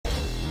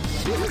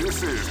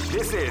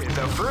This is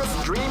the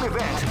first dream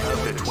event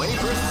of the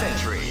 21st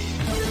century.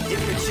 If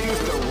you choose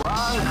the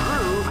wrong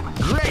groove,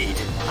 great!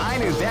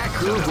 I knew that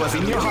groove was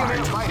in your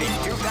heart. Fighting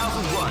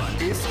 2001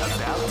 is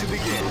about to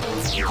begin.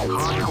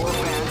 Hardcore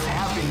fans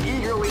have been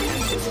eagerly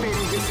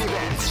anticipating this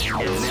event,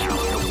 and now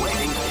the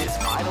waiting is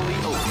finally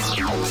over.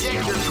 Check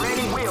your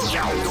training wheels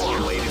out the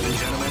door, ladies and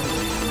gentlemen.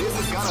 This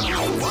is gonna be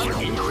one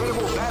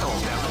incredible battle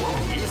that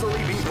won't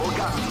easily be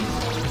forgotten.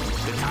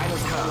 The time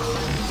has come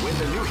when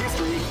the new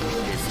history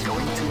is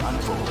going to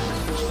unfold.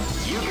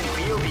 You can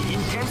feel the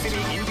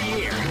intensity in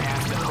the air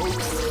as the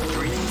hopes,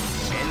 dreams,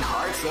 and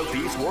hearts of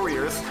these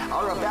warriors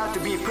are about to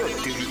be put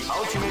to the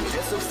ultimate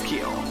test of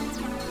skill.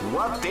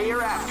 What they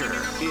are after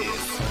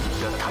is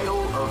the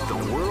title of the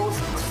world's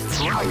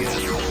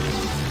strongest.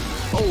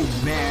 Oh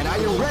man, are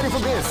you ready for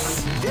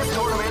this? This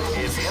tournament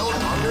is held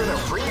under the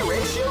free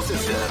ratio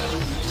system.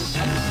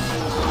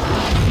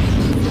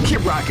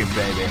 Keep rocking,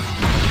 baby.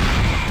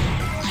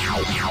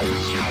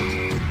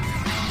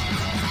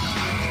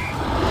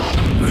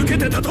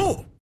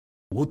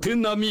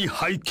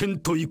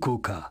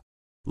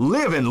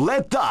 Live and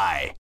let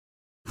die.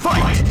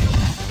 Fight!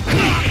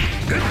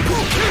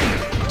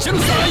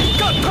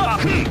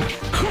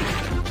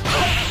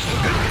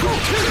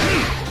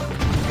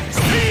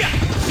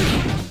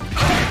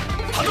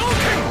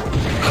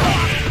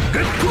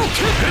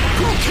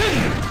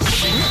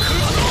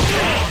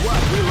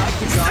 What we like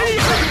to call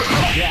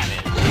damage.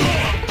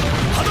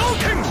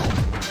 Hadouken!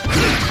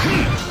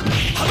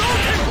 Hadouken!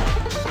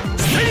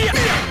 Hadouken!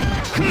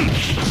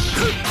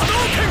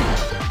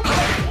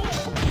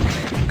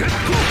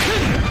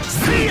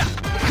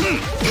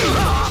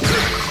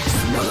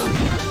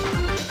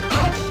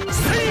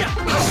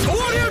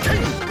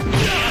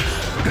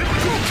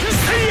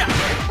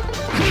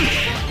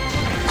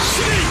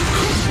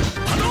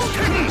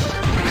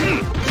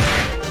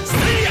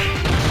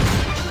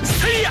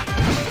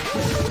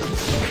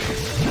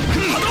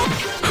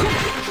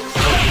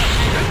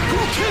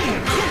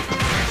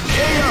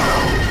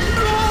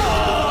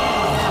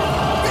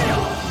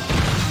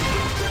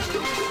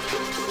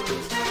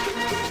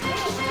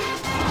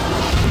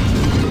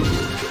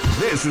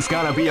 This is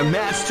gonna be a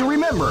match to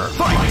remember.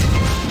 Fight!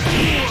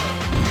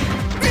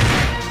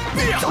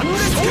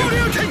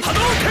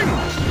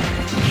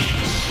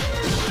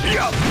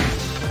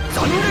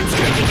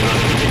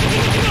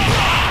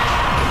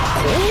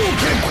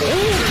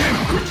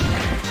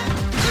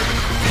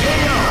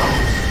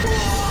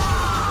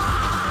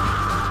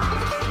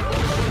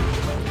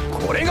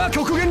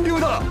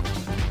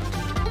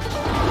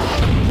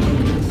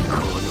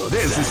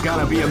 This is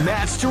gonna be a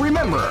match to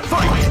remember.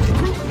 Fight!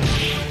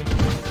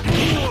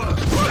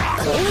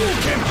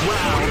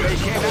 Wow, they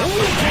came out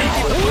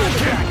with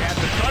attack at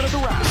the start of the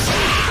round.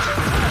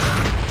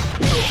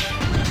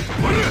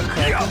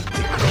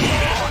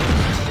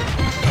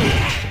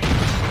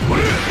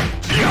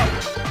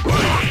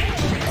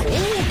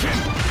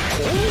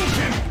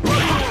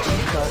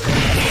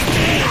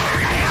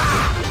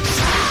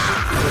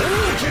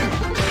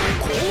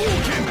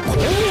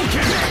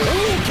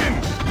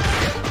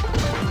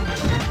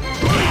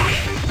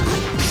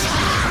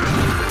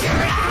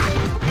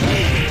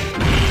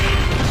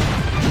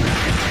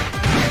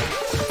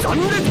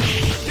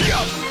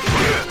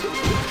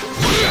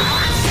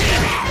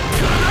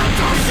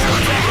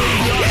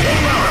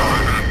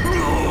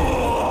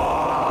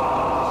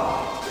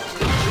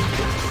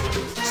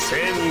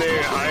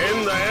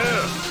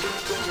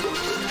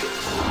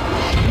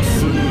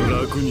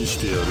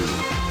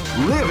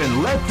 Live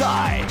and let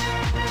die.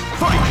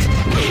 Fight!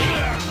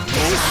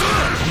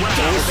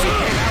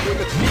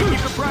 Keep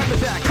the prime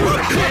attack.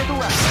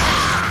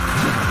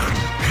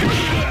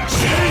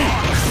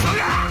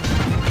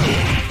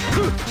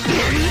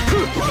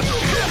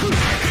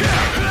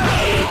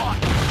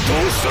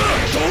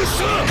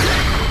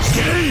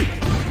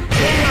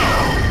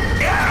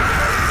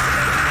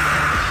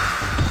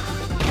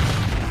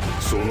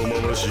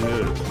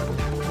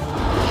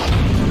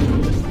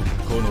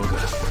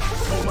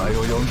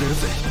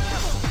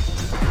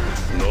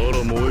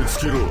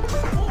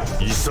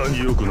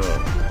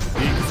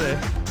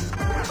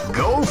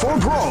 Go for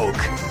broke.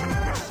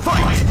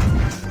 Fight!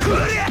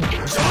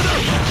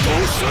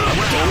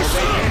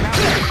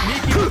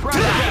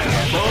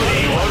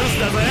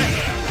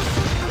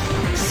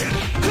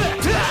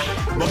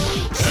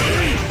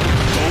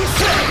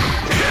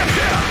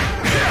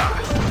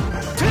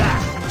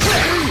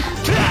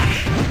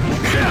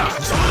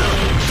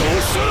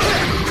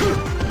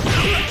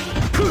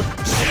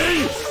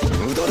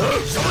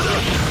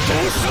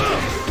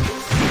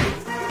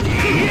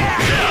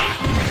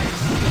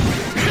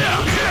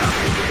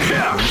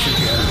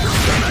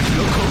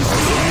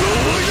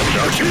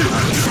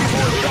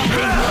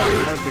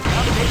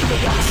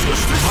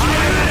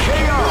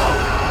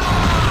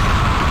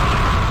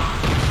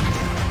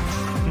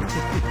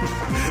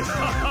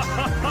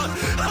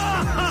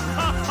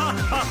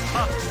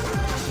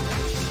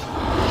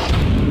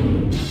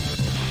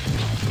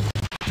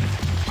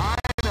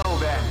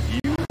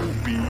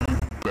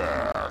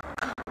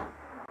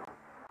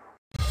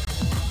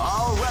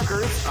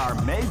 are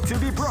made to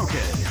be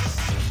broken.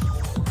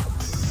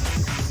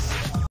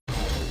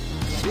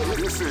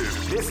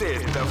 This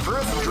is the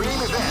first dream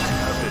event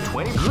of the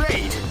 20.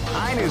 Great!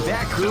 I knew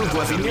that groove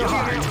was in your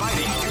heart.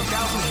 Fighting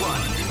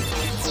 2001.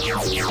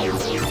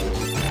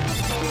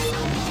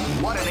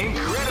 What an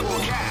incredible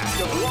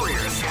cast of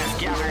warriors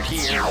has gathered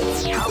here.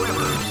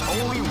 However,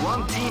 only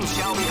one team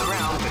shall be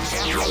crowned the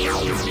champion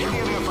of the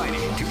Millionaire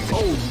Fighting 2000.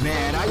 Oh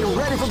man, are you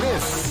ready for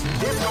this?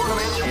 This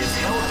tournament is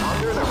held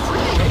under the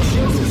free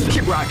ratio system.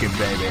 Keep rocking,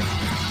 baby.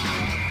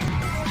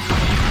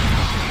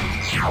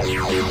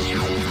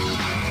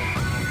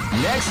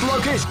 Next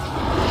location.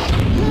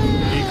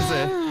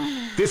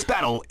 This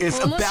battle is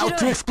about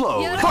to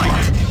explode.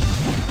 Fight!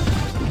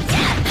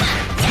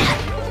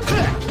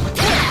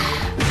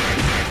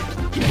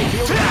 You can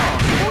feel down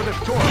before the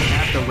storm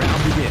as the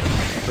round begins.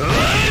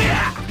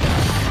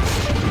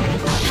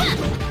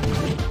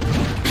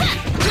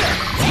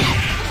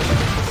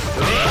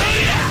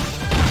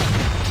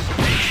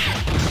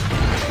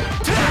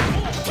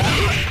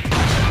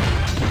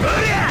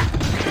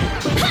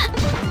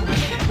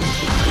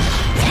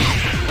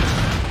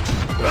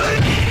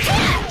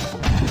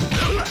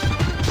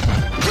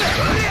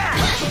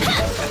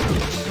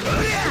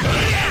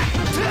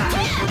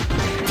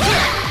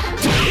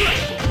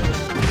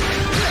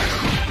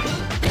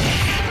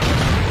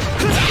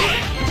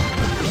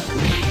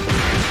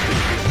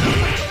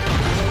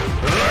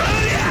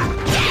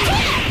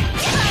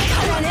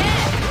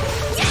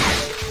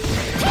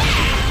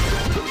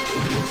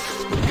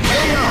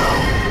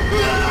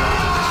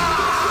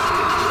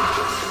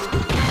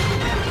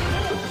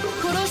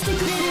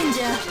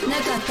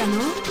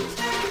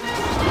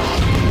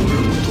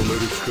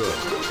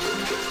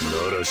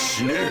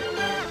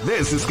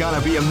 This is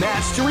gonna be a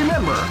match to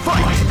remember.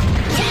 Fight!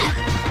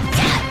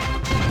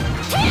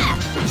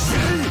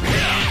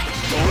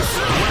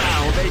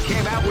 Wow, they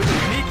came out with a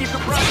sneaky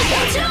surprise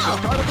at the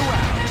start of the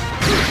round.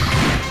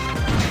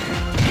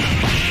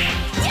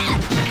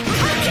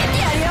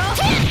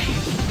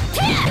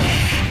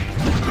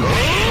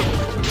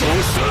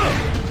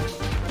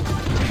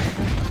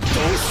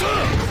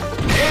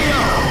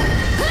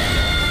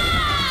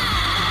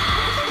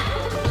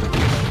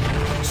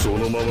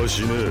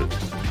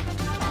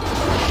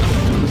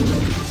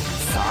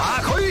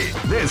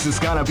 This is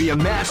gonna be a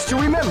match to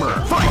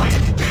remember. Fight!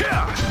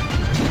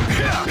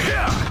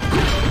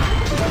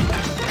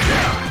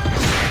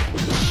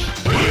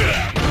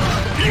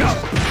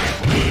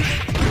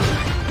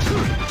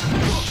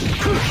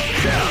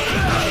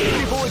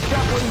 People is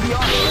definitely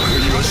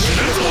the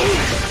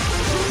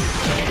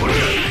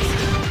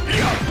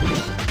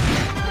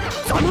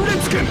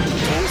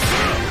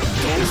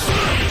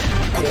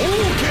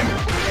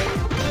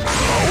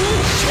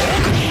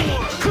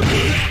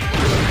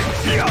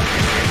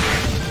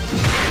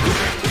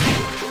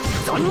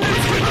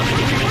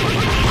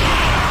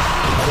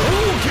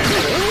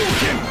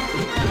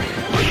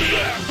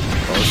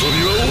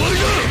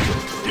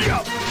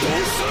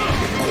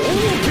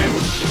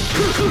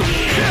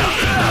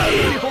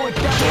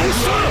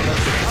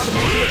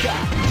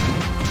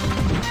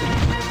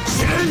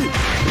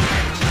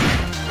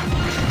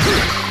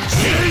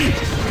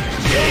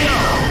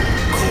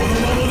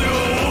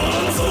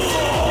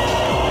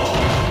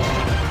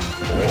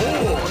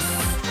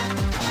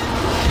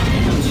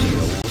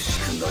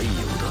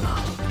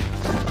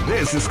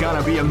This is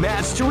gonna be a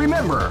match to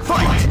remember.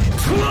 Fight!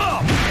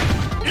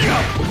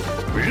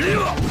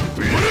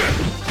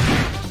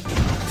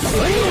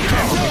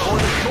 Before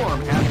the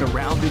storm as the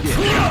round begins.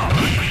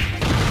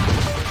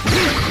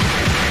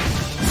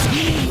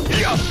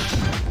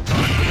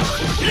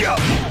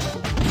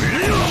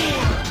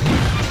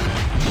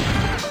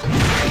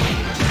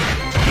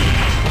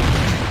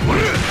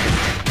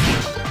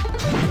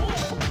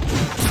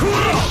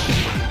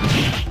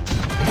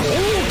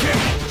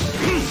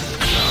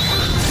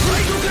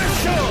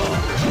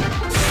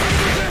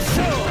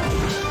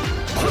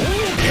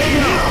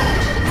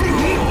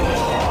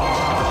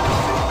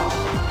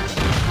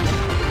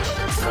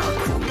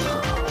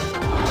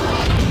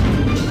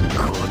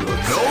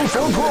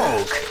 For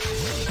broke.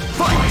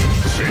 Fight!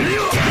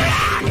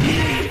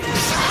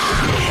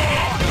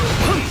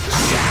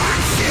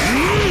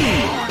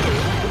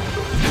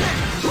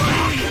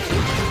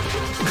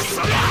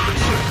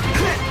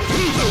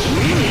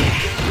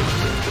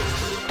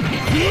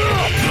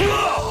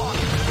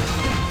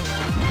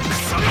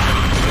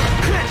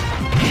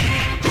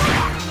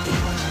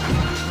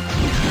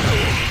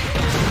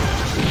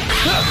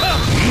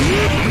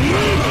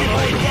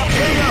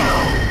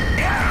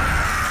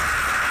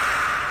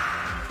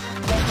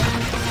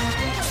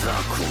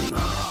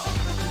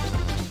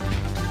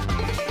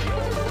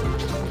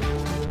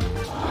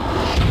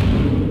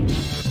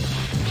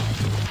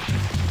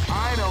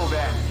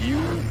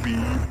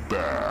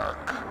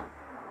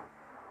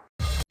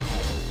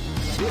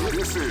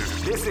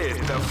 This is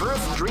the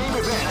first dream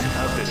event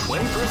of the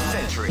 21st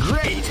century.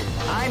 Great!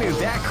 I knew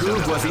that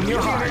groove was in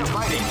your heart.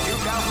 Fighting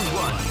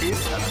 2001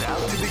 is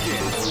about to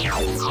begin.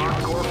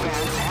 Hardcore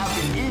fans have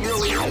been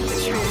eagerly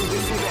anticipating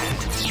this event.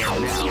 Now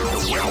the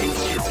wait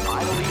is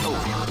finally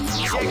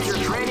over. Check your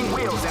training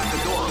wheels at the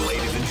door,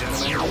 ladies and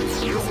gentlemen.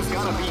 This is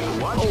gonna be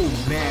one.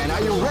 Oh man,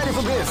 are you ready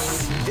for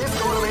this?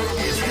 This tournament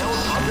is held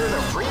under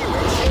the free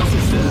ratio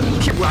system.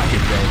 Keep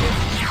rocking, baby.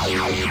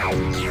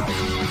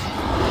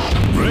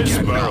 Let's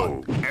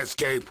go.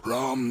 Escape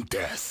from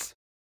death.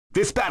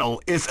 This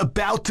battle is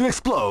about to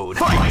explode.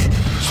 Fight!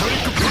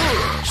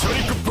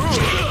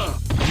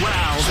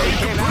 Wow, they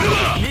came out with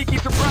a sneaky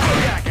surprise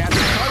attack at the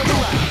start of the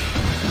round.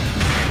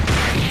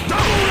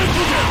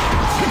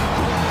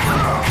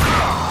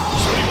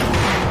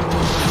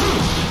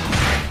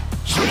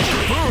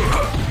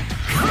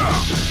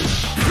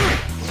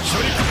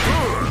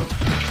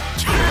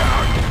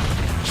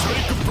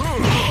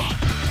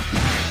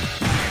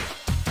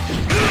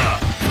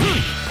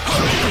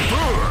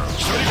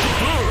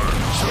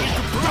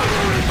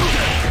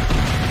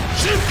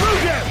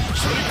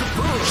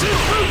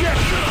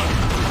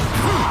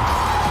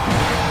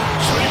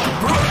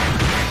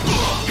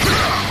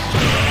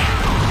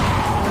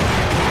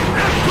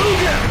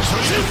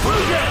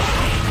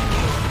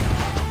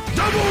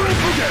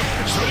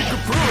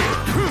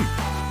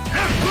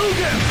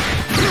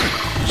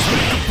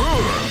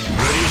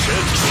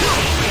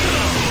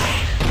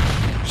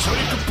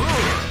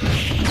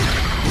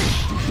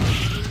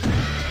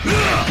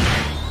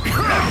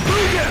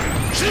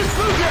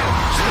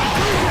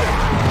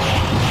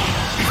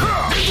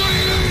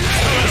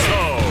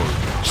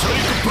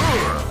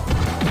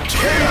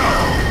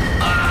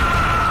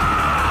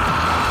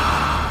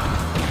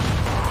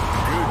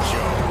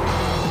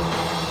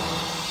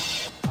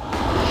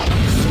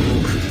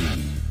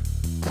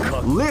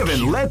 Live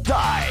and let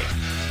die.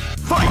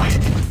 Fight!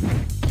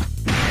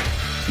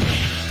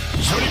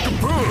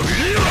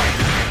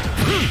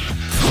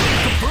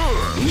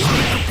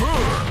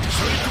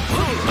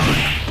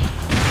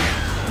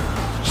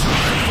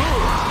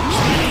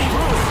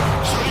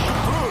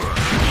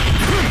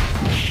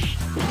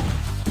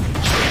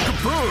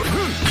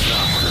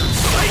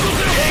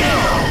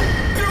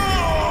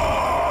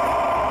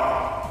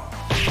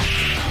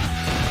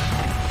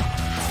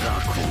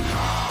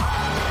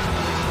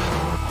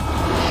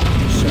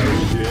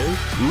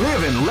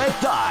 Live and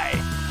let die.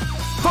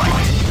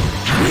 Fight!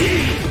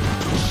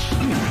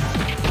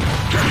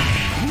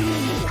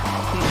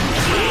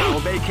 Wow,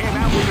 they came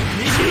out with a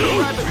sneaky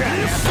surprise attack.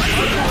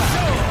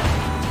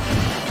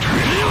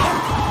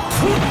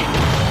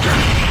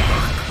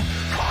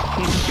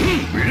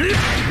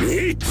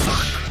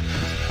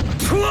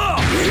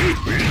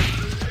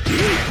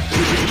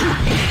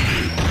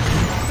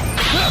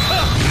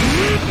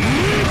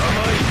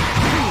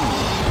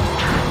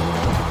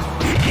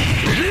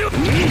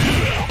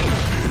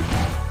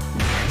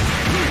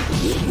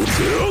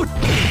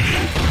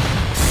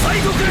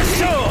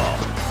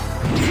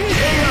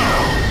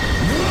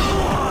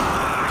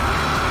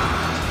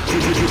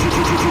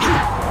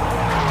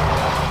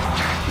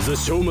 The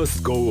show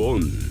must go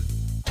on.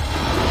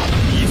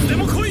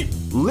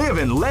 Live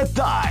and let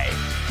die.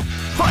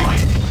 Fight!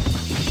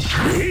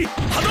 They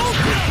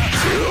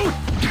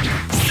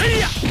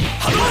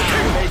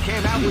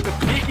came out with a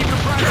sneaky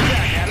surprise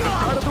attack at the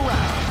start of the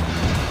round.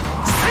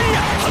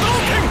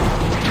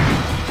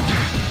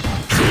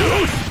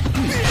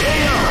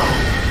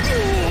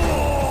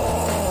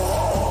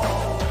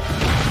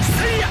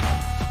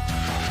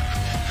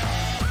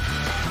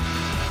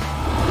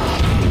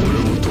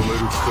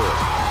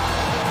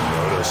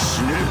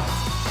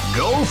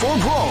 Go for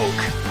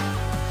broke.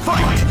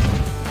 Fight!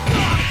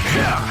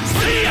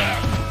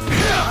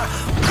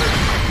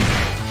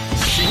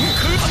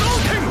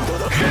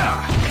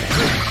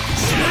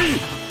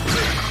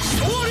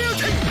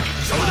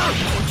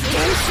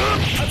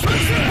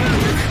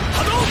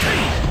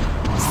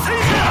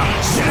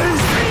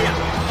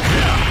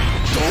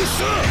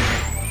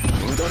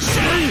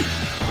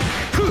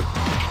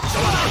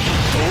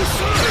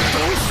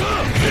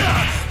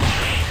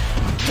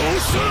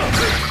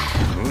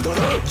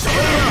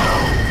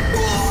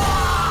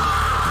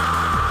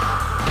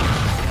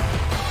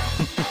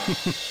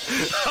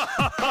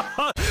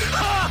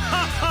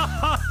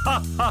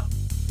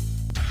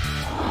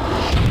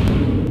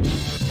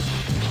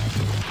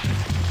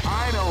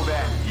 I know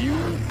that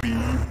you'll be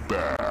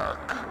back.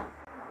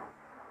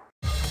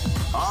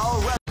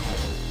 All right.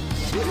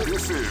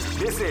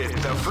 This is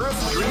the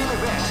first dream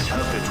event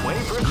of the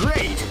 21st.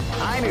 Great!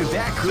 I knew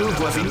that groove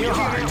was in your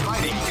heart.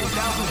 Fighting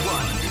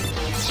 2001.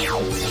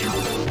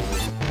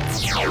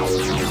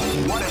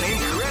 What an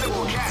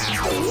incredible cast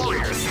of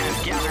warriors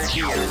has gathered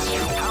here.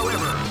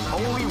 However,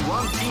 only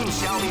one team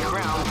shall be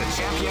crowned the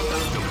champion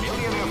of the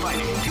Millionaire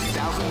Fighting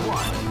 2001.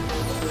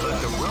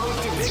 But the road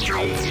to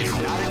victory is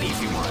not an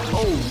easy one.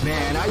 Oh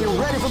man, are you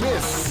ready for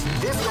this?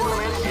 This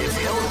tournament is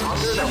held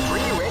under the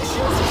free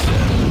ratio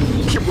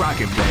system. Keep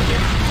rocking, baby.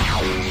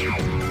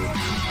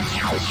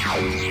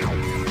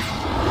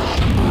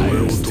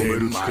 I'll stay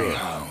my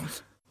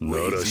house.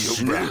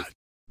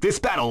 This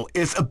battle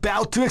is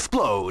about to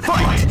explode.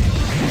 Fight!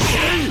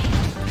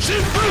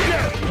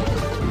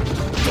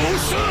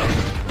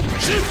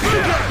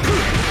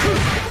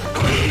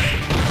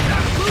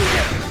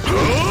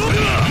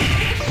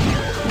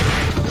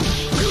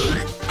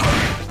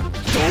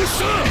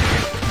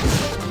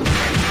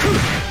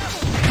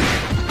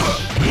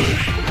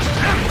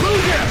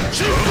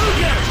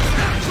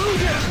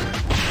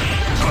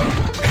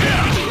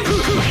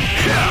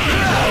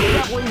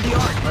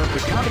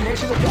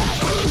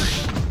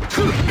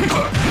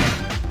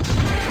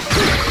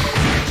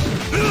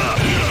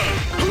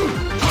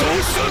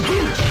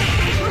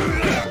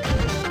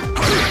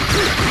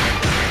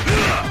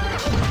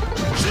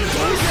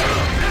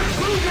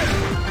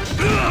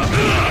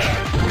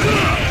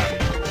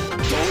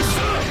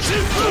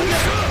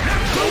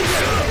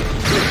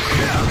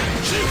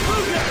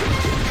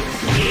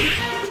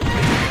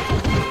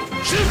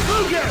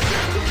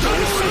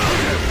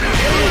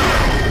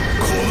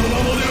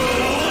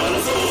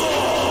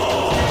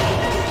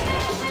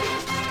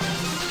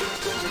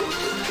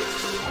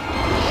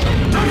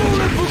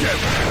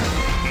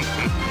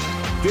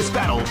 This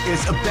battle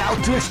is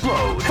about to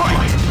explode.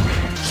 Fight!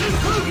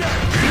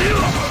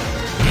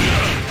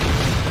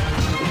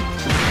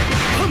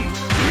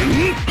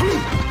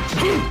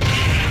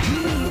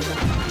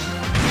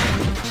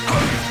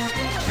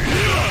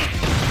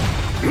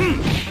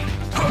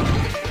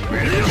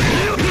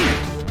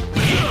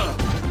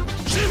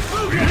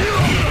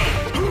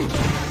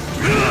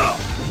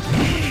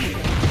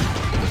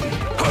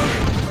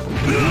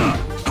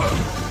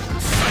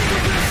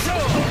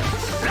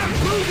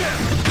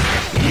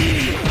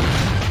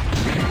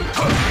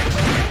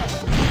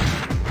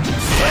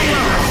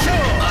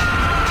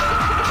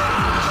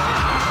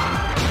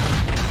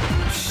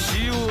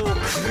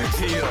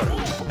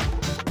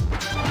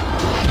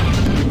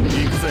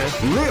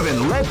 Live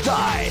and let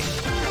die.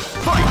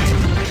 Fight!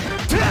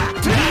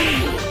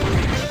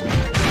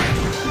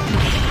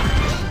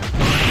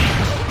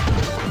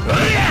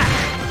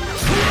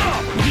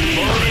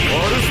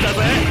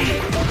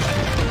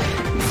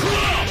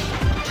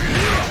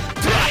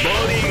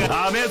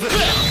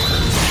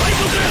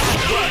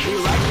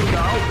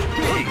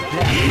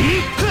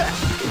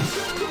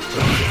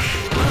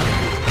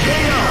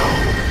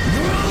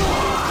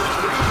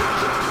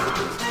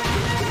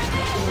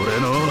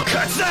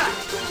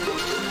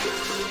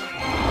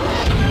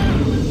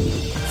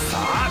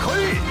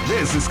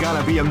 This is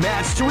gonna be a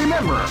match to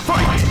remember.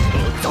 Fight!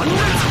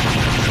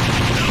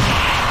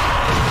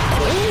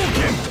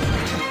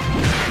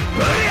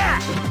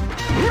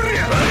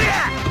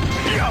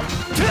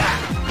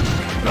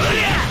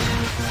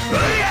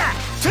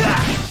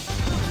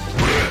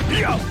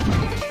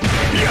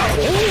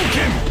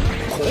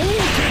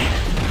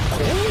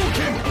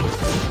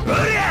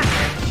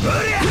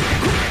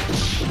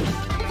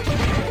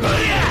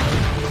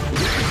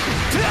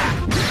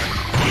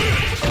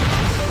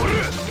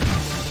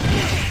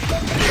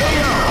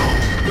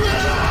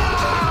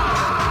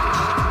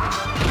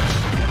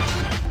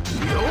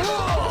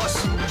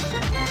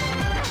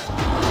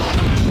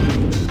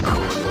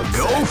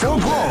 Go for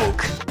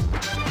broke!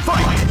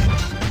 Fight!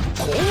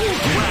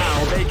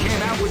 Wow, they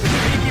came out with a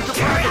sneaky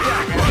surprise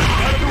attack at the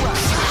start of the round.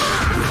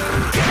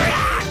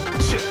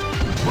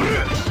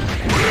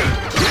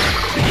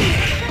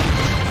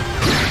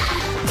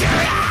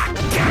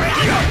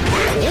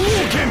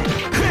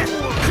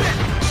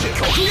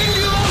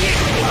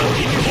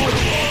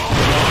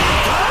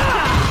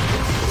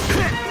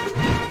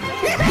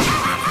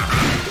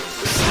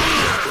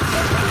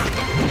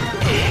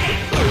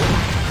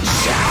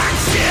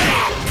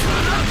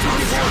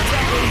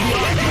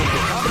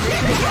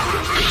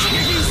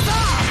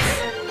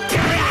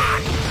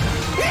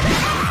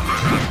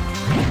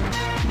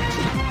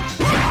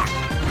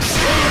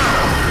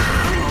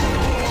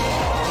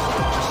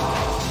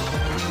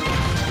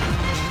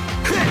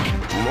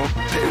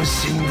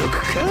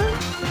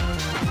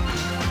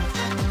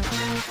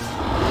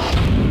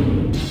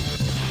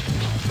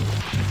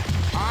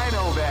 I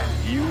know that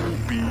you'll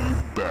be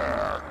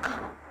back.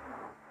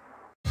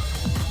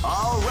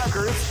 All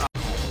records.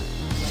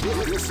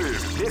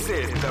 This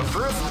is the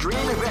first dream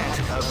event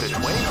of the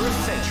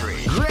 21st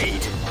century.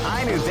 Great!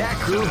 I knew that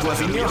groove was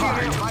in your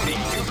heart.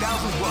 Fighting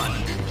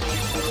 2001.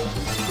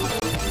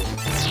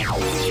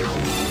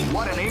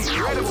 What an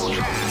incredible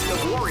cast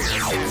of warriors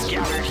has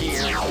gathered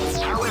here.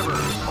 However,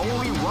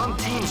 only one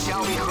team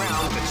shall be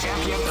crowned the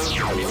champion of the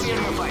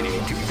Millionaire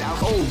Fighting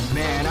 2000. Oh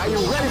man, are you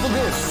ready for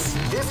this?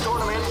 This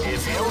tournament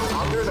is held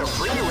under the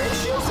free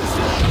ratio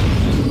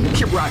system.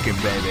 Keep rocking,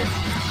 baby.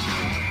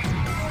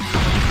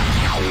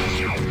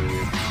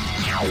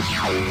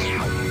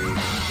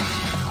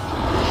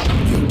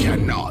 You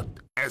cannot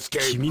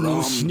escape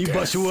from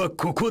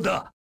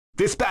death.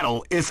 This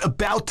battle is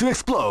about to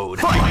explode.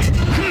 Fight!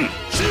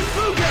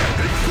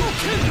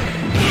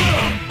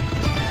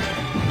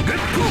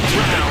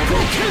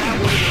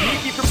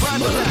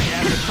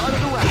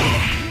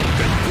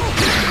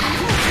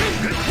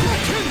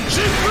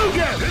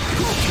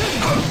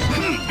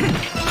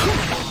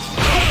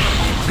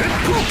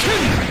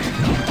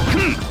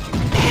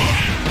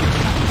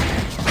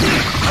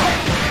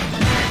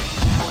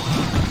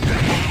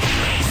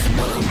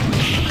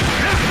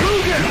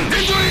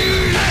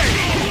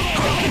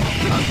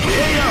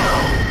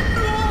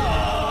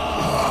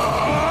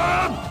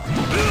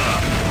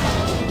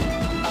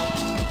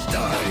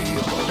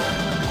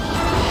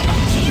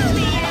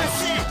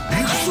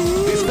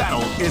 This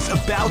battle is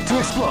about to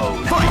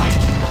explode. Fight!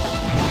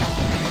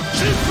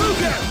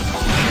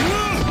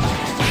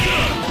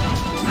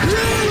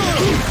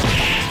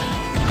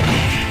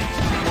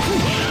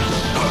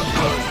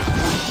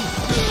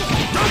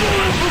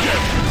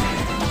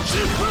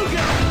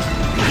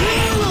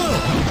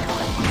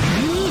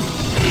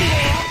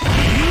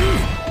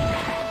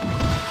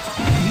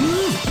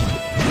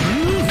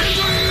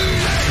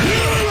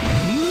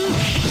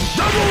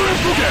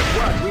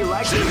 What we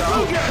like to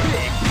call Big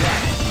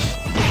Bang.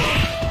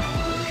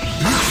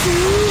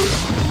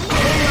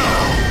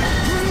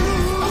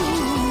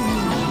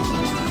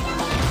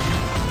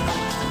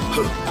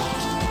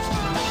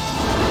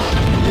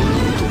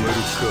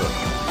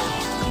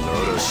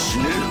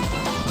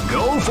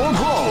 Go for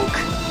broke.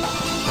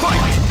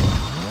 Fight!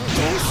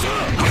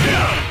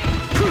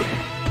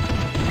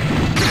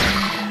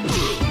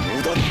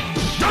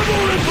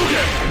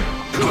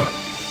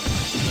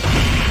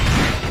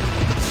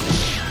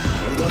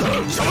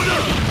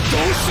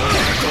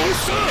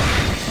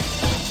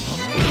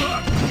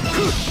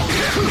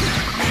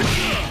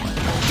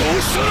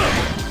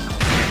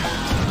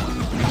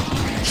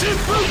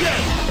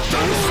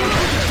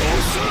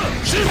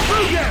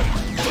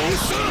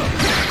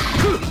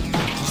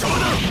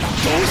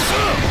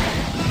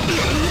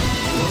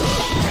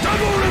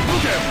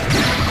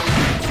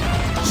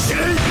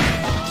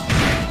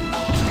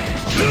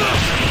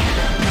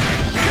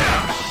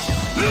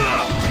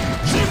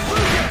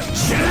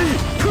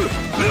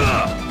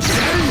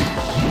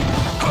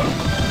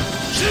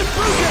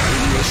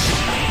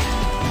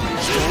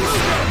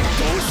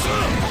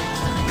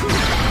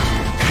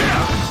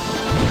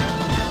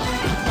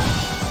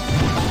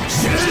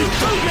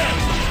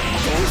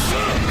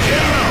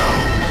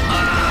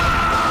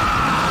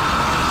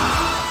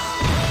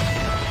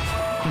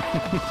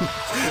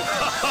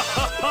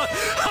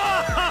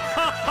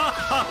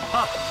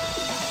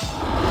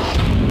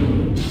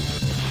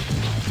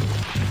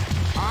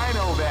 I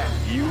know that.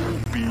 You'll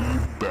be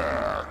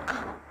back.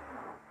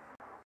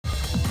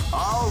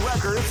 All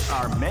records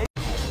are made.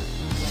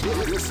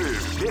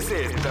 This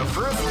is the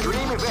first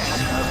dream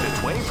event of the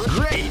 21st.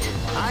 Great!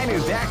 I knew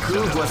that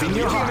groove was in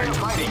your heart.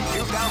 Fighting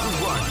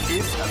 2001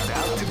 is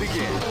about to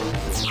begin.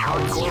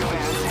 Hardcore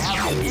fans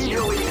have been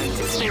eagerly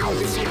anticipating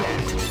this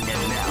event,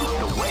 and now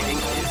the waiting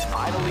is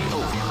finally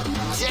over.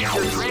 Check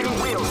your training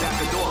wheels at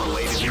the door,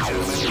 ladies and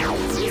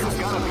gentlemen. This is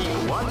gonna be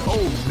one.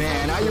 Oh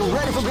man, are you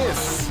ready for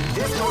this?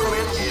 This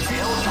tournament is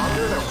held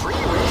under the free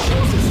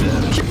ratio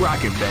system. Keep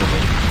rocking, baby.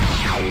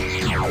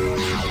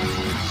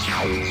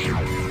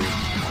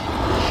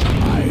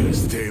 I'll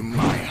stay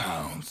my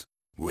house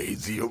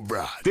with your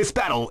bride. This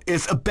battle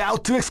is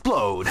about to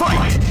explode.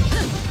 Fight!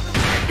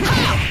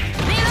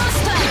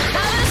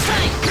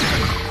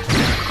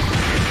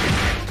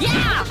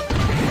 Yeah!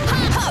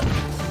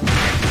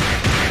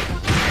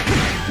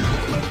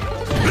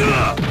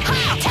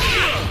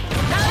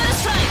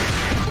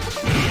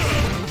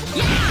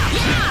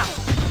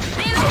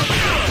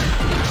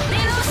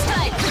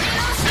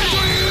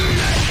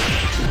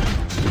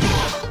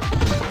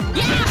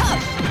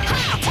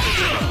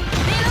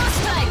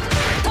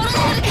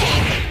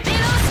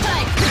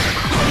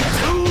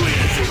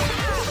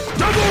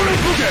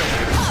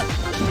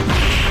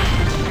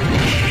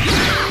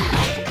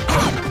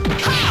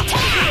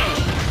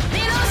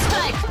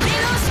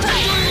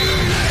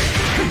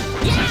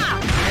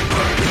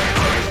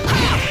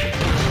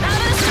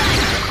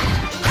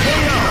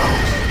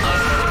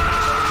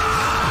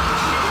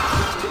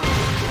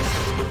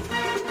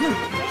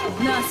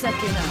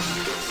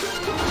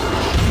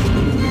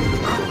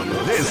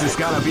 This is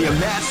gonna be a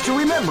match to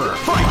remember.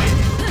 Fight!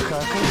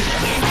 Wow,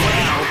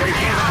 they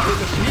came out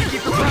with a sneaky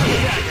surprise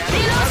attack.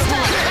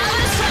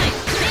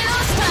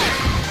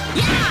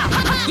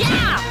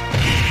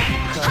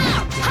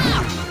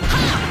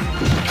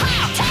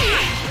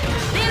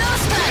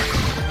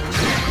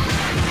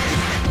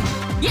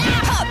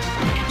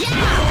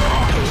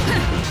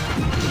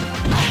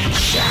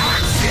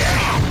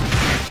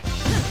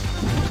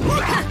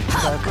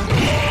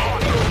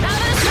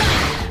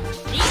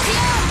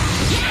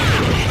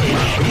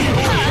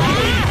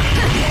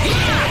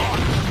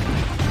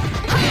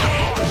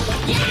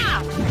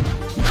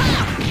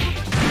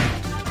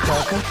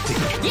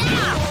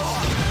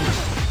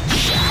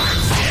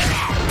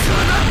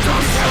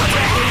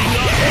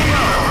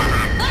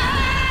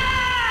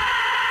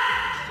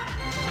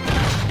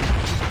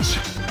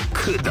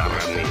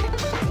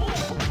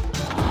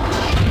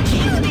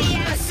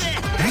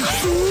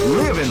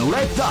 Live and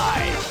let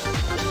die.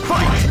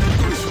 Fight!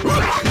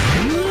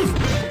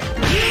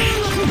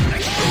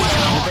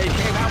 Wow, they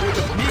came out with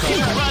a sneaky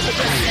surprise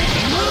attack.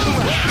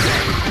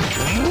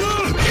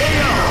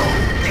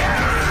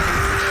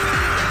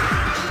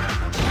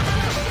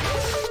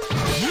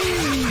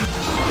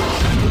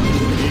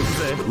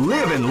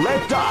 Live and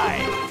let die.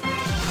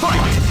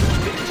 Fight!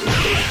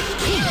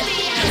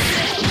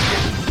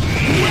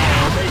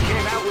 Wow, they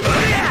came out with a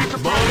sneaky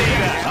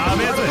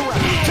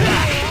surprise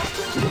attack.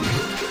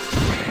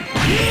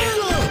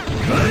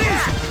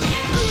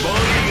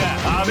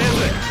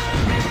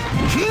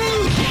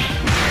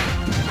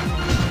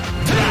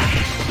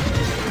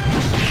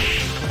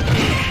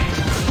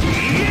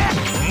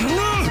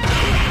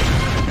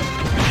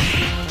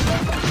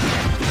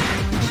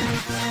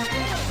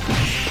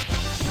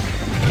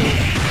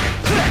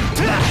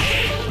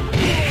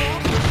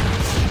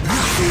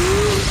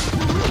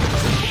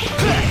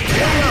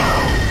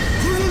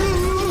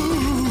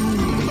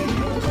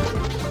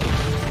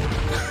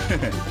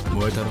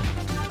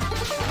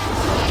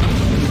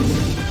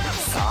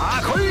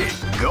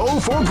 Go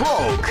for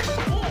broke.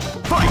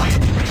 Fight!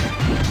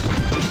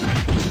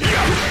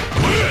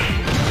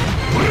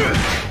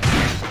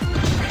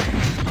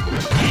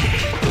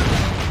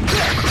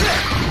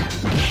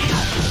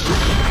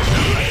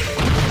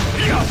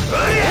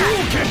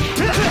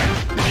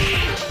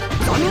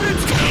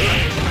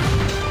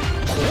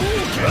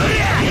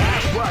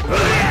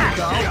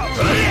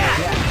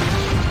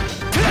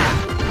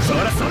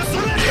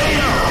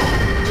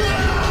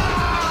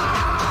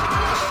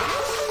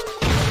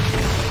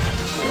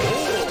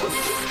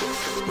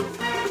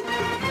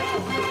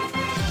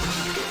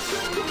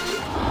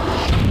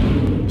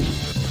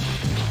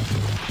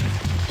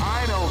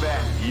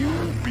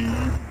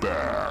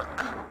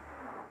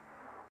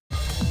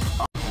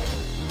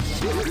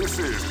 This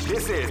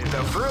is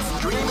the first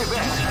dream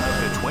event of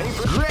the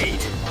 21st.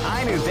 Great!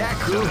 I knew that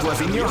groove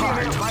was in your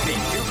heart. Fighting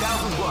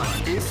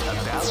 2001 is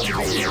about to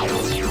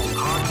begin.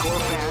 Hardcore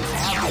fans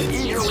have been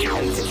eagerly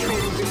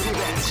anticipating this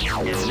event,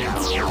 and now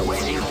the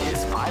waiting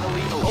is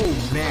finally over. Oh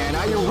man,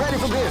 are you ready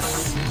for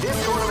this? This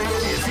tournament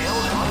is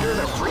held under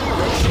the free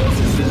ratio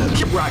system.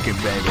 Keep rocking,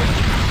 baby.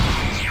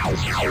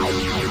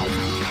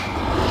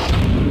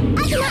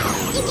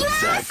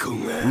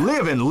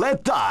 Live and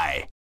let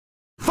die.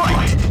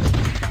 Fight!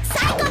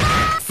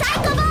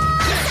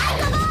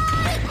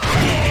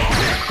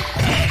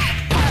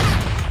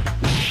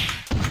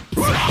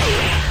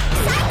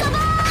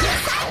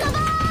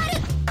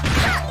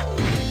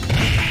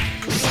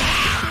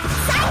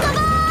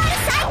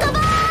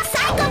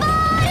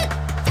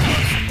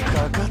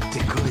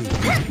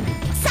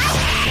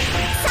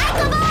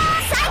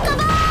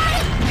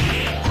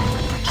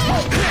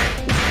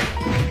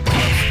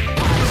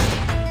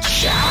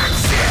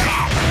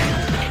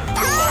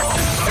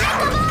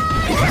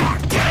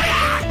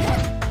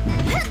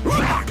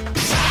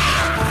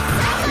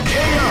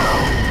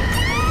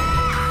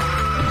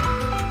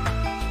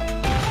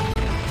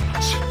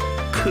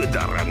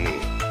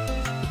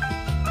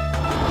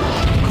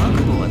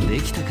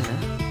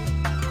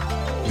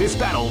 This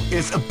battle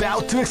is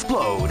about to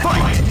explode.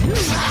 Fight!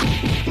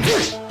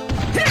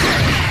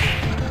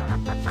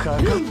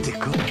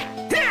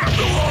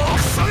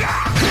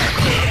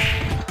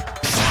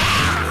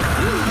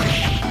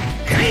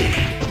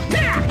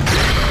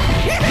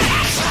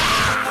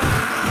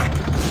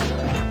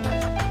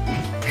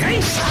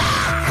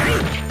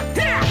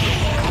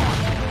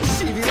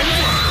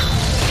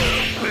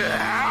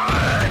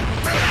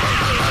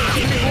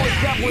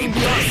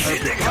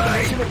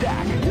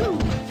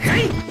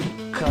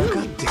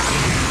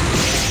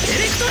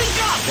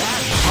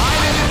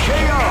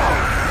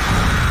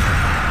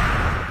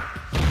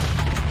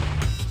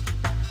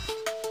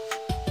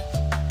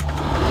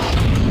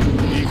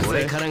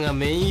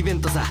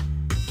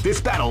 This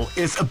battle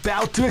is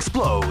about to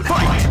explode.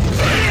 Fight!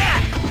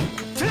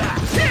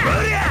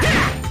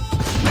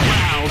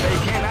 Wow, they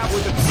came out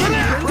with a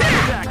surprise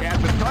attack at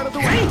the start of the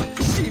round.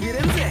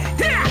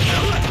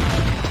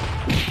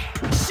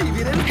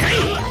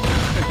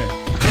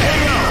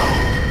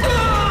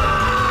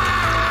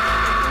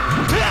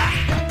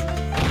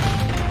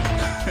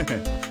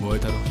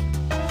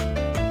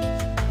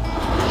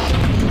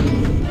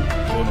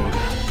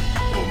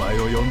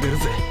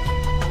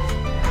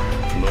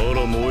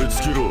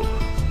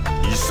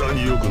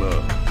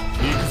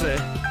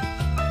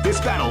 This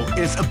battle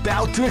is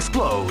about to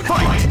explode.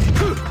 Fight!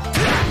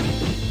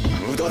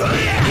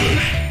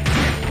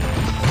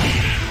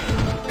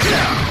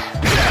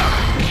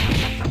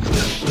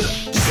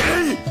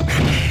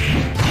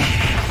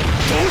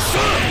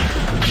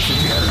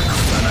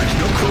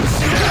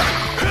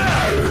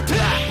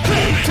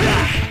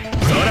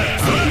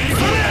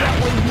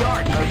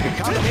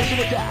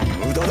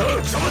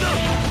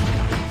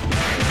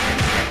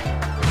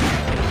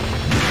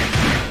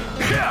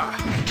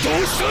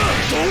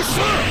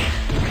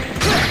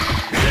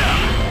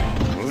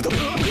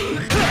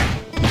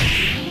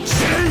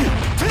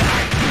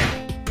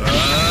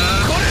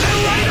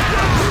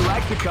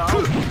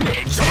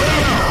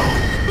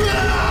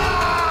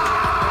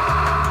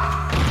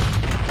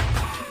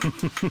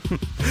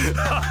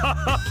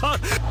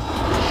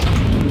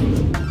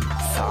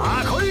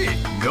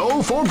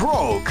 Go for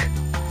broke.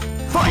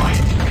 Fight!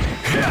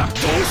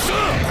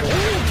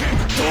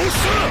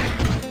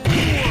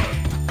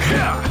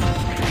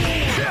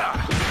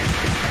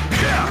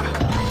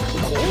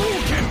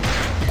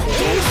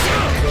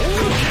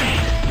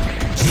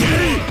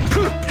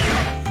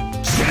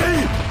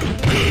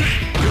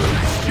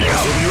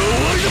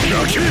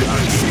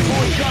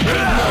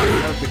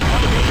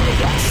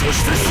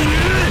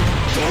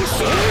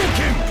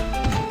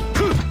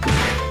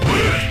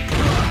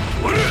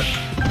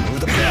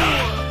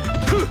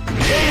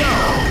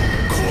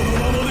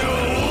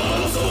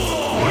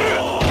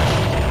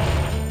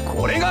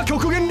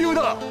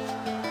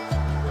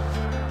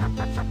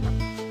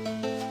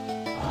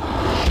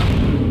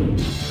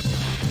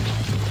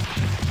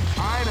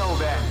 I know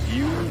that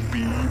you'll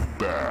be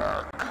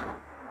back.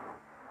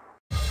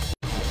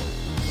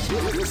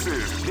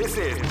 This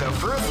is the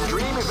first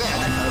dream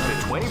event of the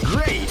 20.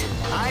 Great!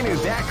 I knew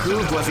that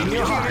groove was in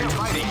your heart.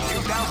 Fighting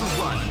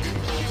 2001.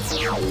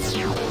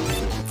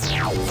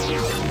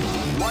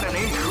 What an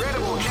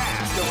incredible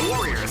cast of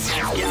warriors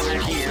has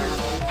gathered here.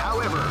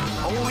 However,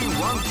 only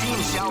one team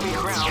shall be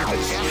crowned the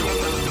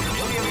champion of the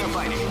Millionaire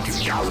Fighting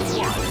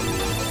 2001.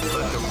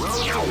 But the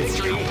road to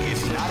victory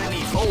is not an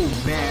easy. Oh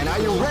man,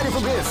 are you ready for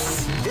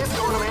this? This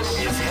tournament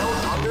is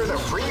held under the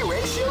free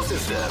ratio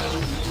system.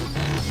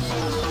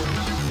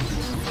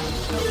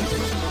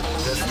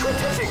 The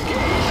strategic game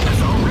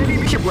has already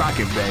been... Keep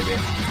rocking, baby.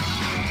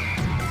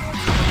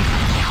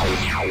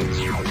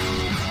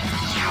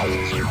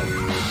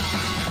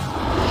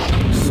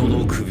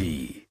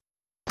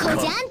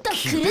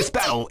 This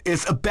battle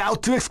is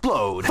about to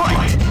explode.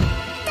 Fight!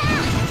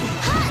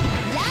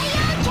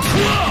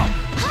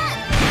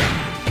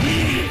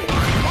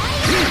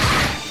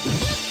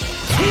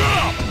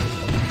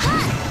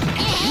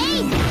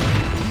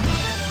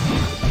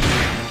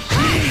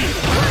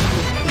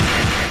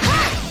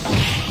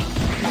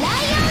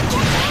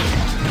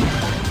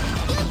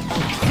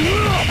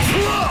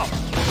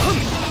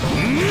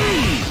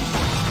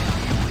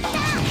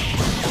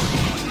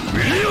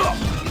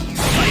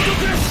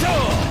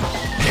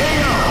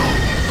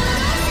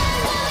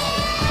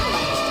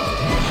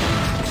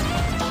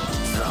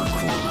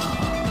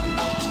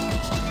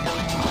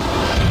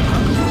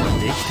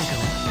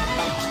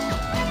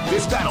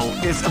 This battle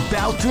is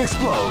about to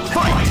explode.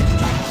 Fight!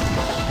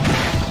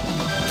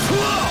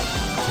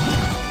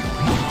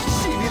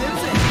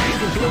 You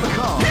can feel the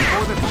calm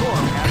before the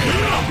storm after the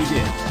round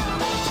begins.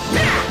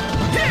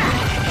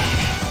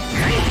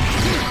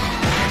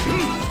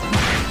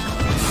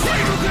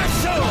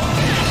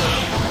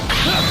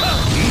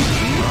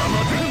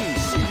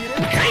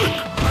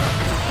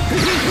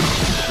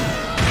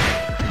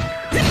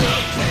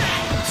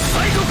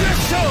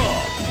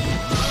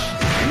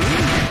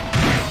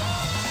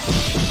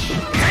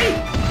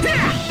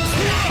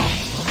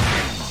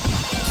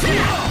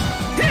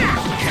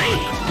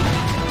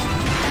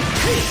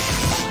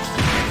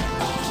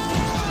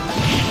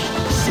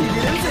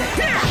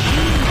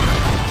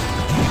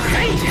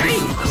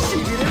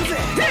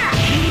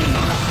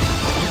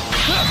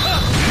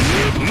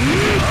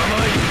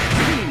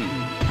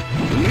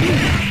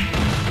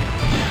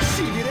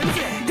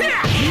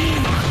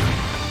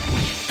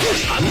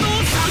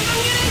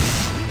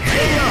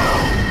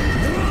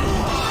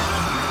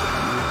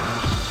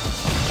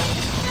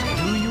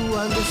 Do you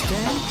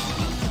understand?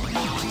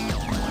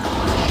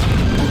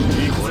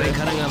 これ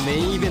からがメ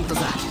インイベント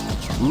さ。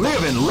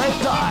Live and let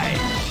die.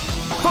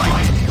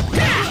 Fight!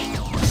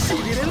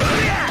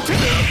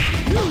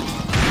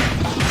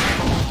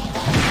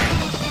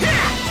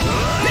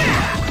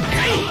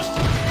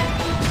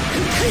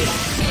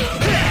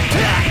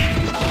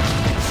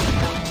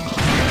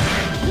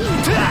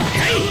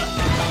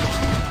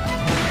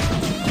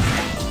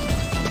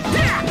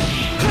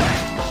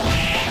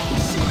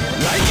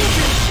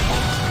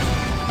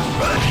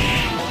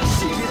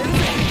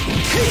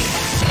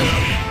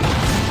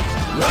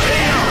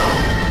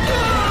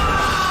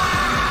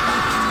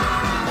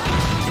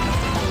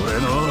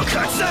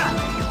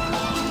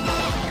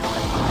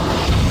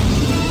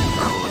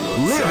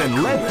 Live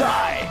and let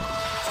die.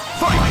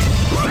 Fight!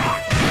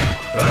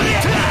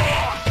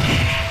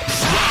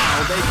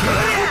 Now they can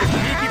with a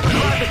sneaky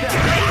surprise attack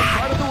at the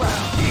start of the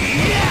round.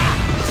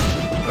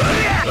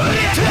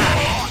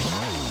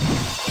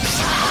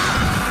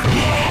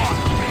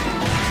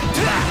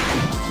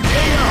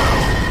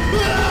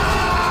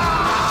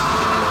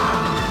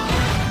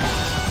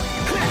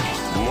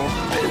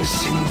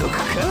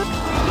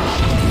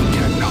 You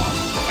cannot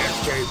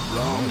escape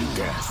from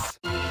death.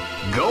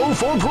 Go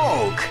for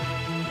broke.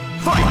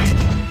 Fight!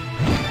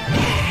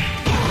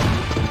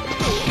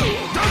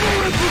 Double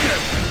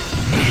repugnant!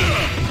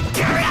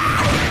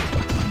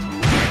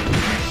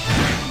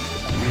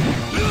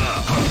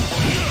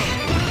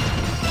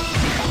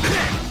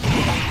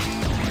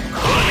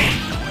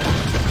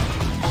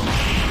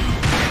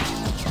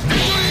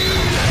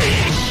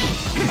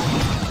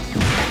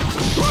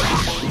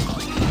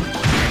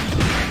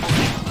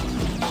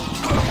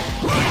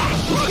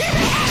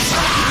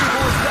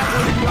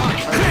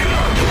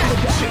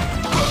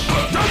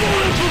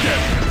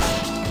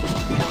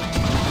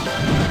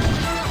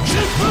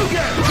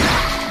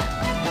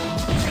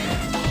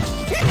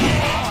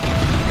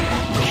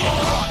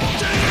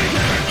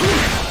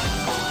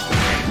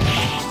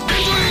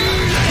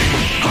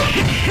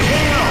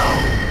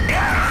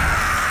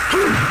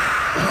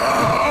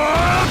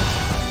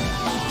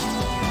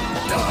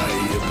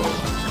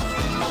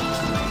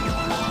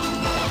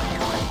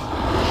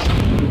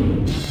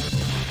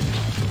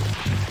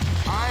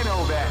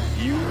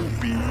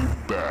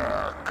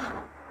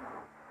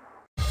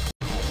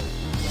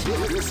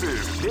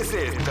 This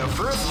is the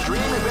first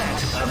dream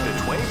event of the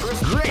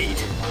 21st. Great!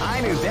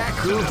 I knew that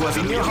groove was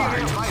in your heart.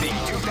 Fighting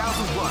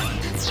 2001.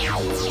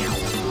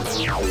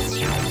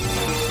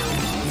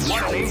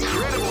 What an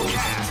incredible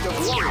cast of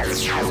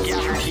warriors has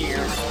gathered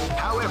here.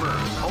 However,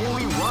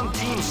 only one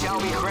team shall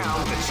be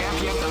crowned the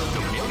champion of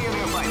the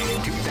Millionaire Fighting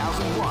in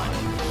 2001.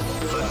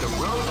 But the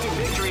road to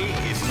victory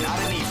is not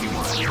an easy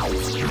one.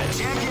 The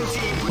champion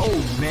team... Oh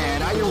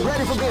man, are you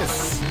ready for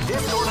this?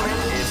 This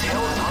tournament is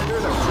held under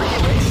the free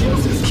ratio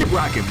system. Keep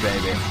rocking,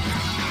 baby.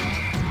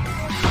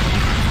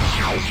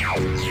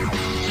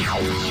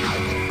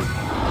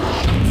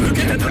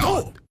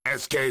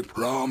 Escape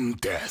from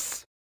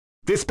death.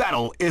 This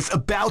battle is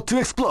about to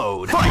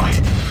explode. Fight!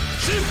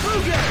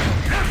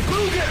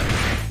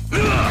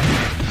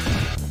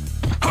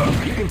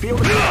 You can feel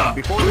the calm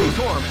before the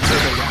storm as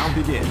the round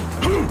begins.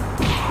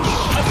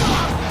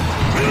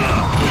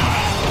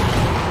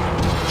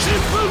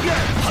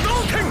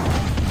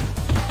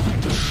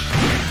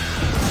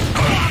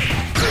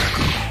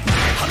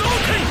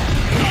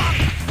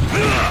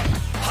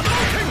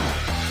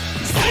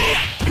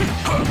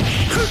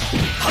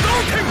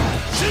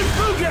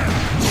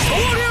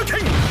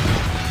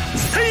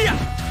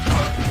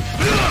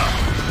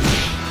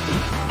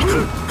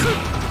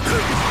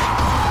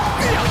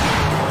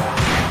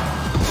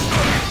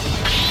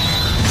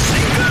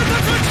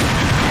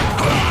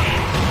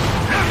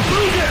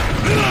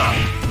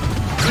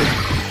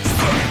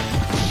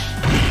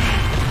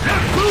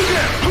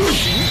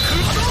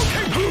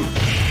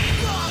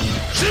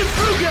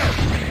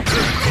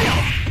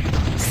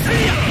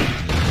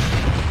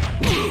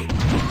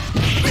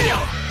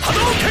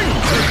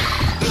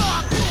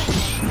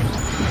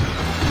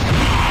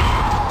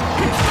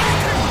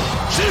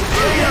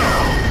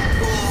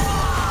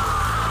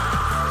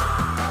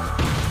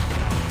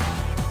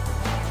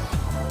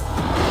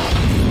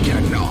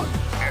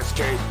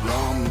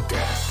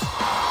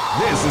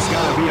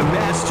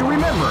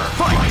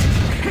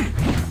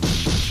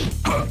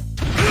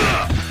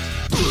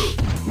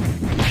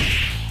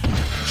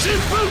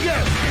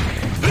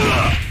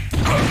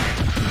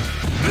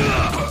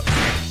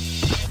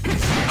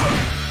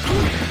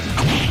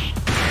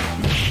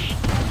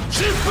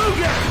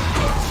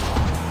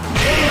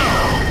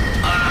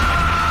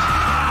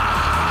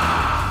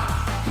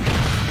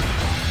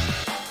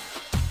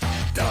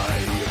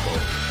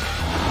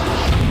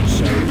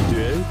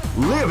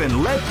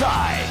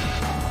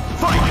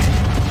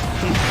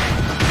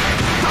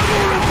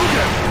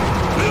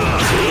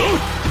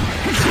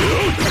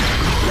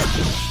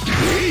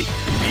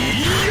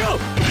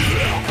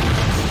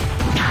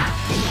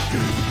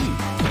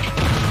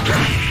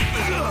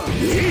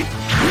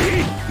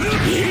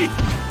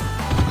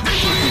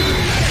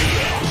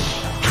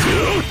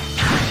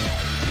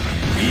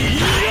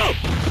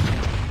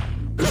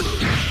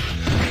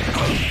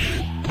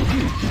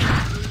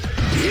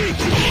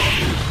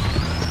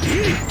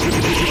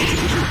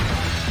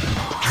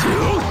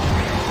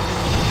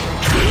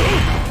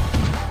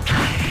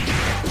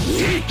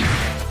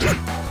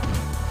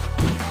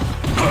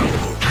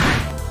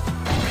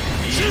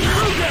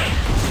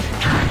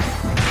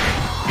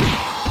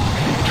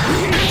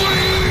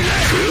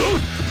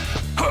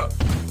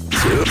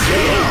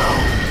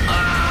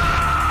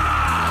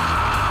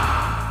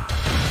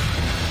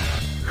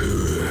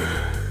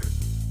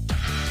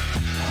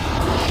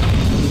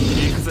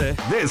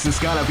 This is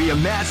gonna be a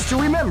match to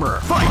remember.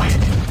 Fight! Wow,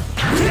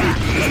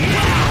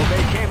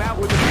 they came out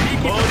with a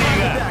sneaky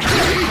attack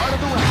at the start of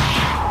the round.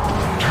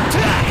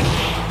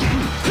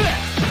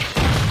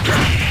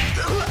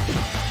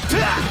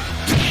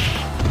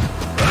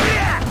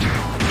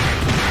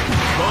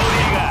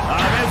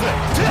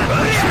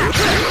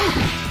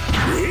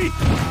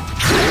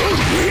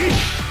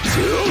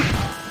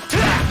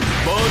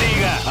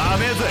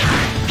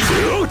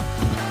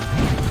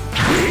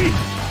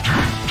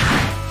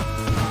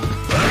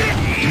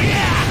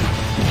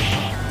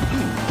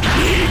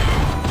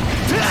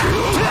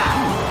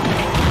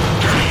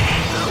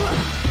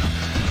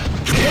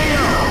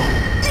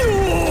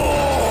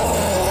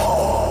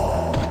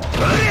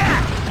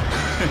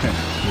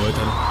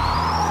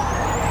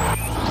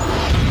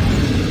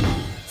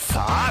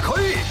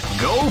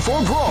 Go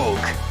for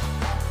broke.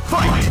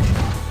 Fight!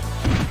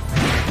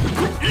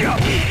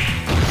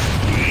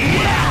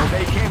 Wow,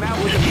 they came out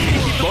with a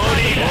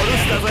body.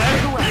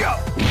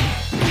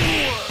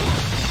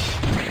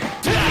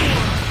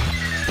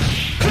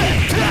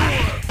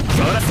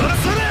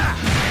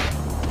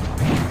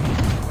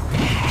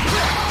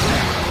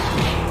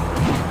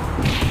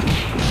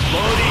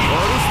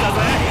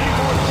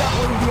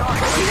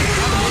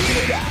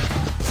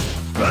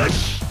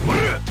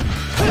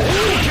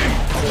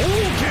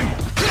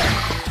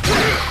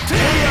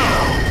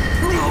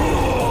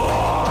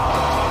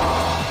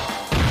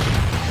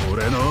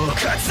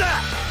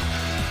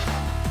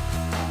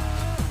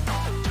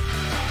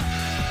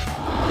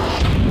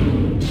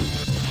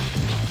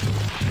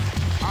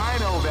 I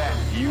know that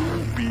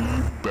you'll be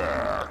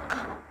back.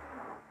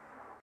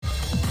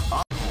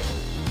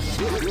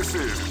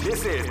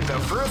 This is the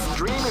first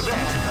dream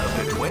event of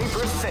the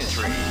 21st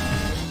century.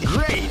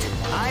 Great!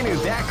 I knew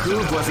that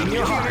groove was in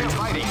your heart.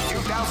 Fighting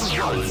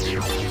 2001.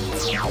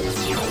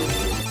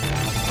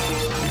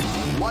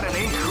 What an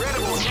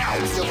incredible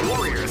cast of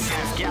warriors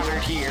has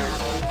gathered here.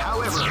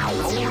 However,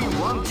 only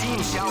one team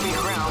shall be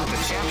crowned the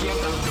champion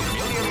of the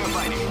Millionaire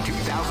Fighting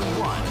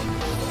 2001.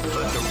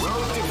 But the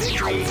road to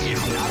victory is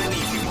not an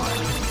easy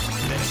one.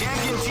 The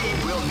champion team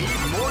will need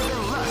more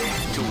than luck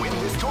to win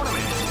this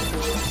tournament.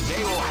 They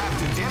will have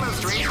to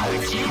demonstrate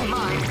a keen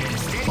mind and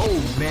steady. Oh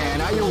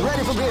man, are you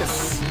ready for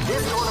this?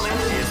 This tournament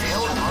is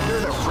held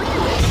under the free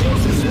ratio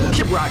system.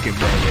 Keep rocking,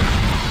 baby.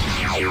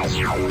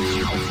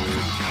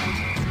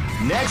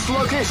 Next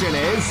location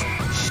is...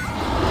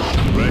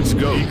 Let's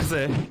go.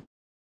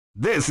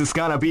 This is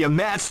gonna be a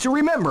match to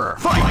remember.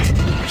 Fight!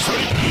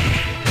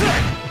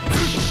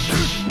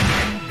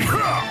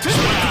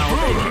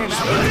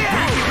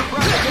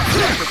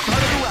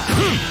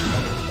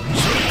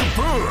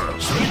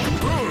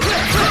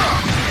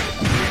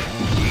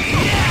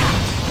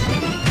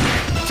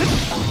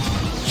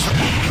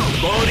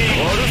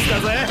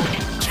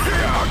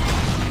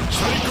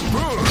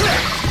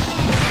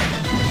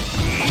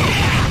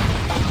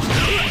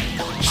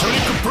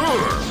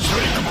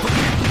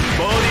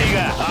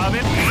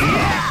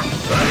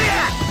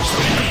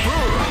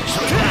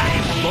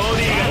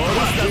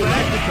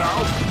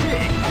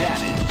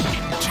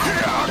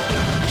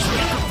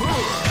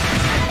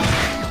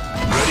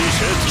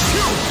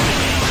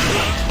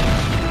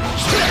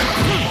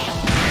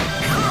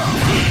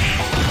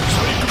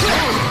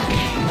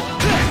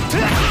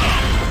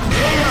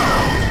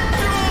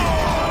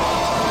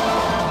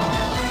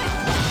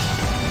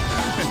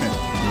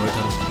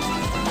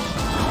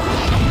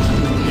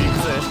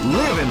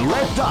 Live and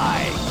let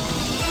die.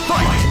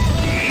 Fight!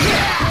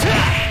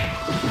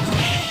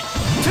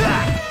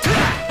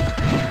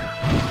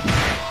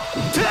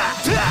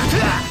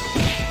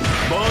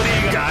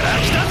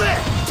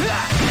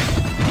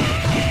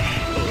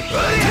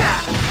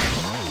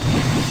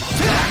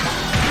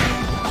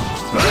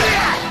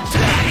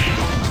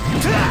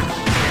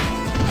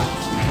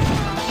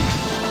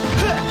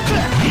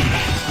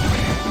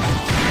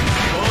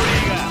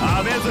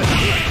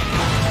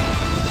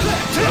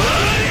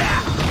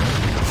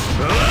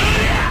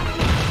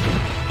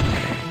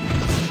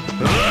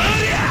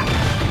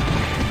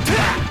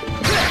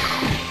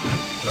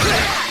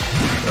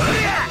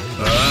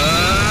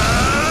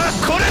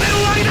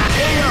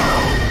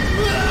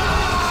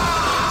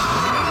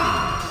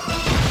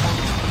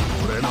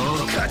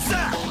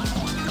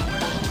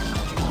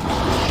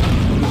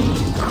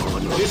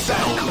 This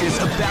battle is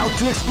about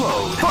to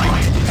explode.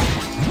 Fight!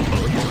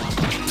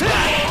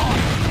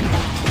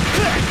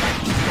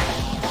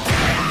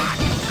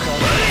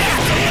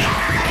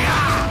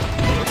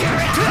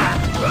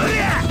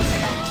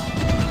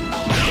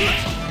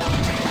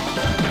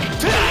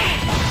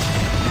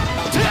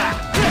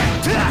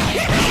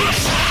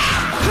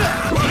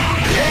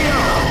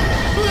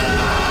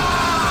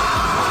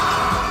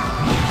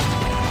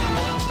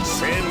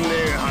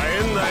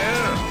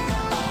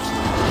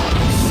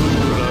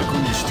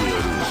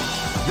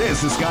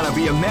 This is gonna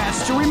be a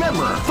match to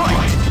remember.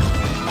 Fight!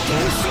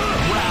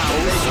 Wow,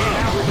 they came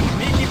out with a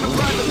sneaky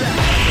surprise attack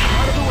at the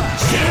start of the round.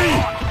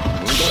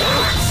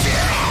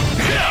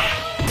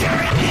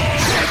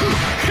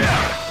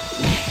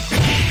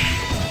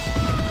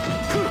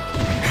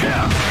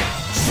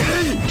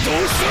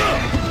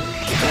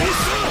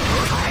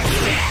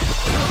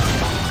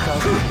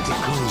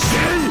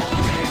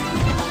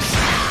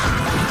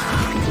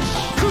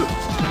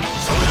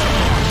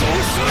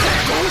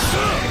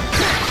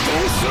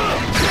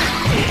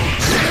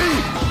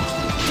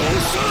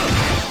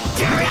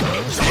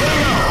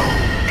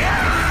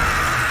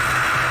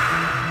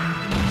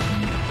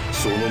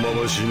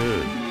 しねえ。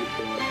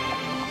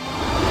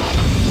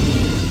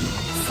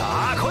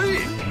さあ来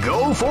い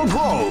Go for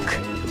broke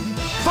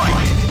Fight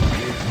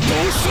ど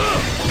うした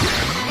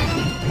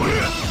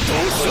ど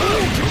うした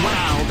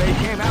Wow they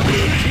came out with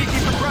a cheeky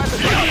surprise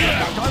attack at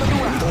the start of the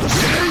round どう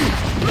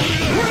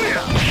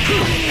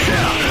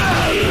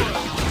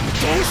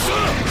した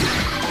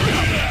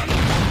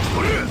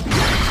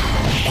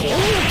こう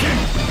けん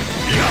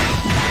いや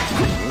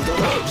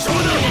そう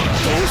だ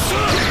どうした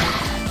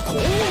こう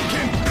け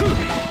ん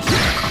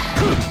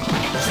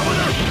そう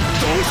だ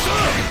どうした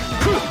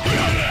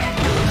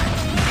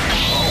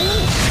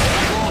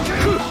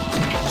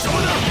そ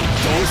うだ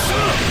どうし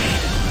た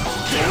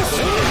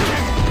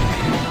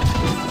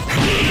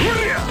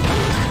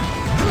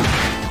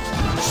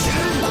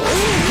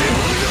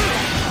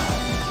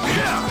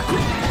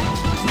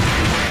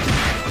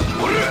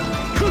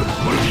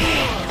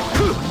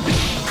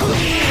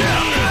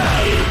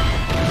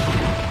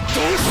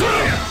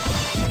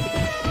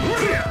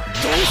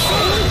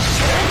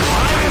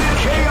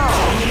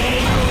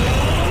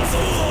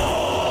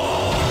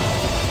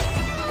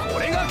こ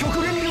れが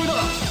極限流だ。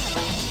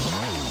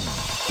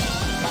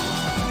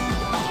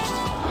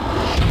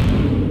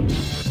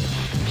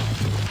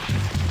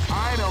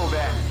I know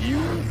that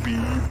You'll be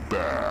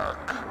back.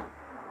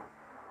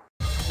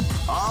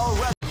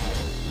 Alright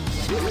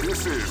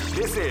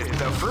This is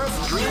the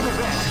first dream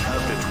event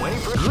of the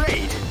 21st.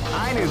 Great!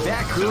 I knew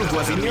that groove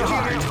was in your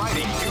heart.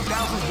 Fighting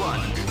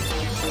 2001.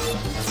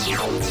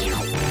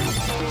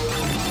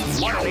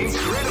 What an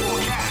incredible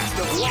cast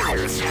of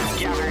warriors has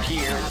gathered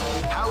here.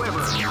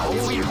 However,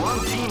 only one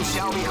team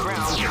shall be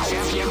crowned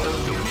champion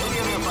of the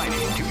Millionaire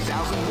Fighting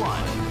 2001.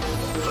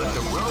 But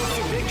the road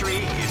to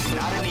victory is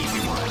not an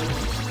easy one.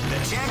 The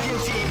champion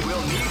team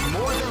will need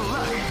more than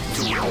luck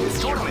to win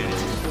this tournament.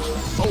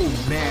 Oh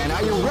man,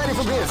 are you ready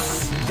for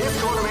this? This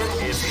tournament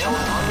is held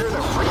under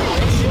the free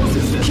ratio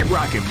system. Keep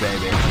rocking,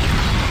 baby.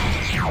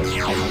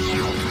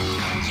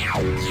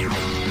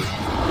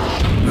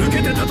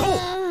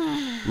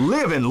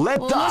 Live and let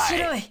die.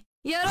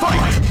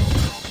 Fight!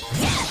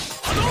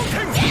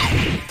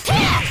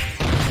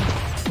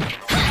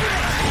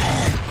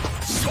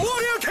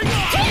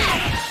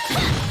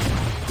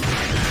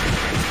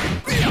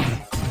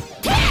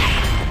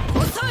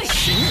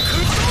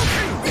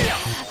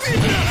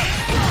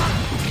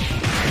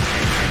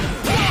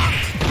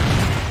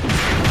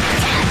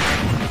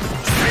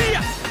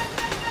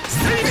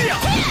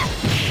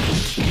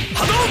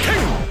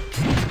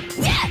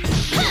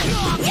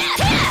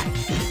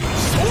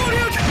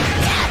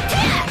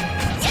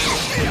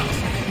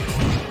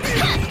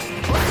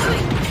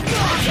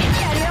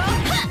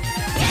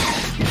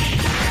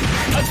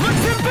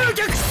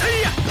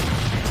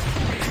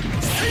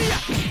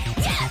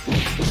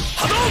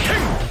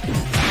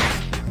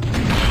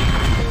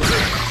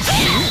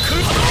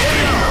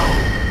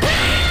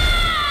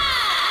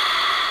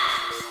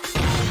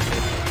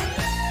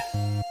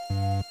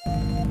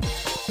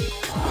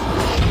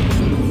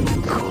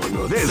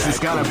 This is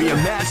gonna be a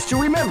match to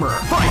remember.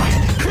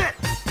 Fight!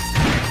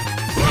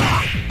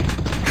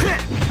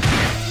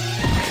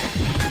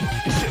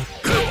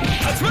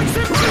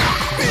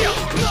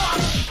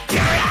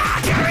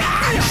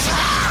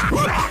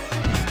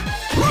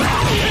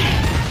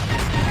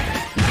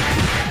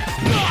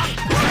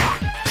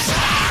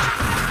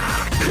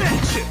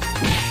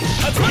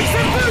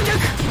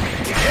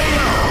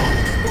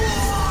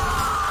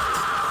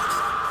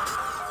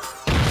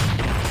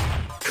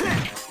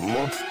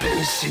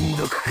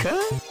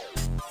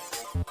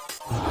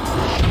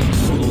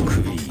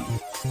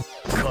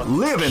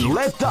 Live and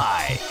let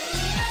die.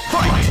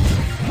 Fight!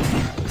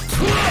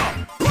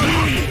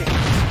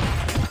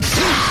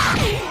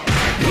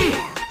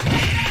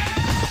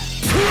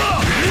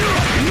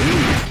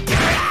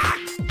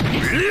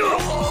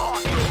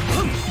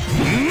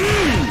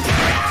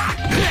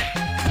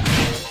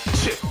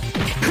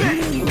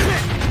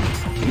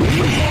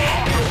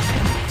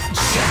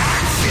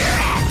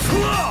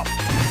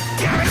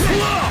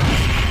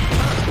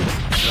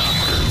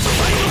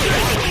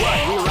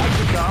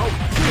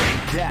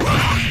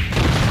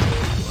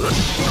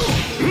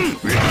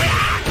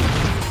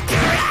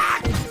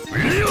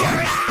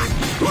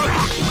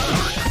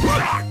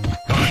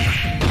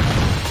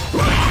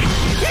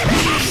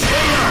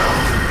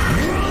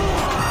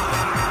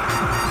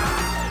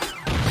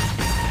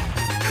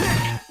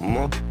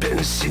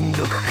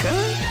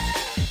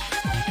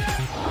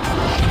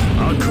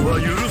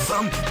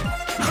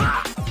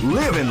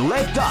 Live and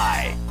let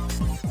die.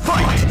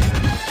 Fight!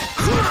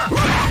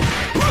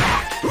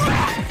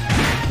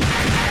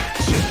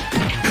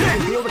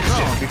 Feel the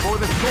calm before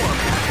the storm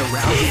after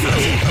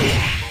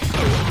round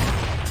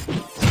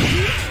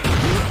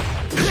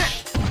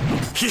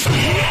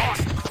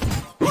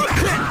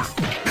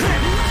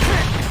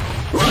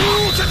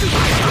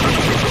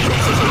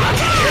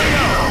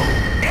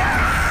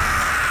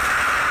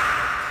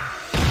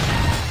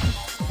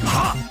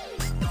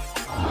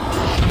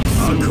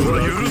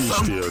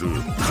してやる。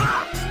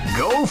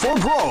 Go for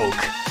broke.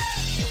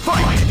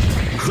 Fight!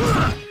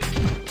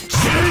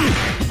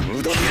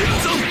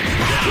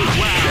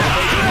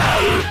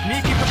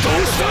 Sneaky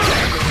surprise attack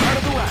at the start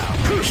of the round.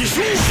 奇襲し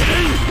な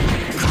い。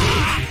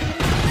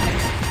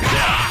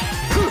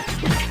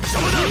邪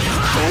魔だ。ど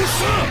うし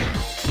た。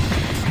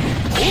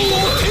おお、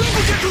天部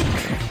脚。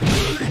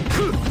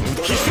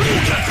奇襲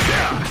脚。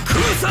空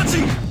差陣。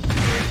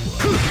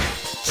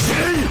しな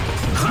い。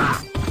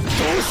ど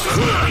うした。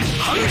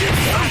反撃。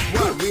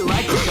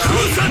空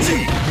差陣。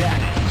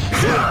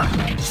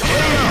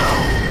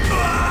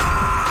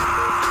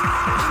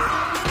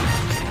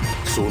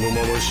その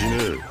まま死ね。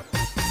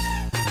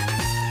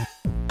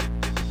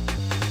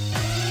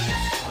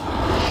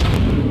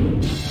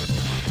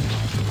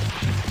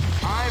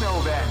I know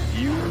that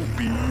you'll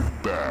be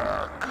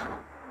back.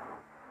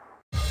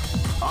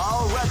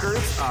 All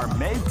records are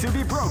made to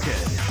be broken.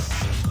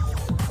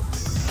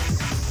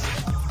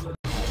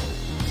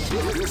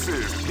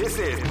 This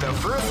is the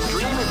first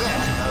dream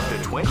event of the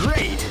 20.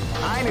 Great!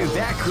 I knew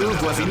that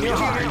groove was in your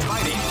heart.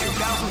 Fighting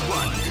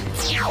 2001.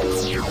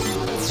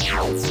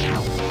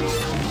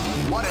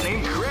 What an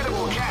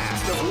incredible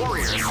cast of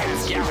warriors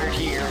has gathered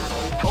here.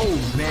 Oh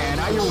man,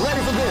 are you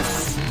ready for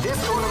this? This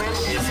tournament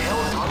is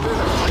held under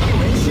the free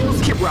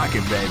ratios. Keep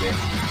rocking, baby.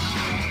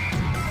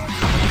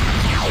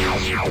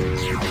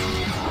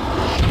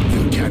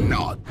 You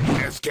cannot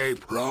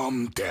escape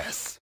from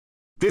death.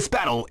 This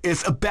battle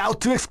is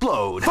about to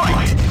explode.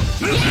 Fight!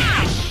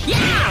 Yeah!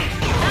 Yeah!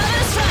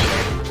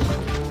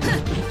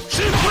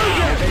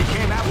 They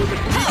came out with a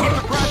deep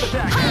surprise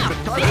attack at the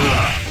start of the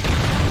round.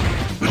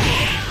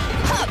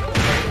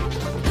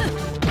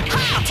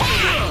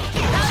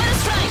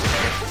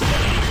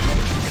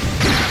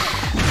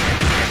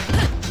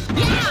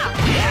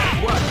 That's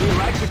what we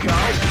like to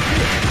call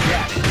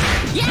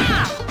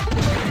Yeah!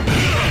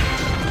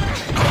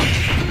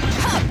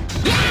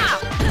 Yeah!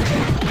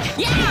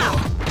 Yeah!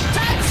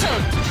 That's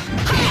it!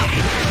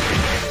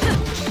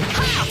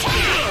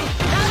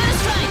 Double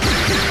strike!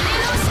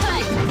 Middle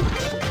strike!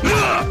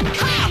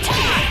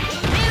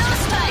 Middle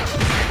strike!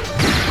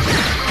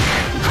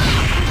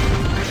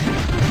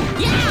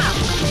 Yeah!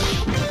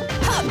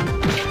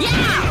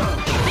 Yeah!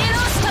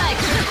 Middle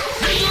strike!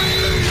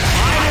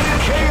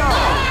 KO!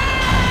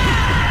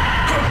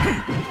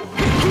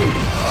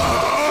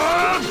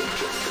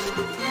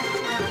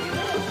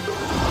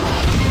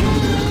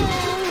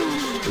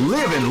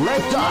 Live and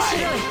let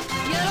die.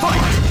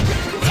 Fight!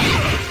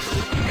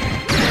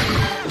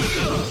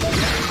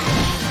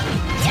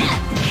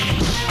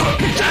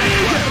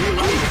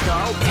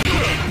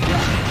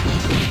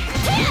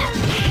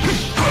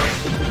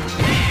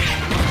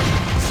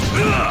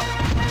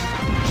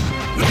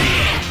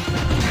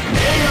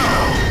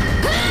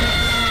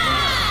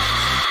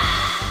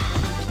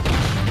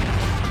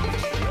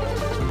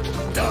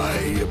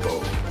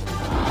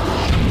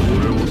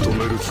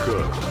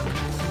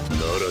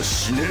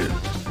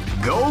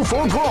 Go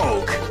for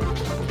broke!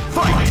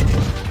 Fight!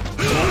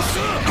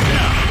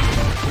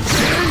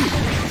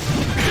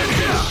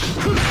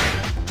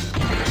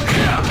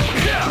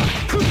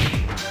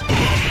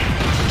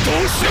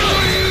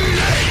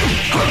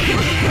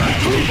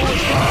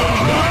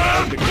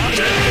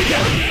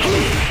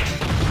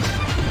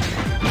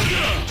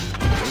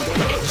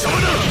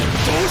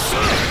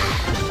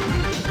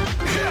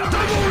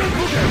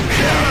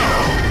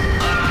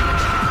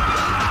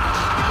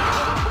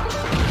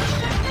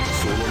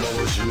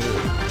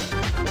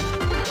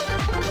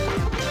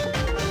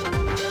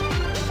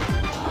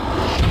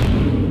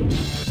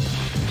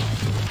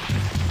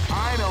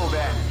 I know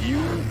that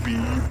you'll be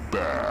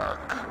back.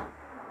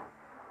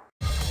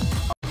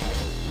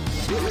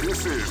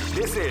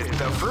 This is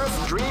the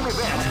first dream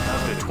event of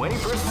the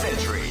 21st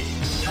century.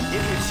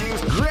 If you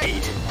choose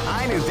great,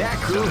 I knew that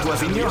groove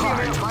was in your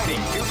heart.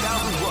 Fighting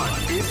 2001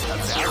 is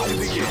about to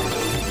begin.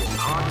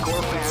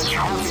 Hardcore fans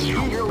have been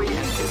eagerly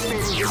anticipating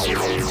this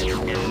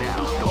event. And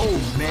now, oh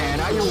man,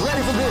 are you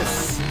ready for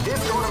this?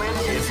 This tournament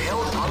is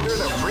held under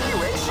the free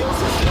ratio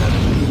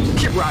system.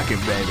 Keep rocking,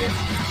 baby.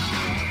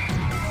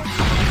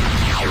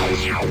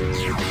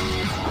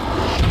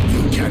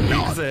 You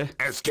cannot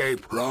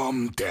escape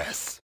from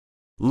death.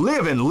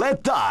 Live and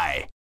let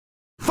die.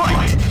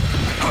 Fight!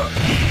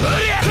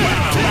 They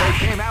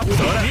came out with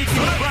a sneaky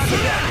surprise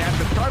attack at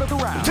the start of the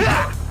round.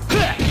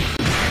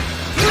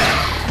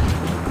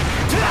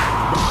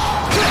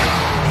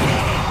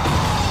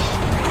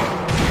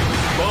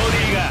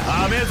 Body ga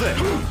ameze.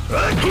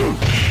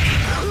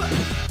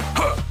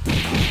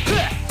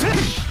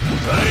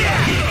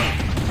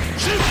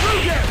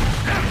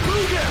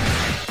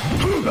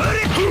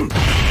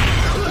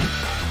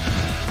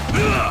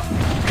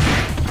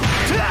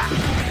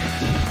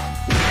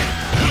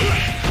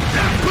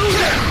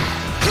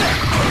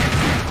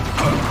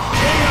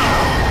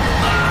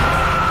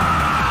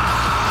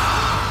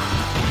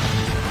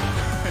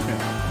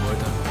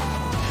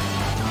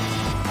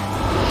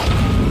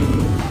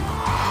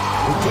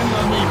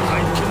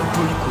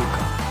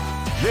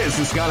 This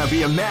is gonna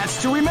be a match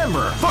to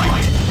remember.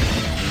 Fight!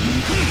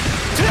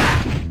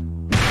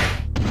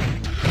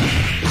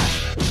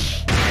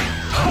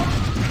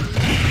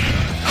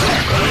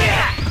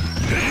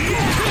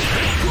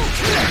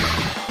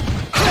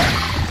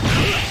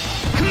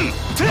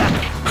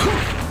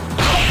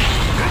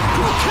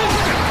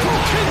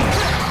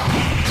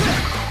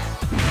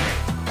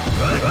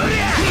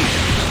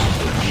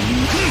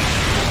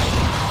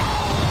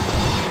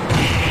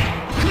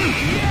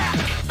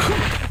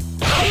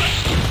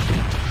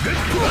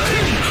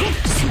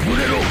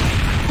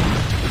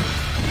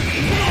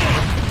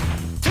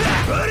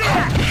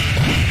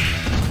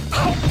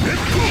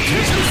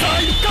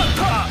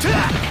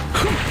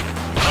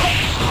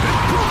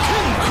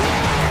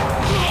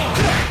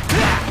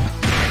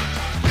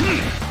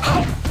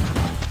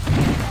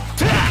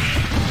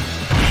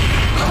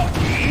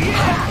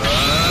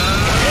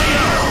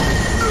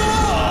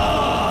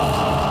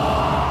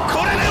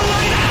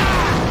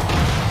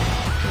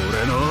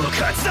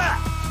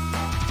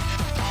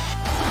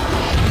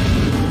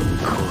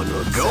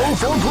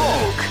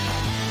 broke.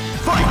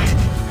 Fight!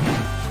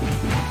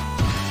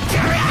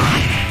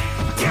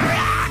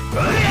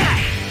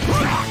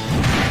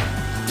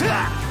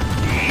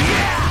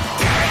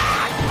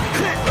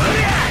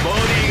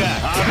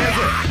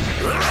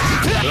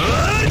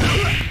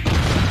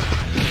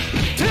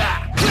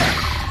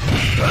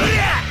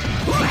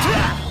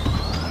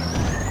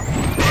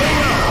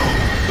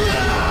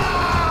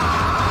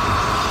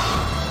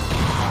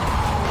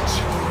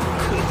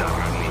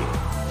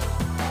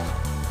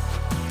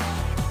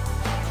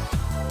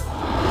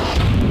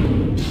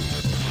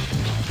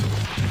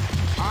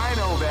 I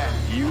know that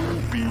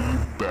you'll be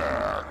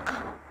back.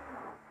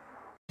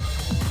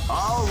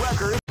 All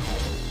records.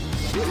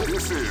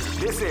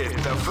 This is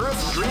the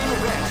first dream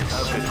event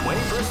of the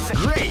 21st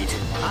century. Great!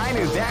 I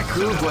knew that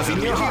groove was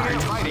in your heart.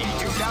 Fighting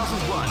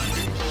 2001.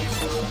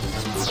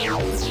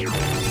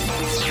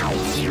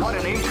 What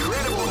an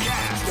incredible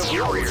cast of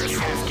warriors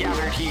has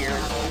gathered here.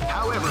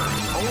 However,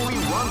 only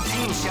one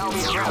team shall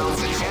be crowned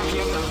the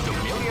champion of the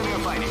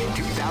Millionaire Fighting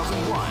 2001.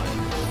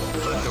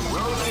 But the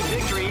road to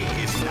victory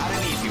is not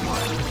an easy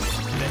one.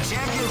 The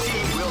champion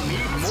team will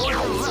need more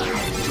than luck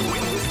to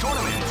win this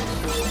tournament.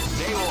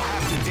 They will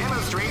have to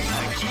demonstrate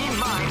a keen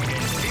mind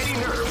and steady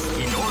nerves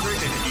in order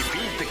to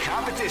defeat the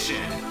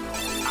competition.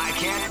 I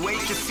can't wait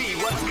to see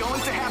what's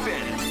going to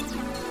happen.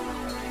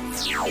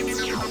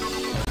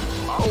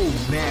 Oh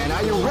man,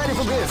 are you ready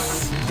for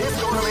this? This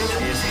tournament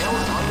is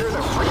held under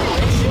the free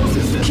ratio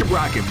system. Keep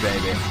rocking,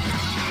 baby.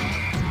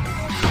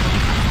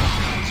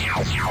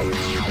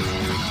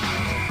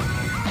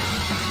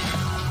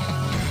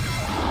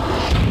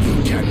 You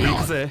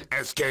cannot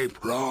escape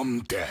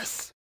from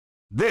death.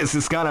 This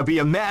is gonna be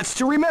a match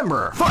to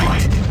remember.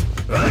 Fight!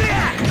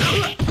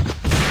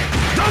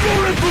 Double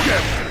red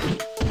boogie!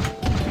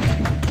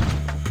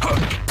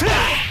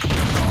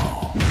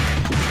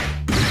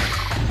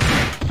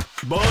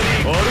 Body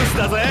オルス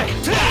だぜ。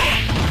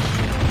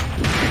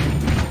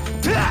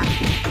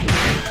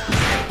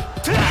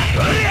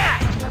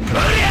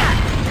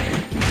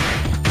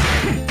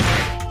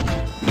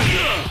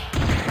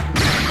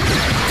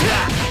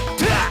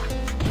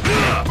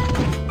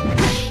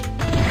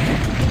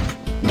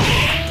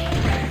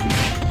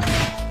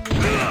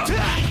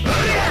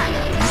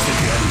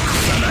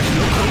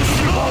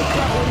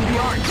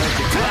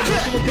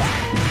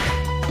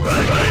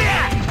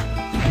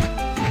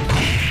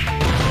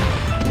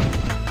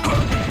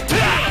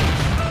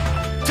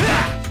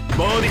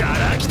ボディか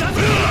ら来たぞ。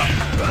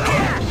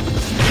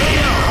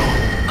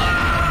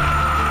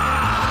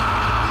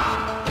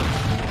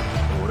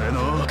俺の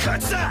勝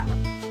ちだ。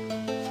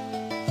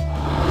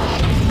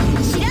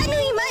知らぬい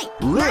まい。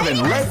 Live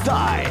and let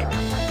die.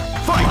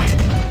 Fight!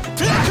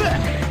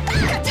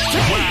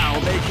 Wow,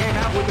 they came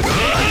out with the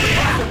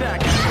attack.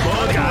 ボ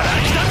ディから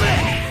来たぜ。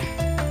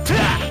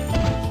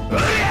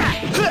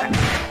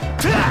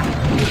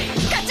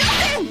勝ちま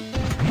せん。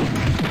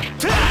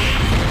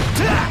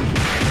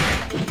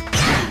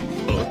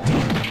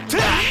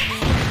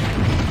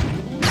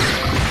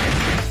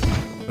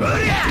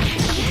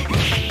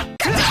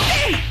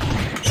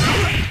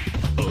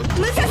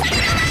ムササビが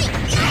ない。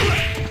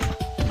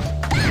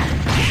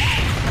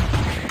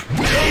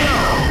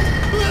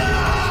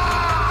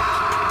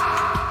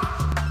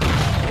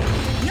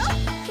よっ、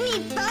日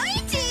本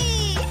一。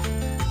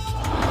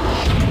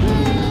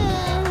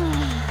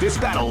This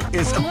battle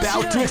is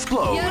about to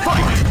explode.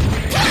 Fight!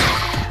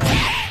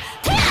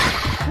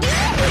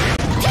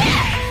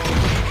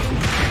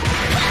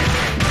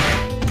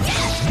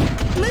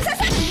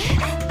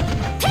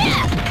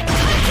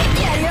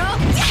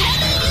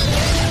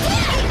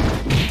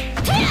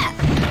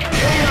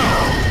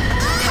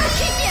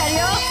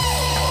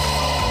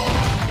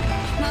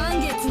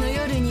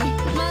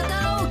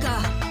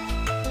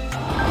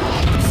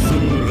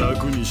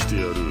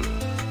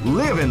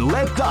 Live and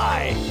let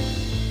die.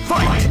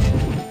 Fight!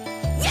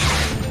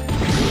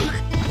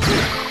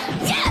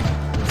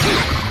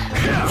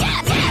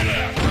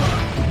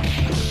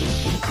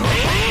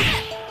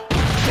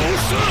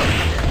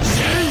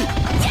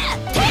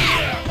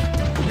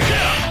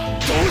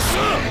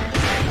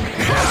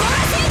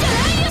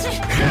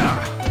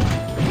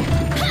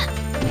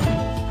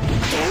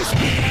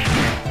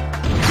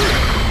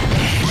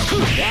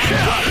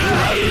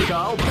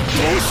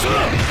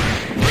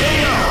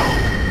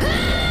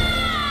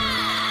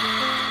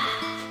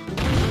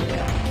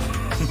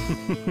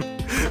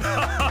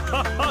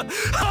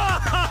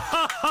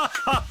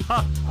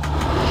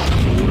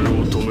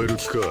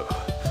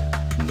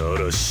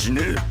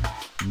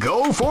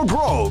 Go for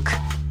broke.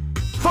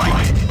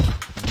 Fight!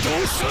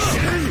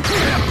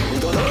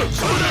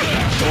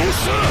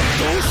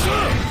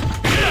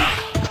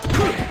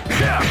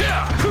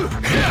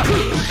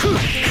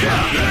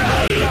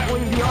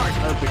 Battling the art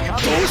of the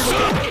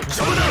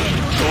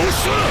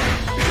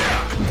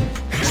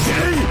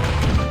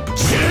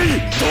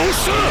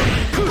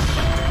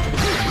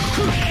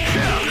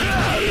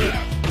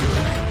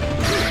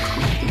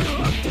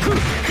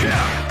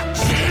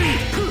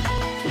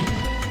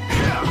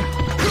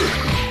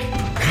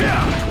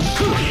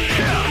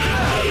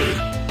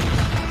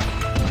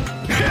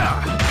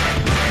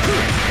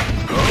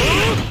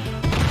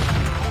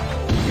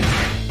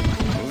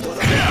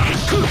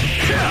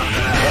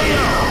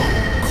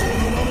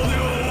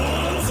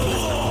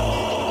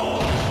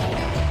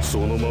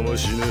は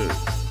死ぬ。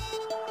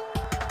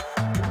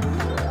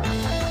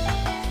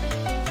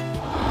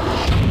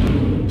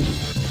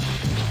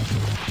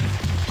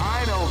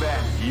I know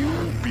that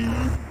you'll be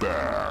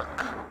back.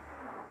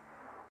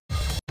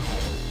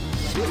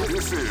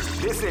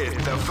 This is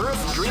the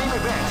first dream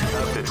event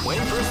of the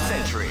 21st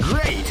century.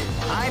 Great!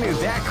 I knew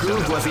that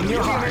groove was in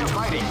your heart.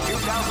 Fighting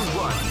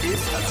 2001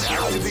 is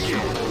about to begin.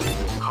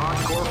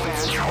 Hardcore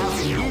fans have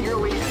been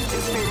eagerly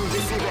anticipating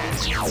this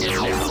event. And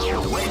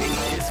now the waiting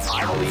is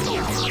finally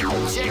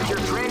over. Check your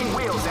training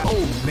wheels out.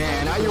 Oh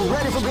man, are you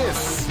ready for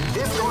this?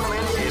 This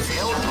tournament is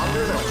held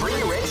under the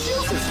free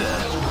ratio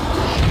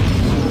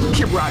system.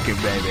 Keep rocking,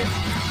 baby.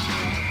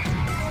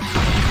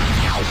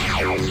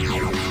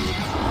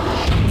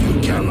 You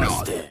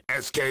cannot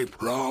escape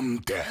from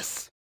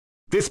death.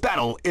 This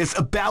battle is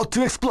about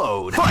to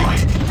explode.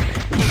 Fight!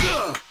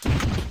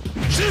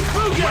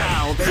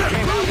 Wow, they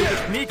came out with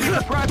a sneaky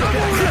surprise attack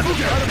at the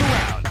start of the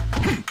round.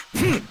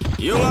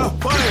 You are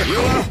fired! You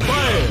are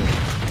fired!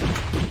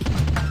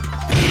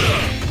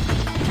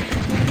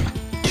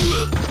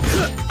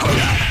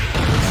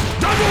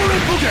 Double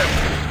Repugate!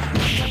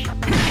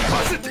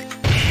 Positive!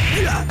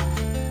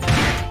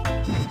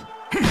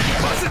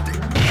 Positive!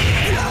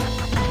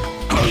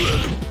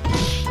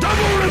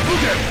 Double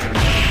Repugate!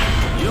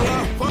 You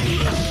are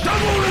fired!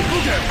 Double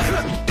Repugate!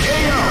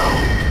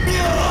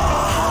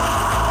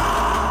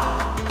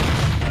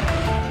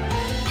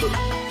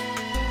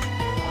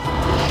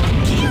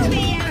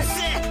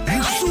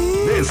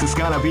 This is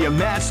gonna be a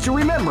match to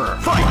remember.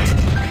 Fight!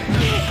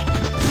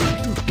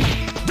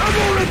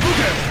 Double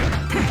Repugate!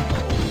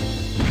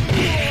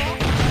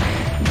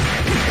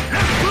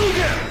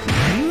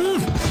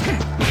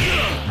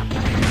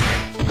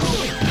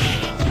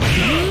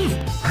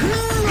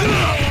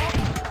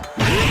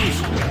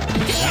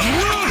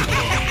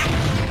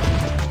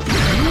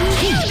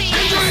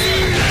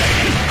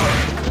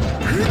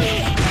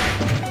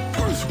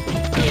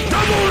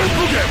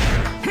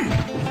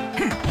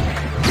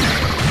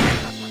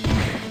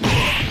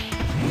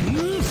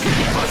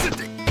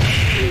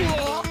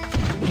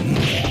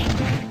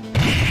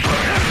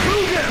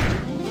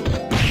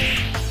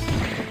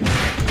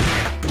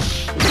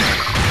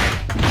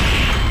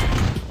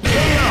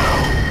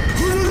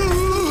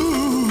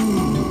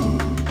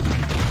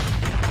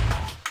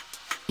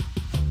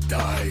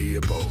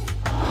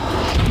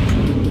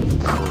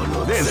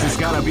 This is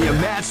gonna be a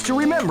match to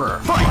remember.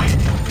 Fight!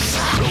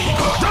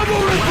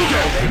 Double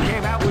Repugate! They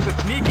came out with a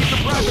sneaky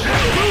surprise attack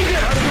at the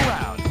start of the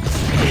round.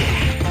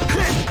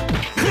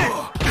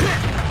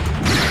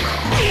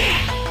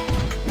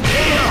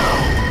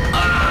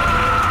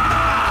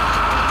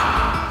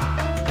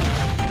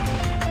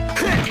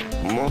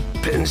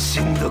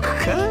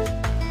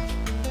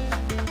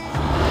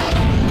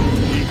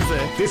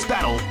 This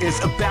battle is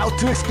about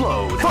to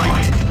explode.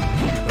 Fight!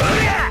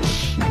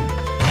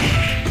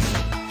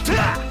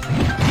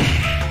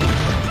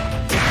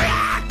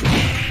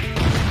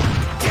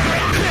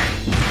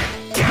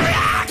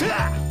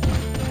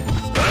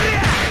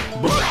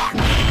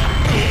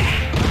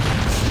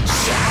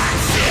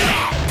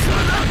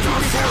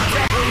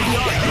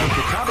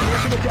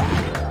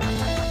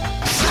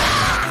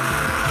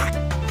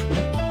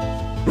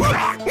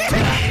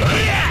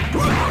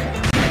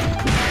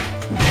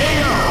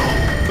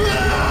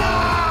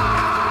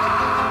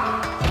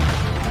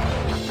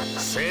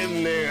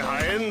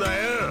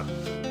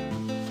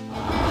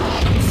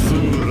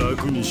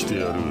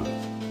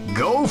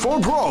 Go for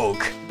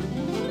broke!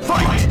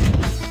 Fight!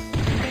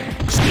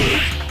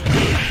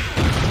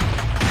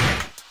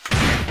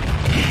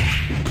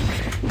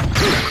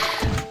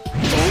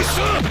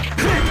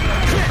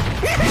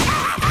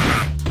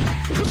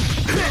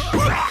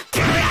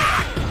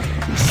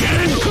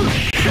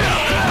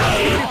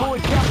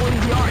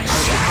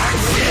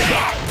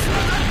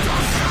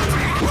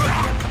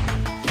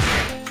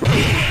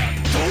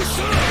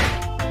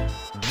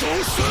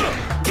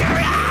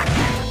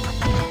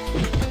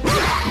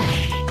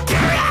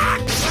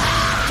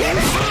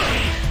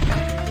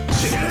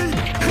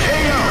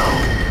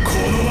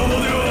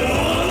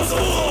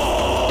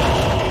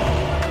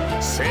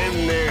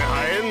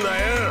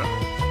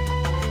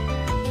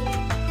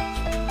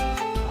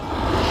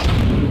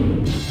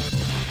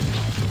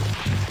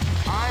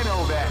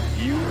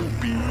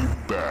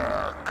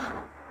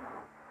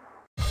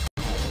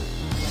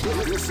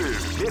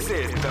 This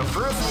is the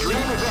first dream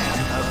event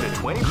of the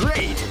 20.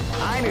 Great!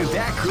 I knew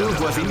that groove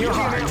was in your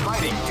heart.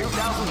 Fighting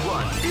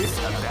 2001 is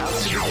about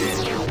to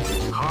begin.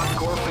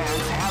 Hardcore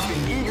fans have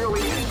been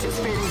eagerly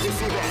anticipating this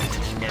event,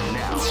 and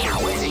now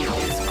the waiting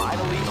is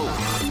finally over.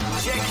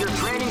 Check your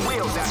training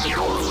wheels at the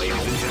door,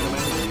 ladies and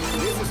gentlemen.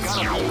 This is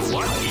gonna be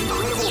one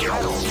incredible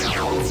battle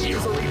that will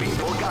easily be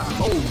forgotten.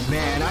 Oh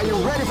man, are you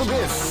ready for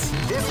this?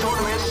 This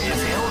tournament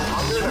is held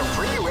under the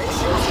free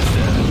ratio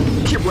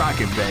system. Keep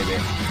rocking, baby.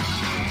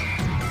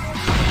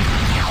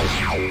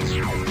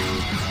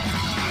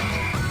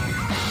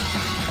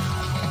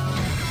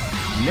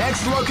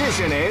 Next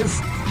location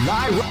is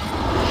I'll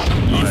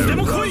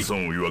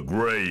ransom your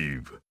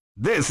grave.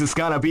 This is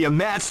gonna be a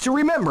match to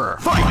remember.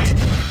 Fight!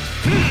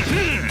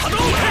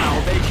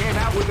 Wow, they came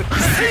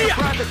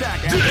Surprise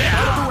attack at the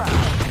start of the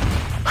round.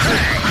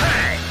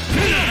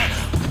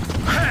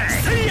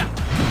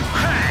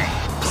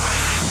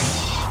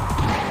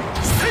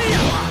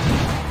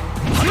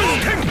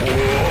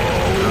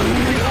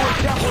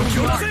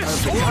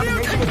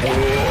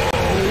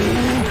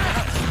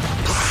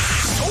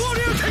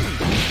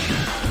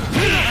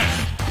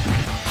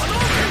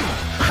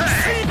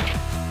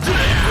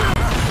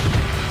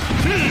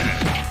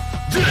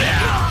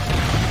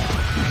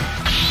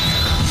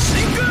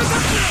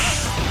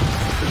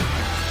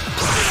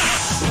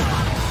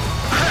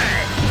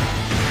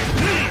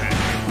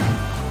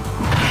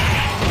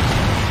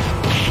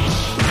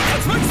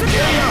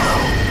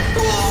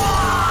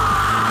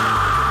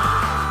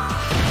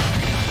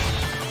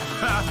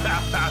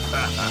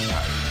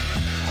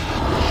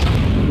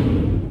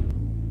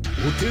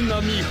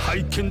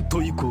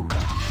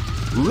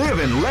 Live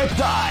and let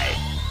die.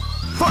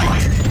 Fight!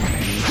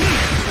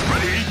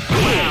 Ready?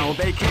 Wow,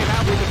 they came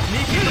out with a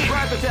sneaky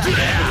surprise attack at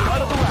the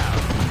start of the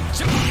round.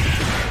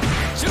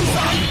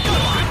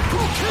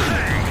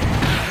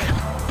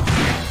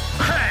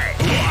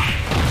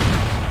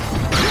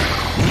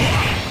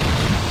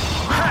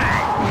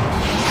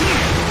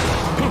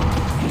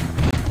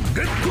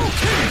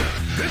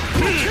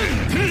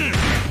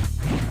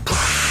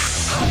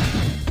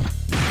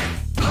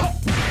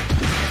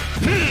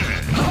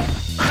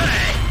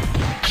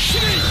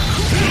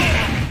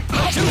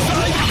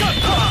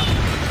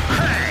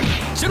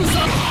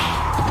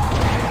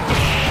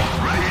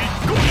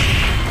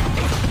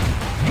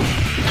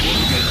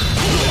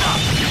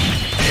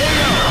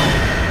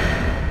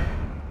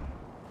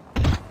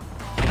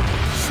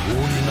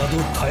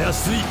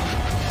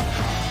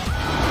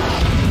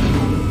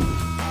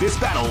 This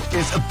battle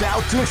is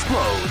about to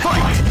explode.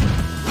 Fight!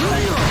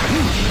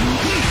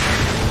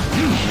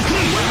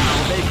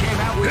 Wow, they came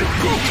out with a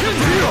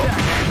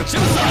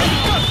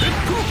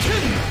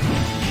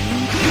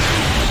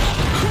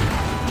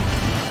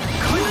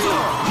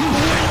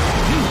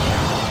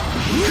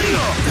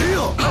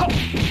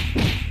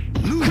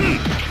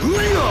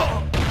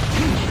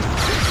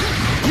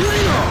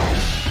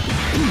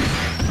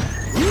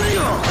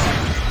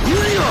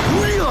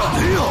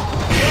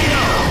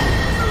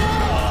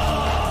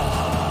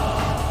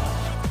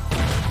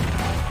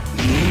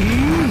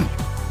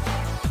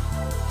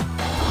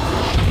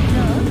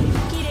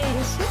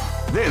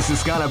This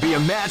is gonna be a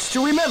match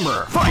to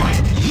remember. Fight!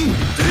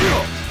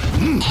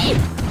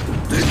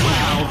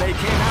 Wow, they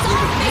came out with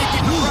a sneaky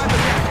surprise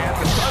attack at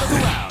the start of the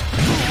round.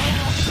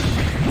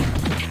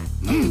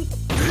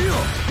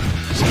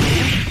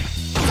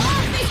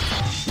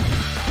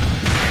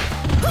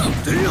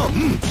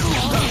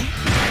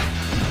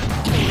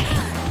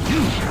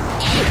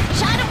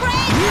 Shadow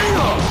Blade!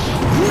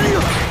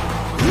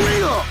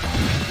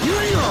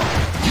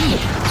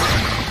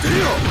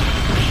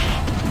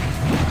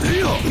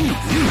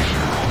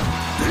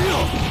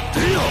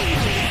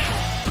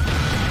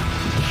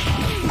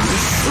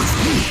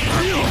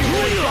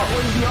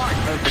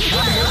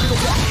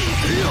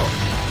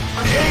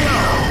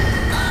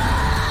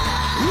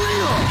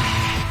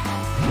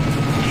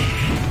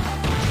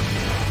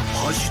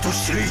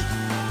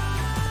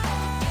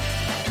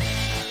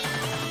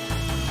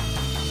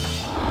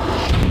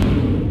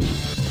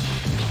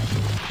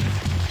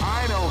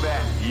 I know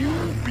that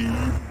you'll be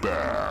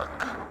back.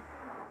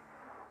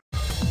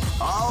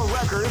 All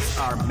records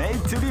are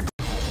made to be.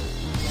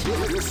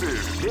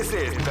 This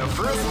is the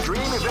first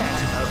dream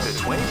event of the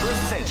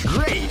 21st century.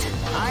 Great!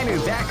 I knew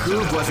that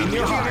groove was in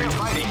your heart.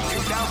 Fighting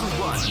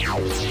 2001.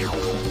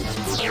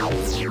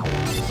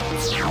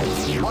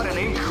 What an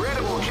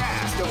incredible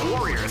cast of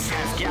warriors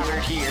has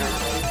gathered here.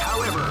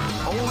 However,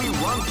 only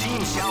one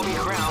team shall be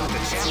crowned the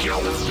champion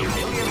of the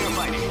Millionaire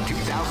Fighting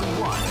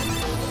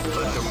 2001.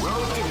 But the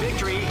road to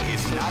victory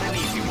is not an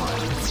easy one.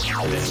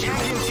 The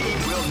champion team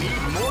will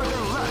need more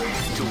than luck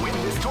to win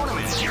this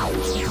tournament.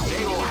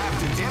 They will have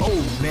to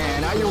Oh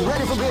man, are you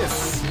ready for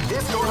this?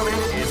 This tournament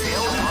is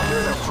held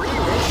under the free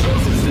ratio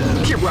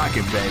system. Keep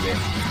rocking, baby.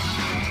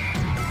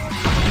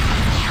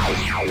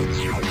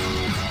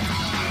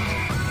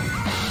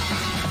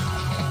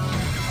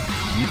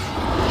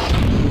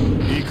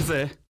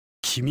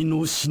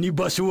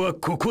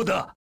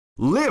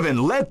 Live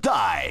and let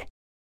die.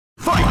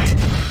 Fight!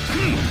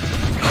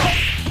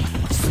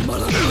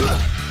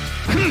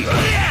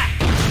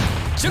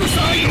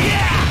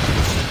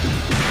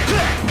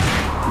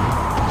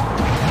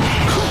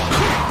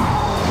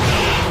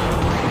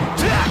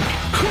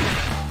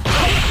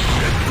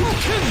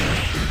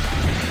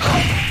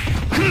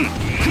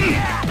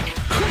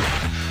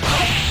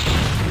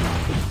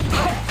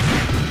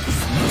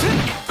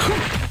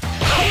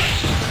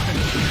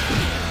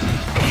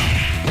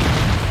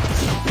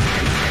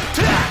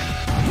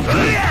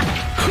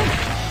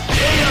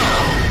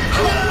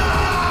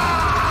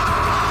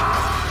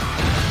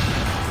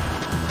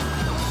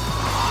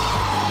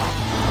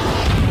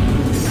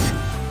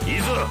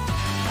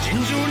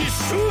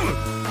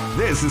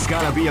 This is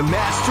gonna be a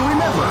match to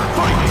remember.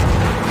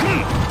 Fight!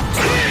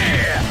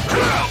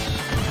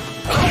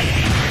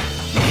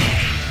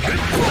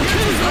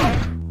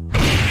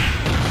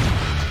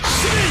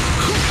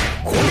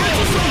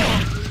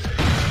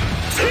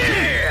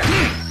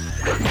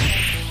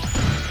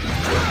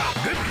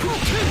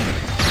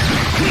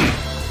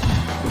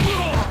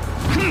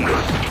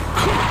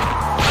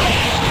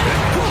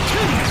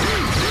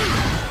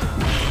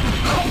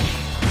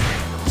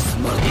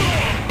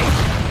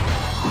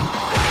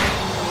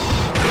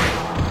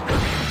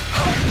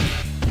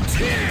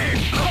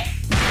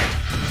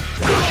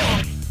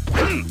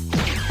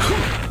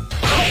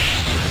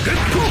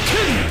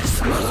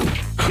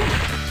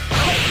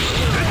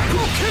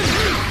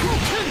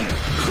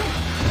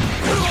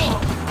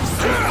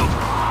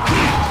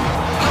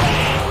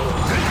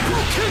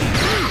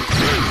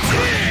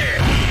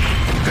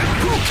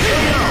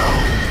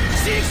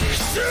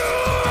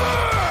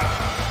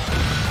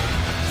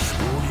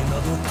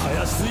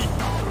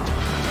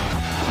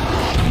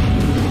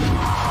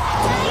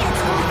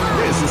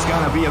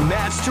 gonna be a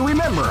match to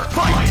remember.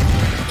 Fight!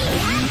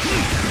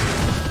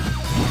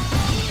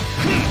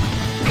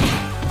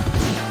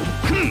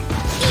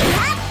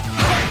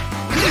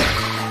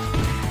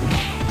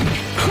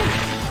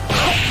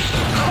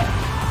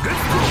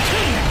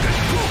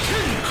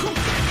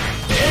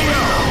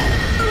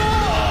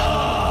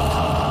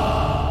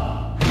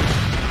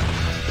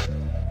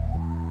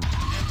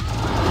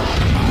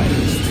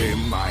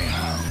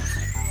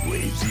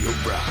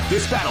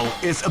 This battle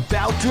is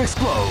about to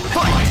explode.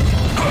 Fight!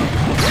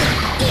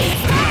 He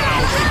came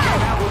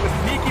out with a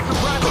sneaky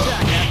surprise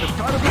attack at the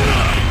start of the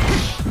round.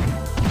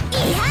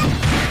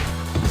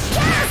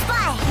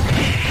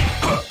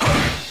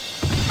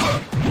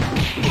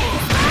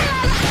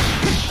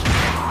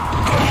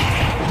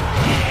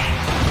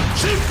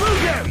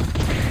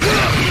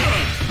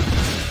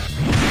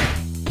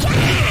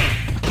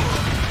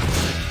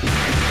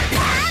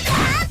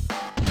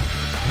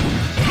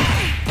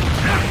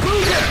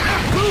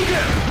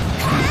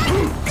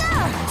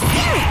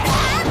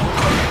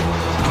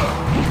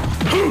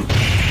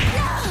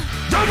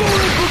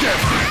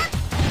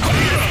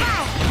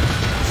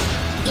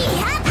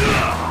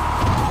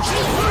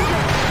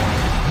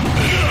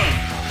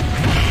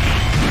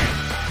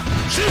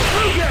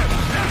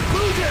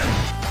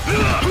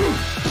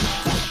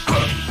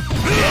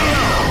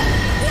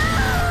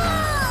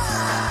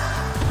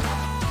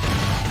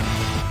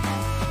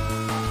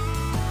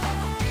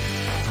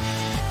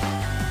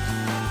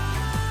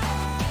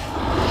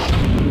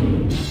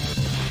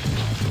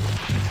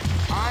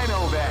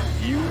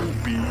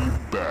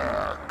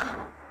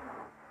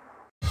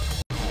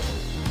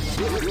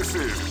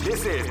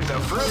 This is the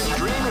first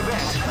dream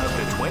event of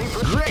the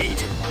 21st. Great!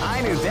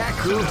 I knew that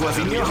groove was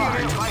in your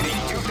heart. Fighting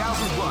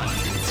 2001.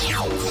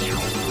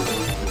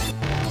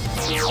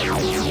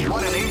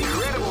 What an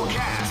incredible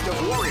cast of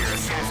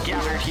warriors has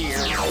gathered here.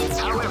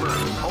 However,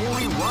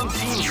 only one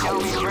team shall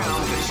be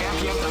crowned the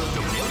champion of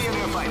the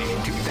Millionaire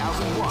Fighting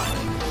 2001.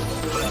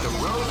 But the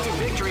road to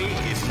victory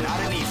is not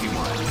an easy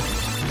one.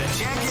 The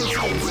champion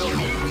team will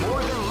need more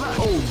than luck.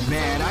 Oh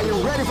man, are you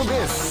ready for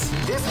this?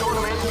 This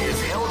tournament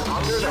is held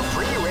under the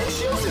free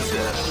ratio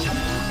system.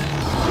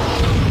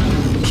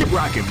 Keep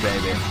rocking,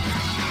 baby.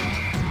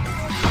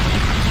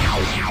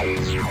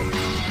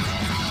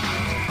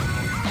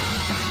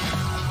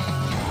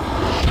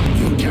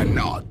 You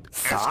cannot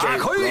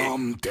escape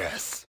from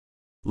death.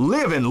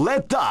 Live and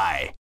let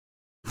die.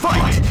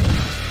 Fight!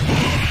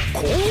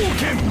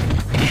 Kouken!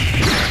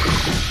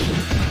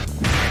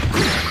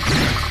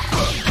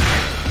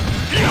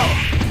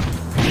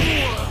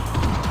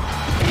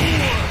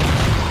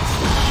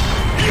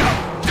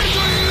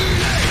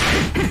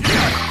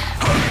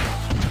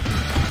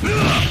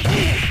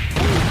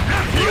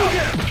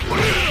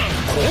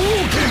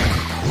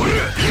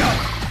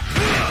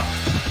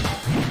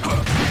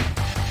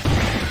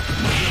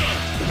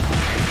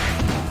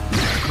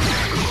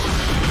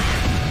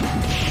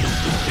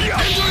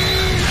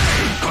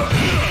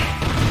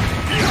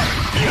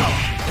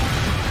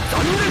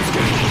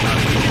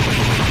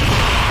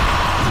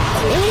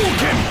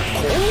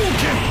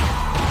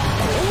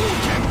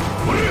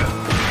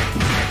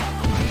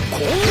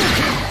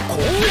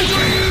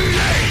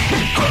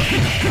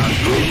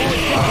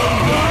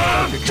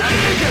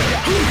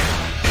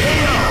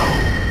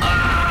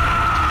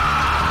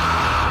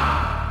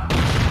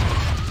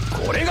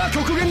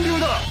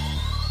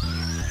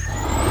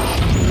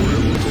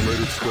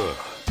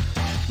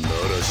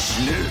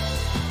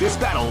 This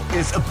battle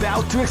is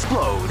about to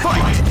explode.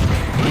 Fight!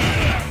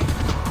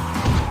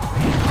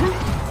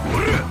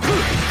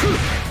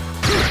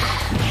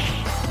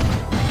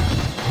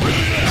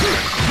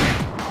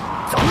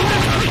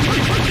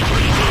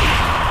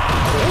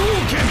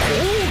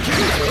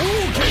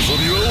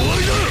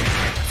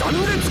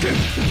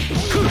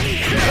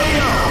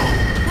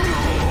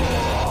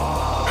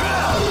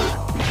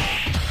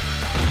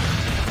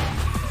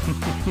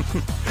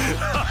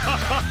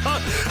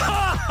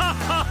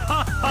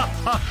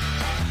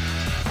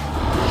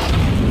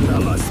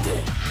 Namaste.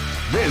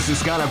 This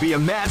is gonna be a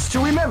match to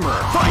remember.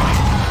 Fight!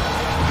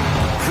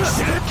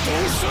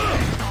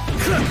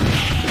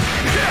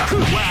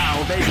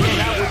 Wow, they came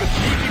out with a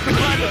sneaky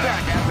surprise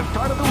attack at the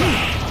start of the round.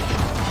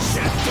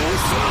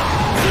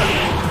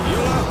 You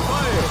are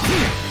fired.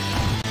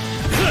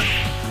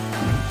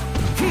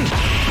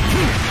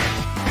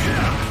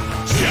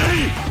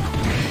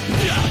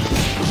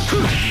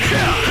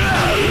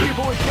 You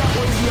boys got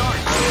what is the art.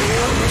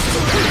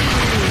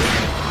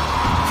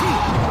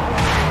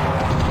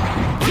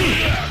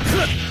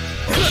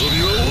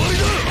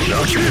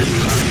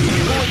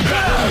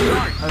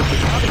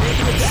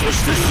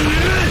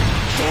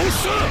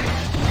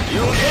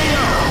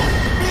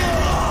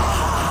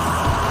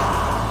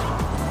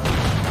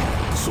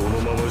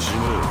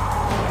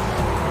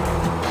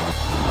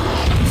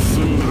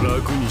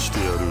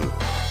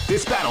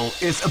 This battle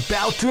is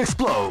about to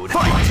explode.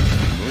 Fight!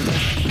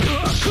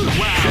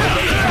 Wow,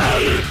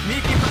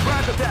 sneaky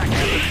surprise attack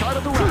at the start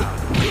of the round.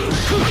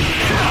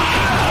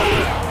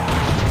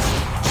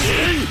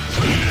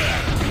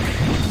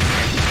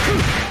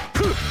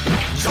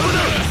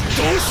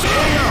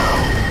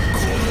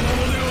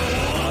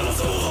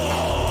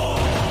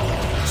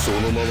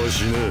 まま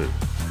しねえ。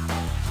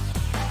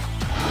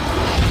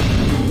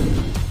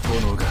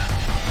炎が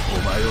お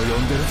前を呼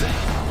んでるぜ。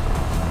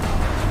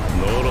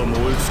なら燃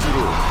え尽き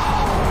ろ。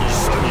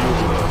潔く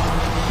な。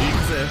行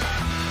くぜ。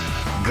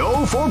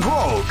 Go for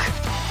broke!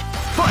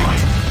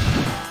 Fight!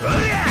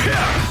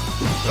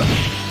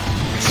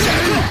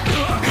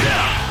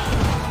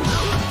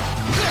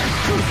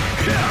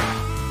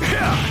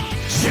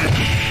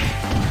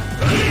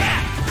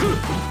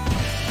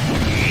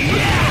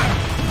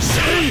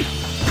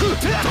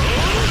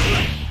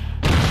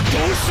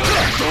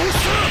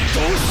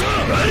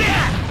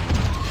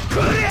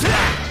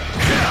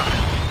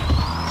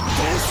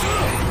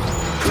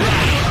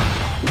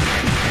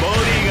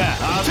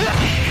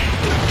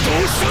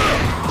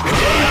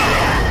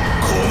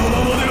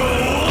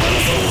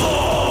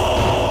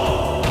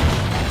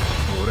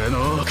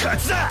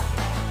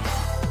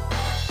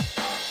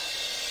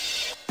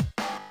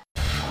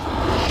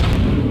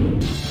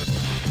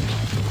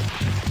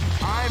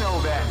 I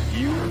know that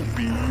you'll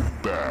be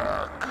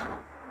back.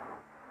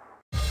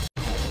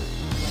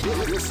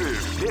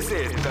 This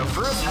is the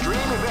first dream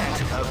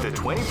event of the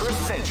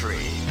 21st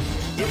century.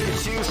 If you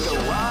choose the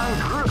wrong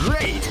group,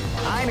 great!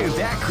 I knew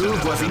that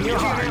groove was in your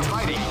heart.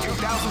 Fighting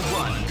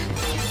 2001.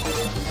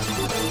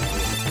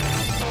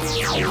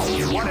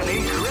 What an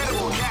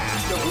incredible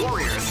cast of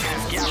warriors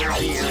has gathered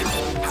here.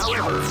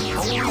 However,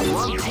 only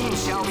one team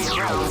shall be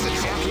crowned the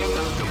champion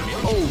of the million.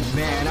 Oh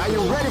man, are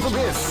you ready for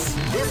this?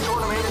 This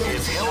tournament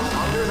is held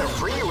under the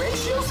free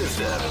ratio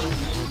system.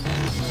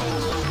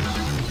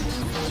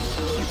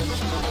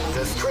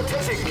 The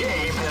strategic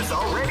game has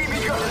already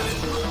begun.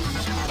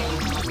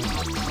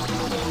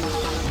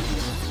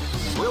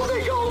 Will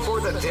they go for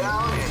the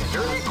down and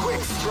dirty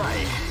quick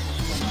strike?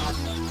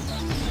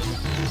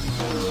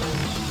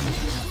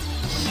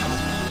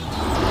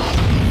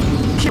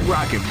 Keep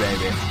rocking,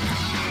 baby.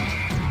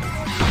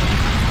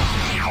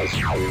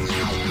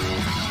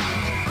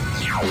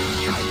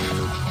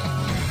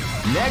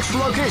 Next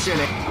location.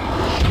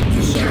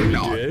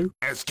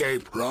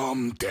 Escape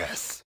from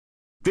death.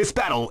 This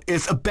battle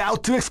is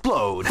about to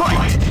explode.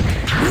 Fight!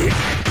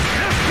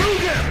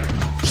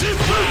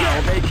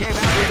 Wow, they came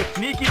out with a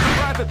sneaky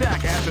surprise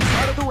attack at the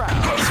start of the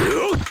round.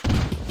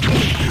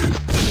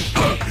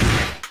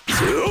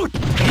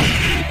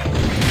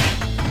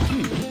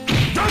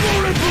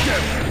 Double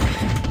Repugate!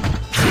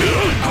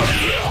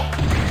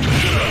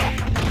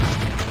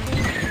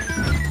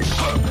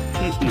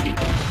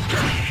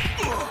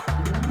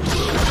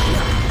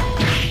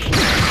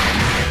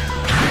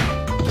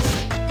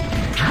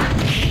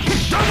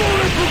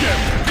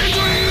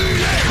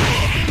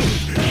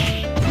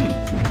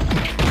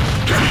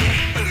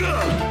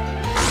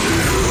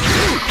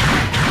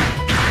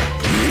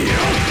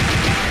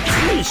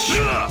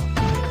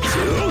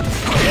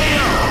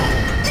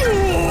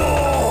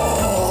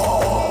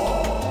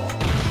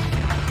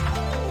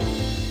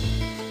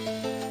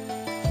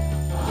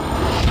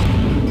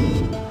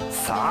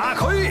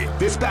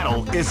 This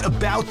battle is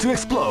about to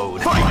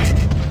explode. Fight!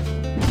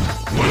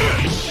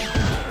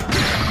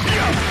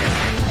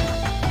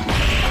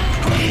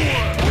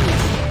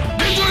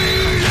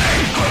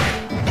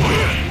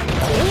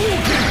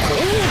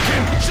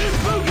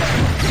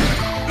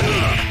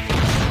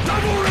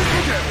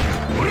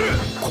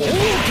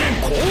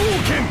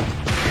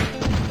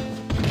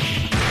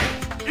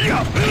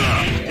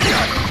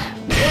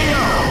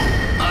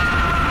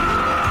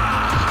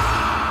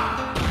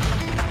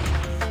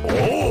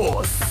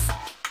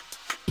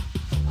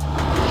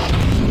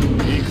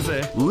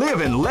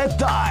 Live and let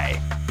die.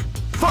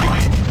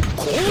 Fight!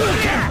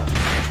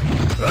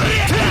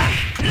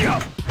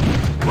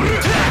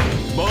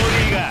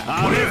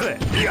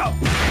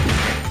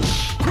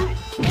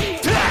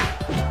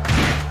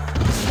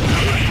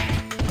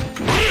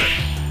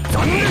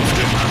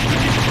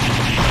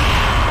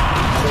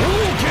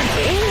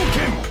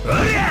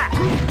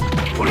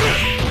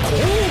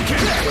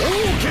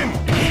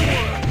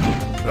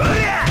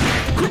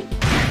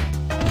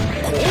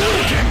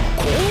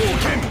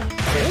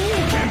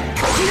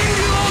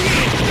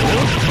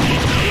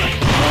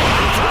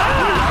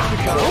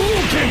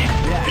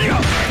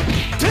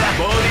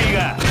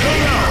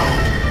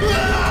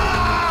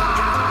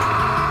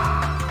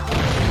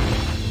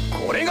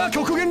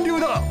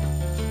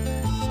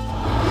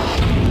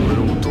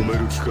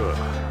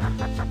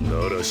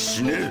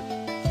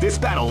 This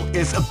battle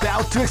is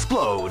about to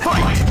explode.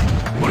 Fight!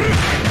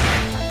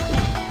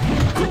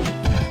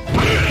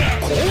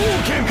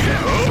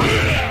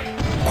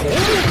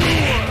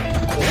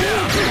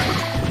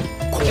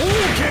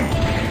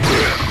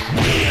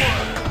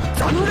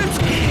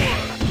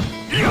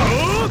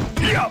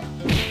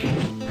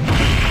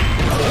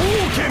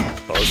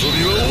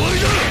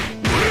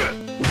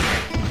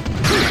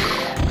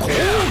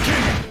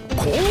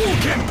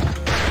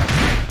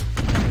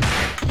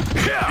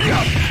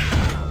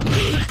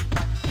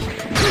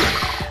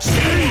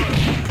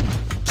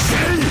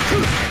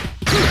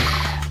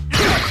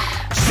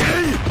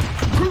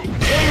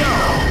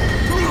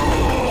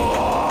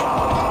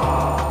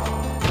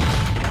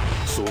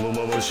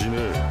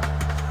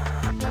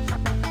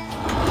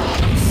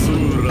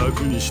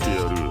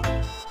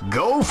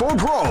 for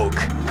broke.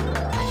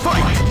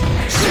 Fight!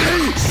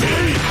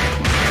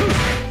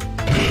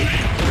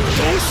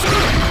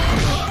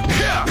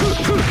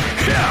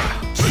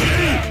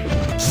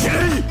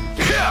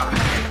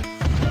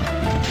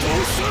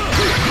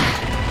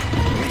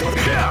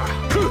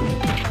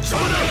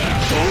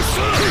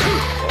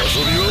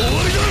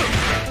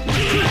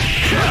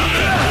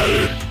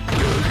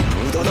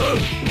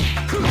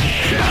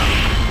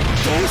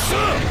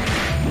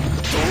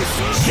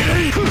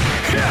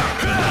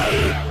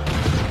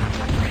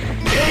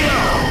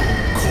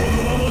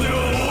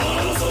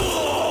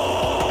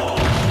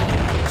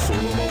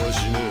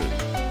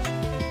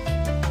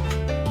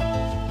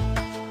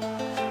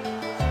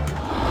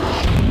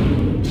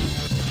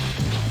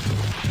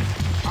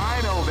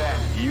 I know that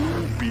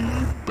you'll be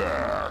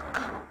back.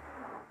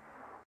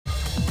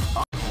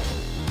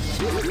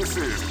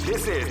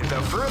 This is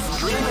the first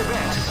dream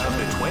event of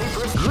the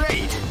 21st.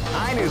 Great!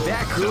 I knew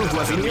that groove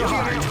was in your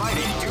heart.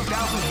 Fighting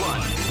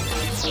 2001.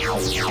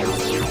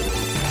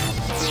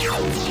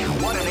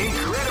 What an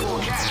incredible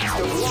cast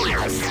of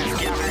warriors has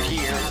gathered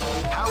here.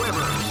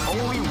 However,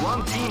 only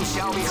one team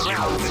shall be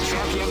crowned the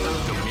champion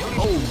of the million.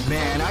 Oh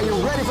man, are you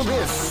ready for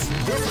this?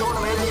 This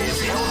tournament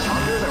is held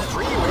under the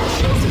free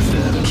ratio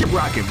system. Keep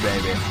rocking,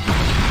 baby.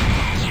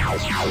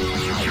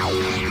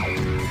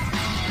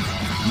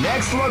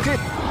 Next location.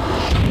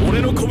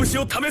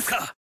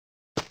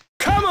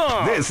 Come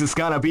on! This is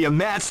gonna be a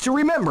match to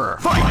remember.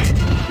 Fight!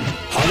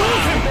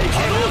 Hadouken!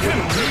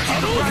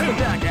 Hadouken!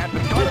 Back at the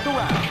start of the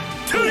round.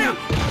 Tuya!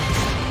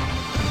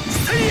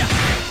 Seiya!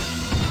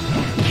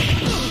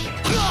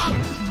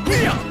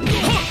 Miya!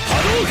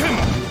 Hadouken!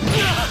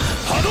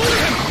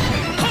 Hadouken!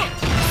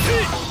 Si!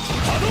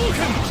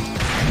 Hadouken!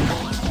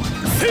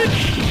 Si!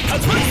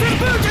 Tatsumaki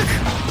Senbūgyaku!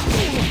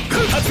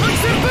 Tatsumaki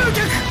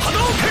Senbūgyaku!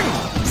 Hadouken!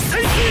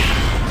 Seiya!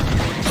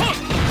 Ha!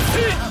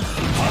 Si!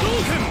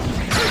 Hadouken!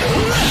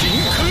 Hadouken!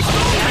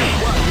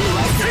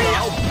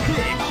 Seiya!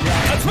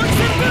 Tatsumaki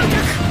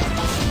Senbūgyaku!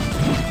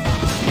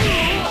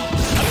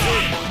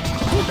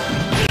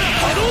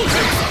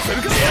 Hadouken!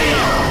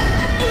 Seiya!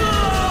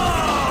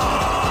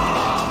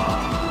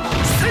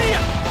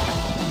 Seiya!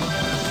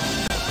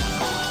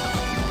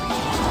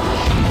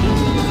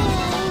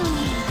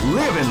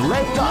 Live and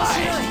let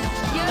die.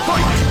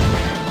 Fight!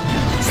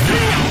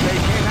 They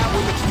came out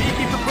with a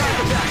sneaky surprise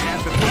attack at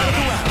the start of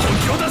the round. 本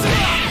気を出せ！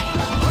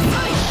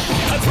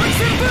竜巻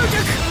旋風脚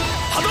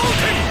波動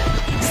拳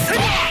せい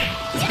や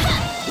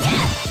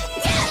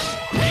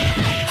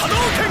波動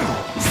拳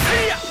せ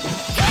いや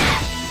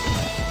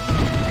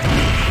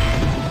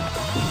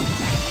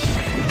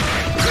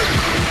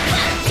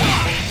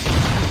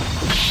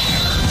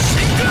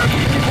シンクラ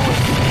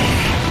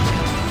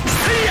せ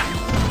いや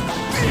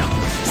せいや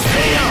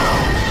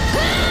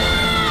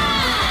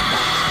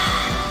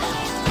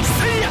せ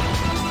いや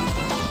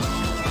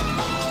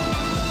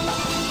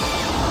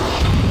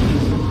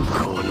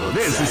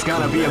This is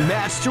gonna be a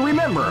match to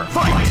remember.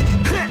 Fight!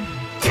 They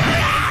came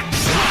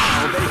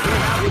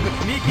out with a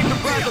sneaky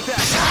surprise attack at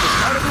the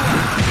start of the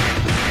round.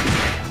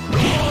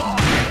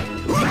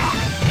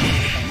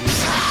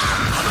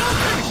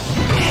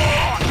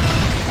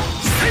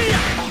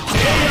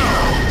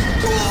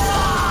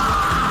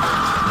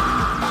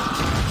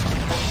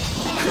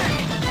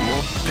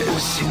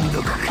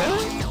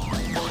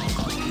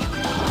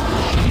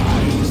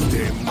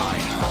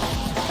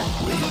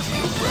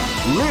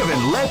 Live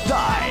and let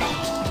die.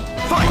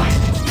 Fight!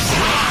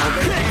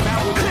 They came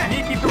out with a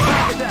sneaky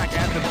surprise attack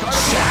at the start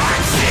of the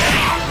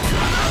round.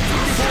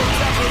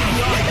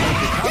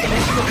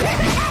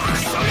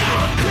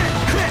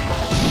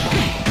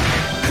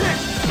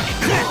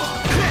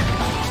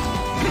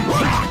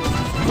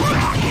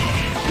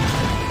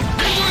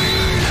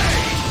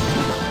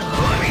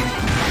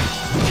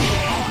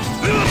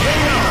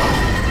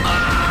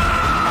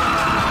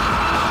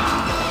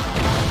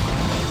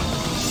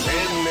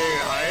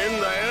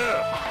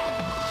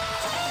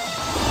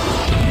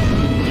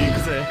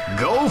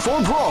 Go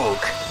for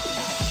broke.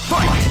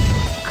 Fight!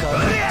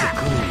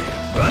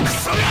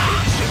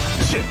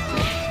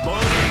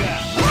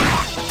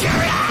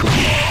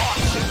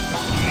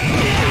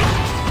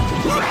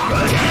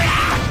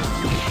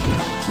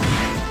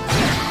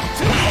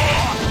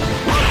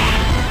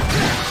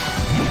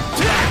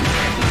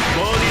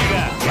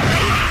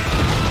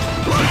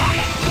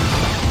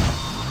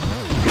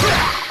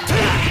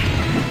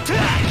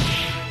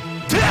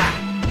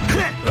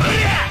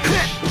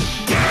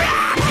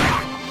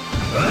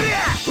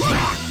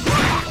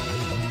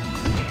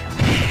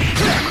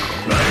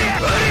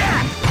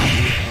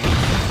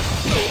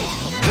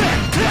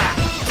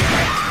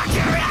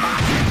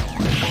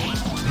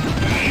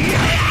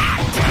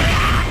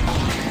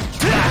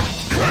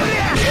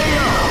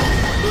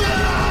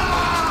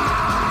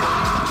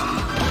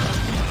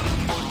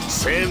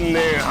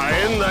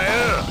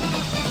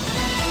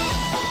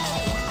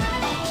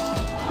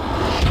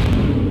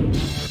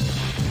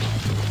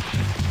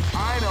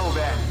 I know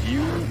that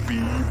you'll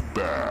be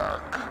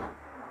back.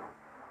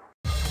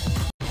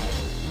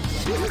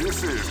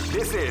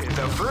 This is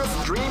the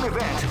first dream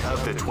event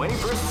of the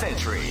 21st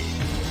century.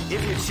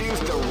 If you choose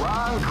the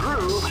wrong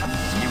groove,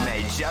 you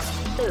may just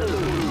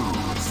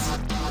lose.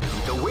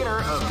 The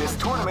winner of this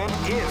tournament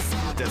is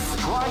the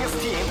strongest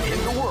team in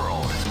the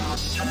world.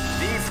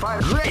 These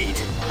fighters... Great!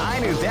 I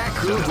knew that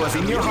groove was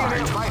in your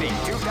heart. Fighting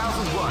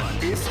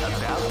 2001 is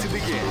about to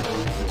begin.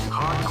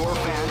 Hardcore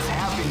fans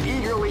have been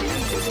eagerly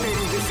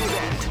anticipating this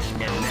event,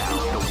 and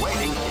now the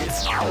waiting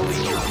is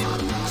finally over.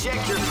 Check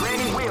your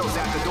training wheels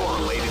at the door,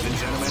 ladies and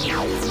gentlemen.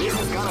 This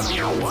is gonna be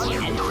one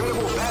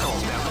incredible battle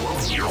that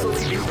won't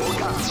easily be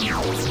forgotten.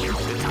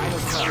 The time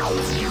has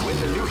come with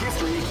the new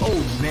history. Oh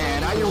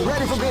man, are you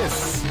ready for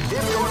this?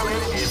 This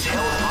tournament is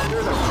held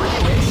under the free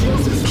ratio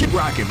system. Keep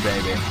rocking,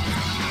 baby.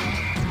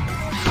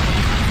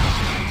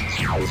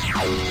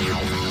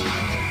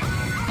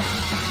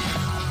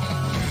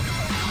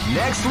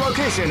 Next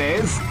location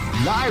is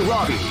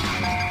Nairobi.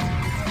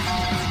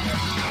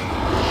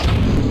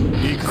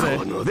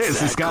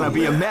 This is gonna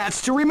be a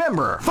match to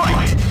remember.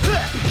 Fight!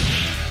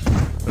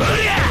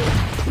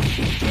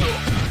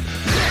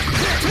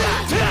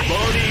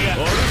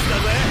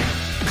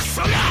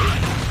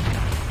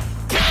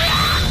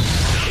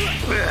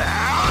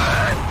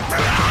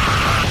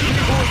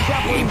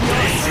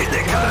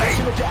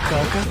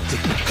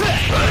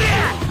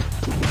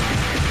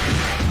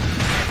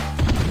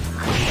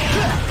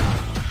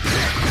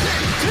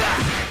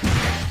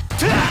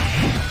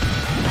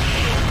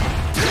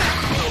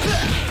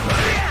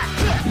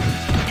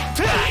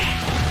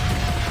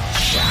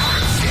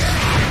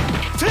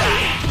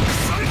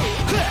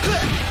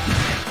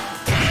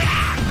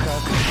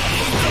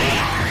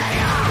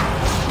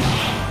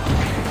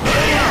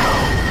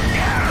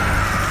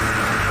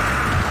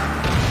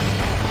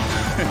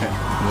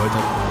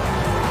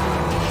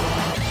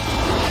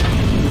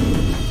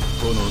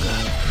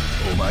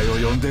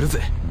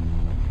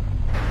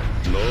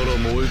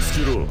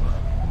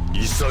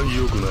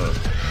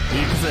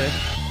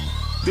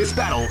 This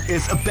battle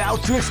is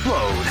about to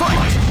explode.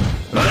 Fight!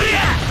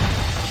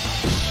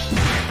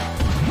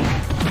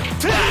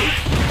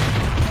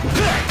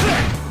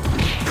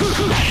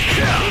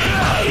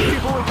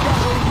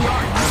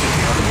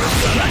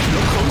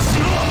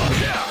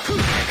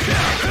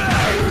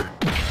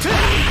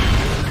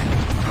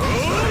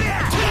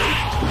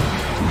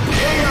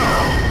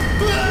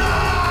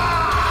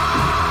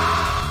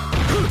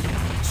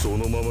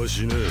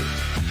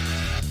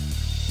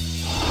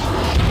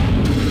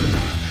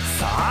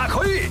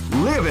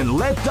 Live and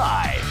let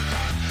die.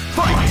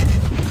 Fight!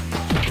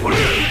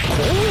 Live and let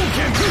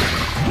die.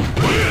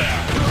 Fight!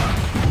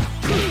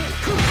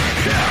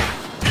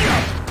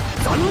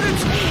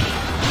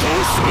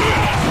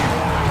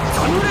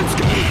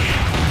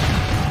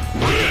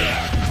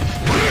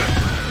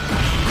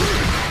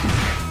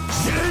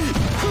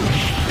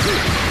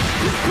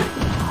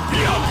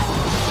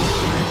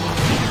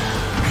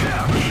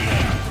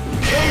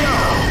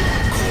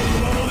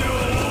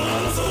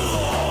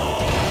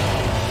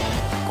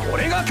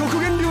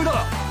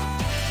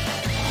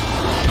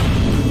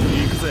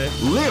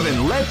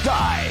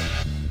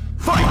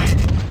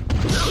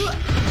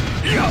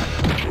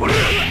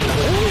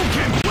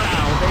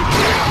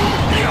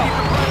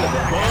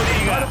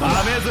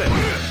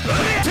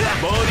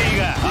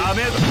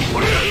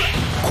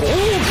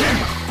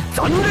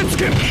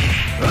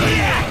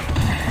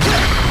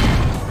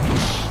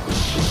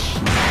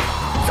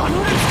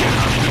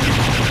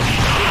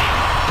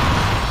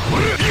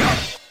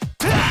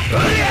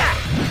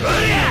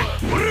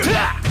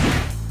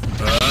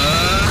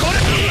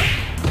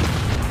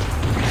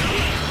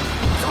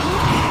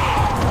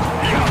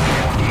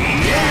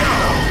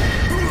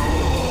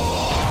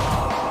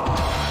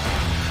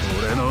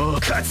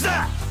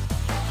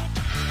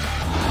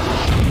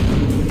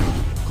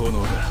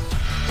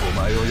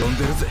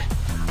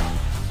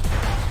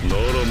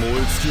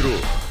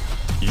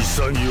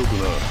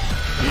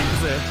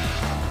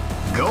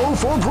 Go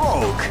for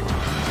broke.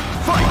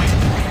 Fight!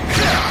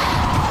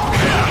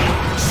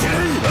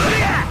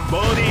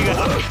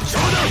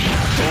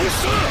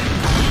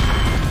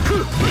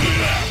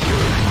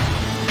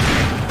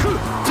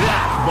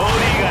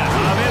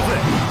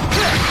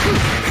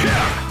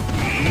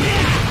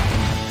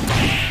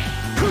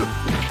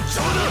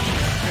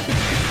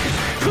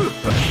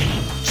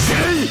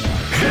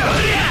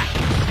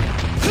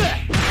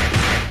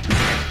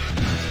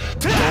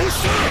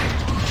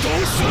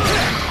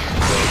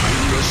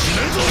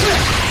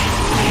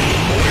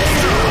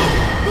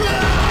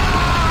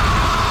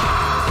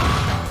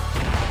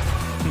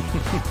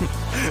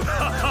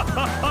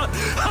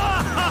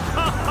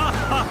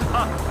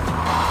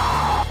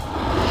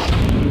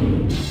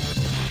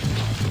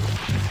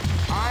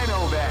 I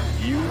know that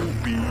you'll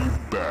be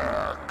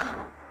back.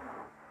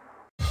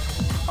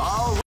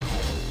 All right.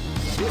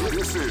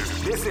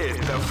 This is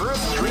the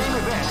first dream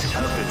event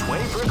of the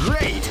 21st.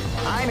 Great!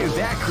 I knew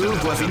that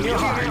groove was in your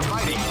heart.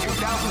 Fighting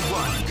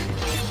 2001.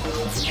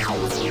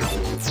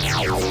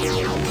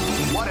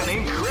 What an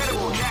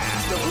incredible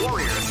cast of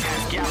warriors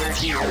has gathered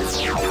here.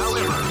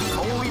 However,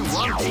 only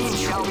one team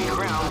shall be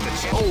crowned the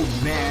champion.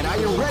 Oh man, are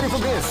you ready for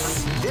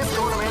this? This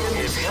tournament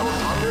is held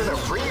under the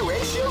free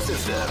ratio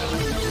system.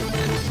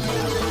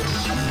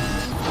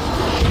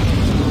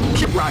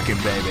 Keep rocking,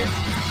 baby.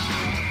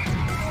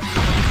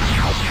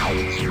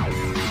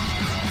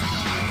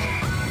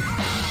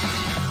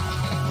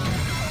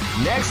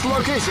 Next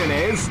location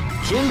is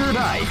Kinder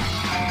Dike.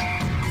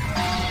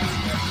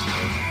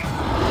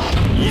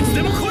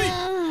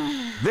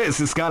 This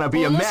is gonna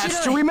be a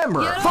match to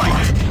remember.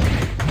 Fight!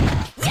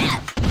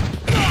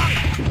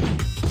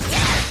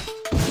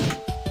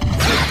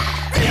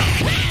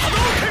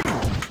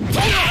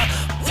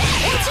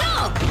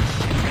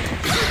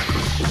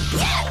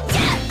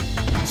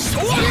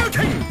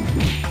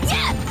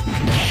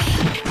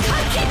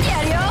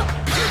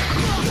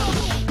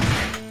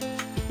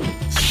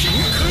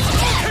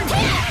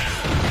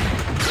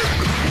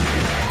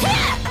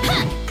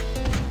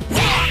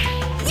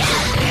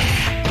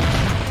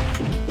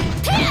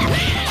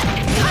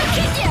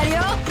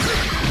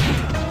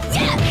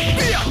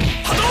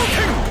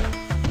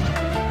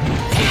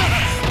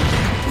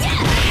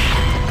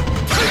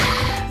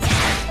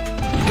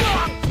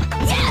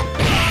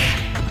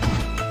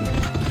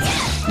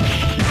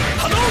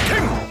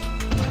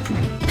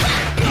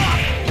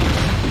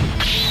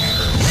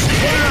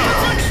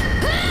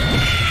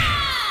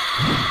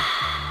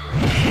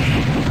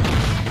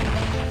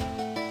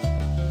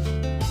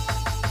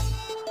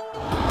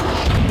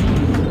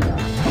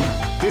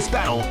 This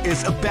battle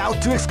is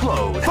about to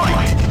explode. Fight! Wow,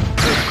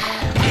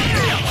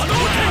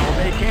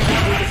 they came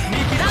out with a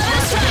sneaky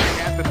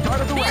attack at the start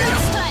of the round.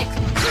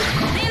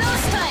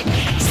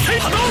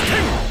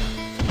 Hadouken!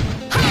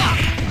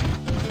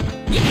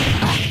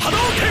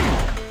 Hadouken!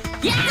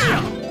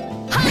 Yeah!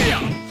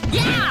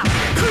 Yeah!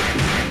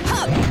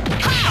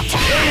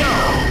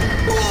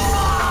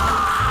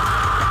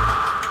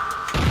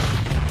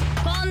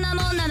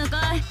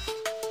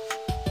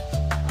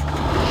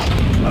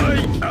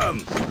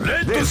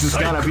 This is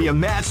gonna be a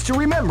match to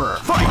remember.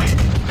 Fight!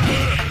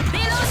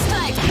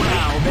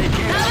 Wow, they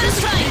can't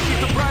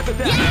surprise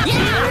attack.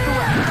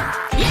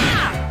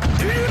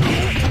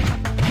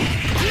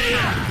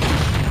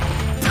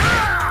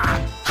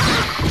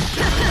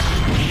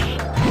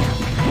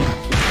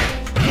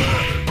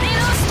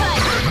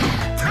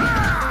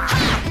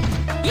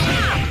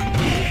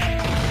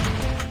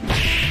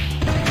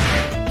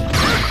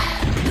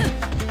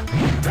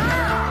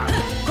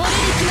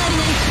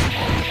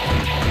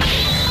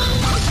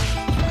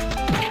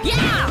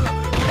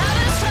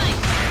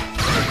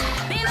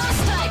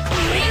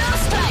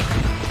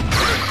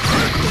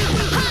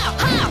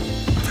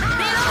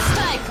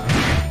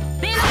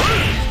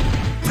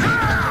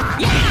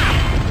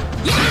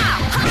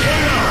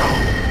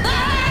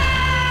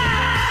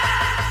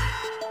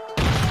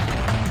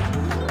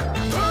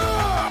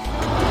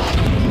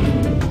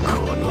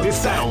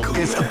 This battle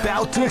is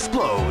about to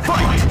explode.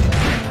 Fight!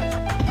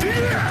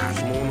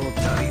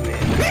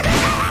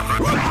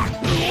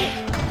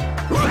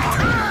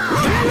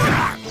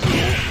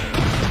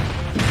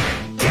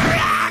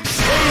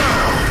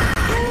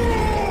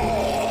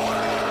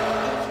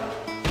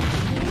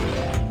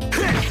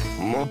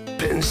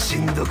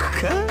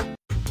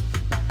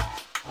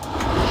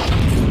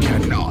 You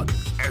cannot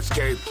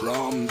escape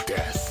from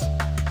death.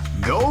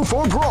 Go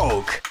for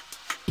broke.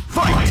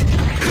 Fight!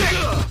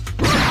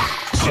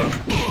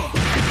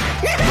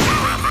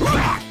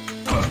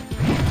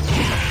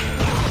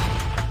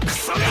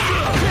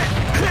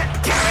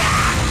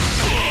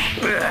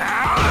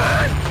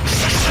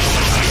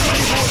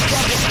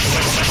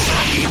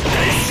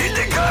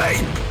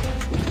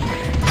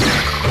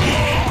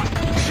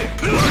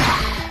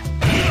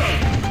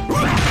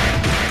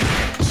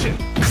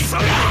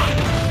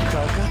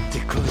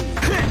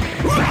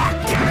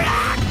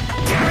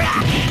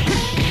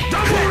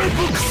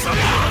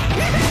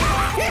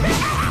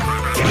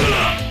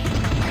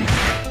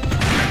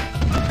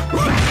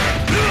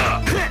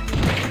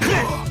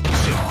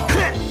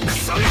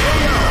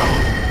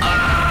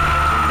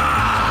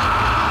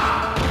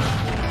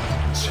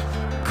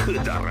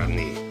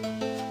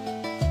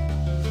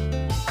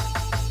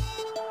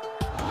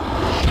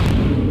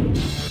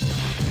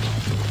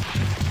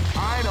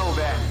 I know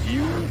that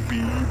you'll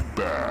be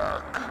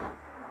back.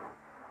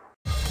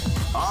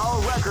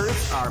 All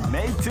records are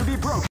made to be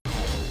broken.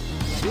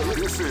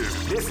 This is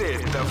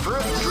the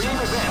first dream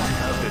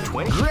event of the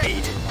 20.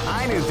 Great!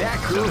 I knew that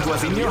groove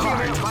was in your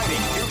heart.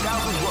 Fighting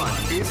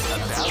 2001 is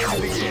about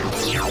to begin.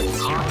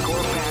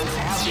 Hardcore fans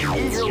have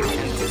been eagerly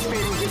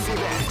anticipating this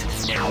event.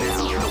 And now the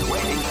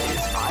waiting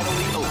is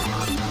finally over.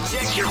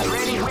 Check your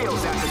training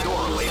wheels at the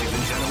door, ladies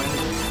and gentlemen.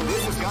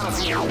 This is gonna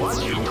be one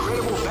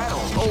incredible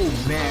battle. Oh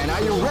man,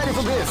 are you ready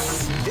for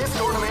this? This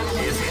tournament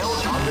is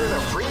held under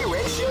the free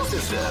ratio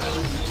system.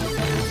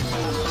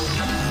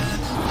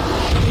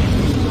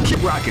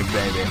 Keep rocking,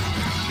 baby.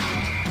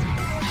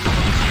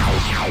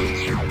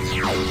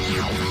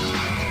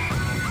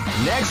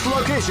 Next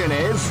location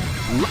is...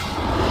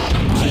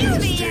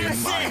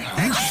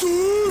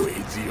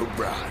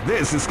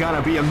 This is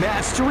gonna be a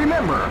match to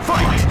remember.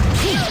 Fight!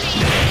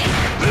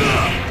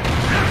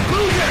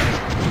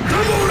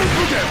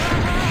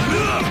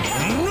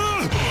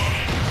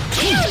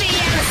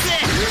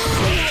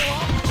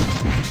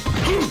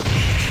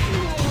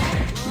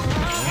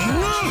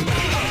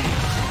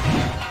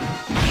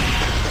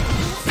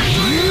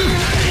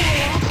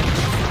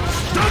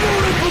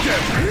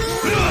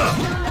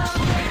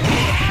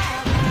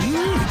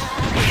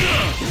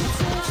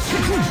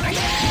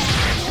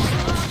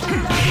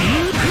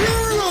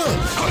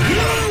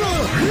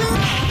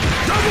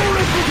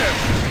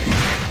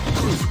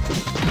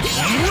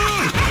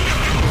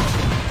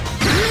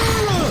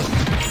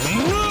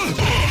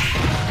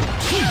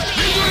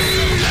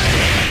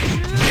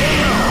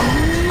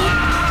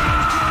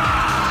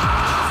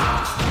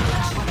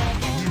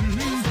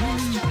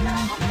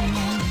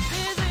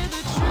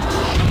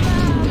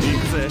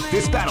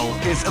 This battle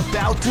is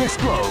about to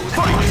explode.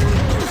 Fight!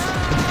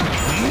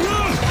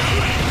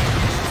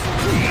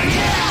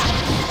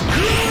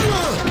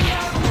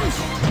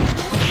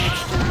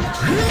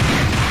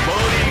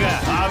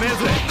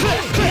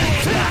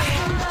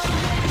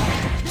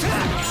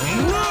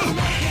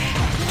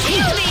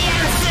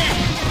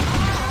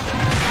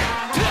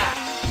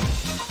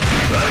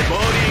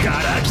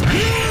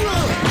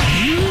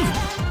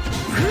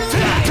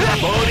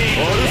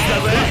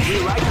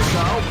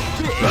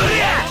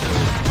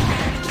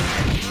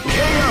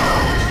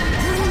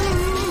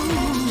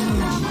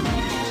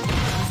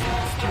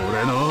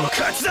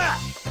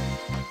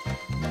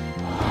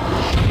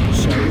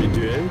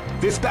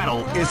 This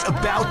battle is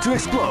about to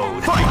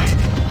explode. Fight!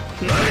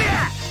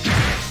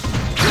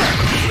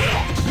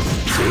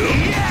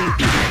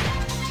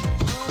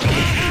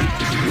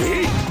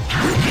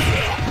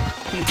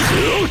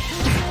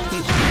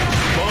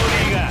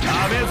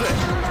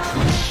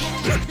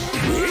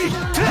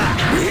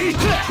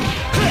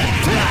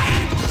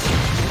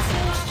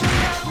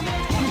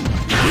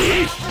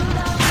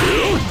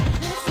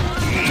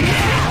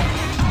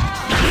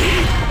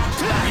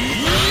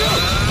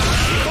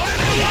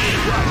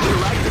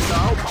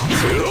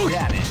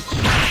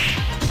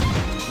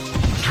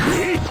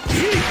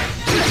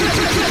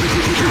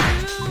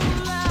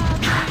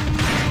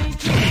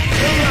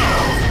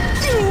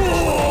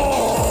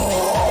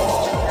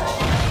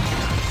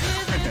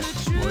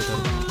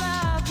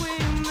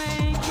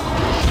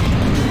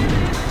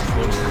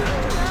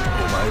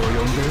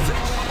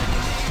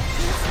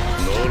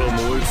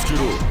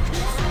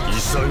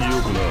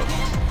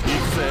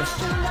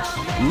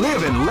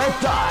 Live and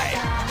let die.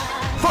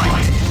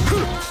 Fight!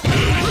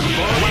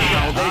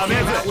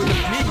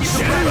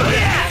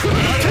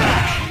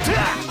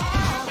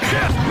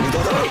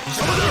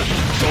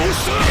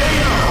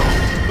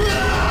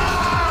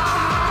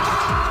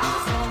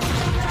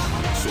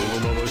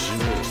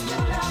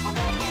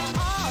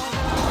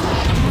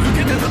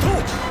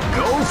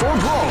 Go for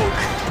broke.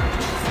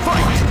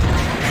 Fight!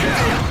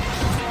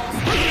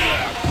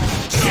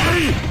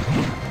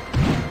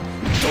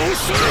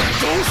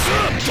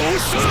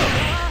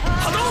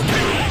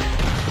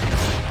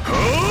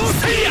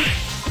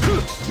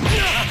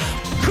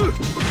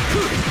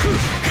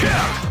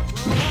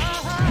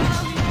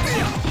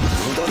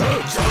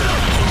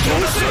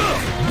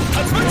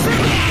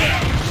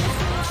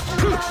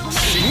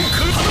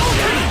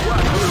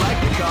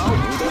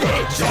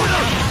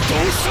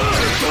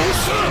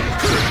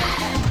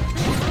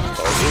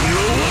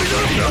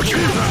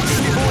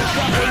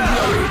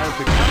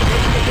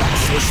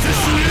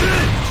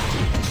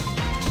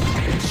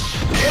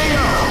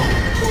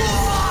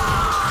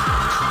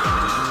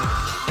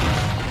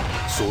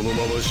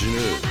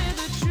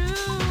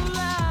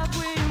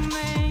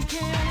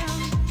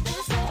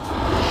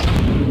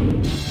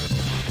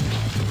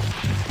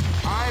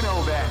 I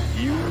know that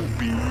you'll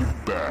be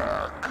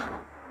back.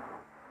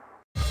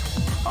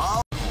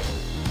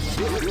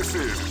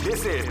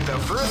 This is the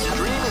first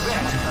dream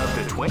event of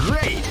the 20.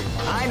 Great!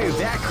 I knew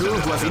that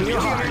groove was in your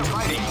heart.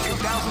 Fighting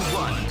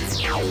 2001.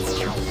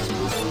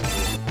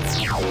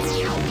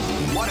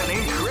 What an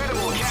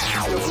incredible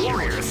cast of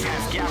warriors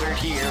has gathered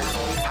here.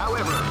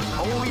 However,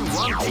 only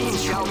one team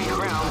shall be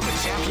crowned the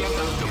champion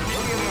of the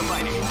Millionaire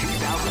Fighting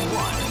 2001.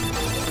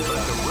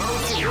 But the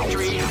road to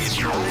victory is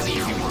not an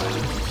easy one.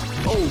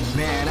 Oh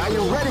man, are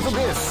you ready for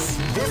this?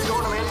 This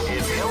tournament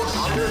is held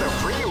under the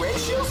free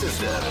ratio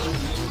system.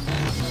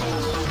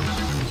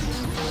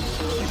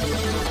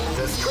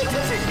 The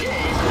strategic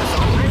game has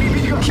already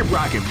begun. Keep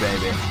rocking,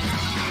 baby.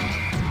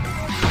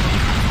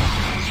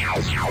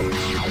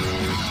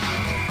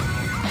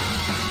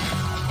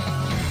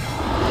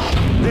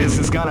 This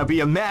is gonna be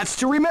a match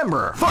to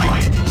remember.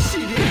 Fight!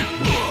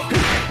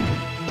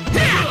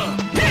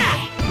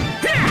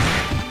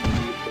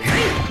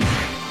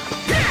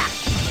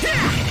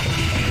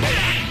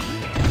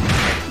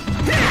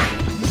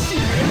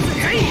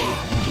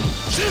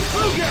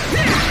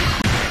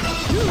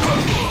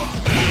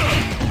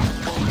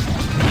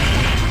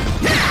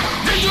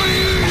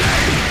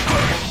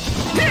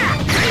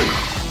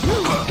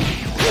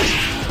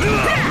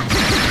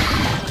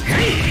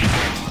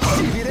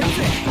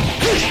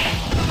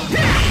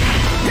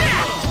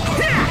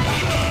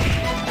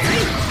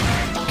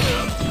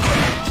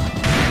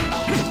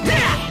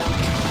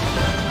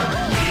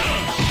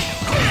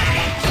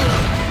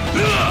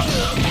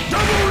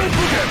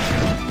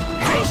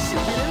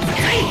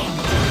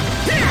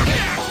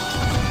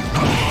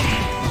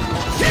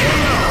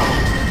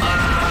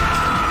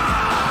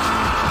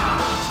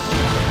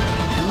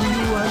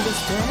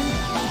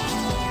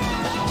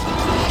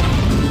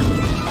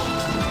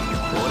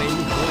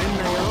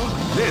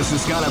 This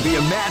is gonna be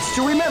a match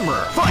to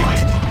remember.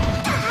 Fight!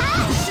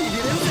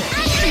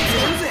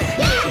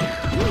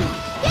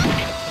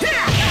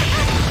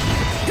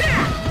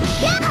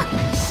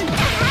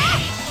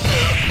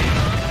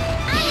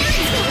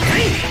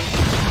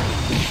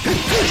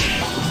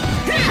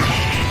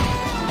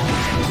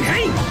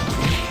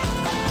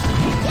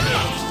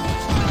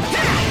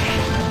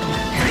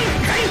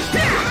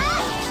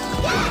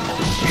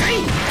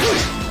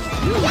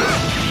 ベ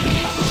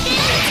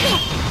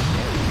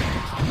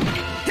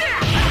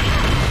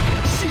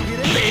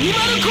ニマ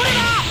ルコレ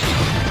ラ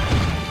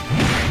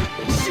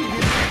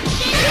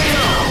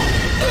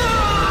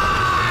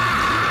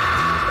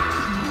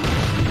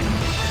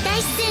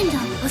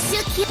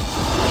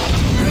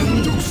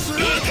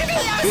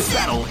This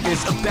battle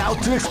is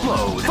about to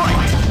explode.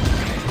 Fight!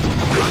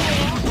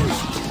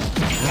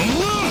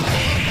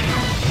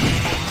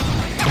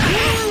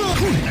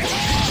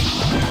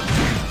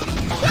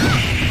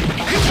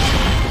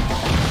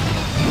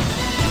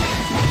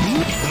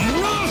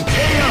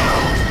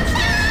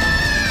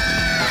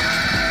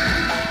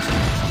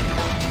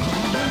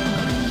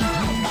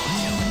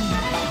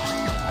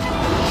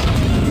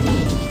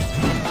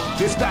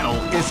 This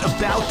battle is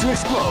about to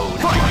explode.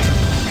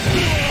 Fight!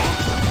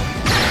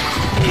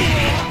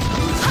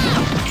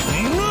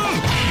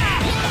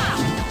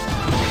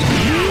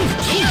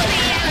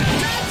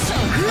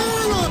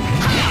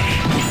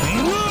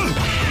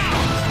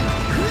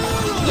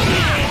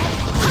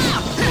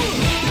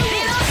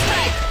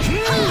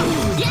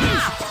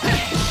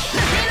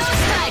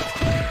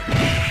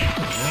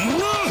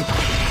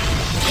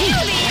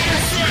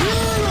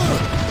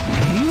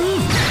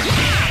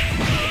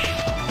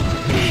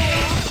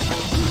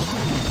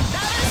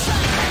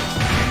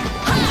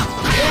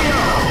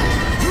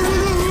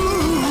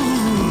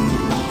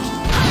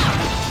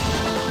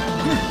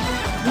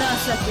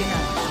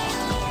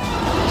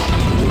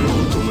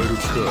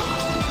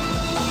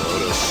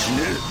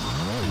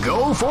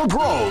 Go for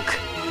broke!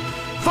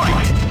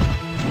 Fight!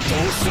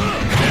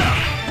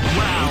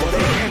 Wow,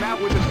 they came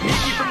out with a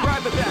sneaky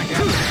surprise attack at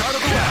the start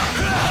of the round.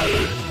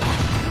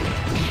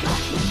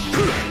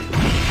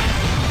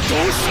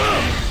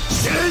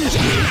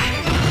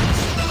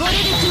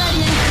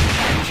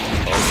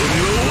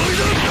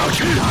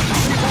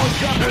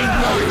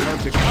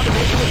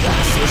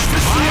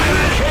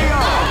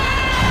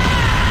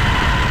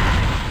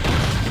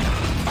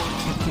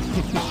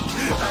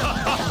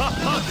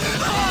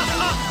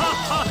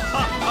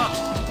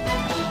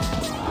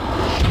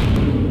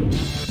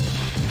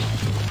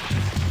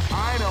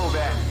 I know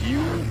that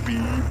you'll be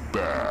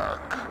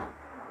back.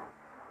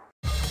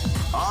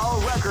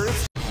 All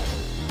records.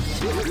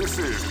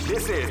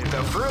 This is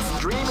the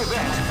first dream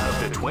event of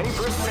the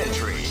 21st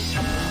century.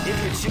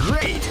 If you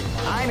great!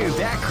 I knew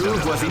that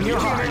groove was in your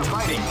heart.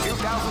 Fighting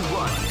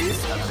 2001 is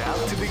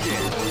about to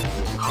begin.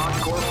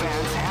 Hardcore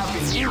fans have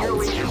been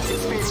eagerly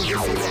anticipating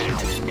this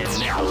event, and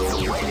now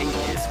the waiting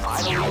is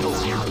finally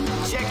over.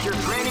 Check your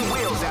training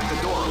wheels at the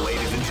door,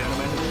 ladies and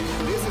gentlemen.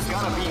 This is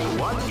gonna be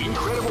one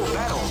incredible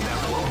battle that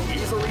won't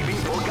easily be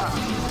forgotten.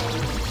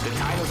 The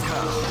time has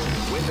come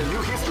when the new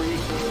history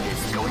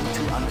is going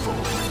to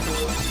unfold.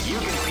 You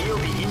can feel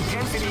the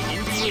intensity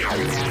in the air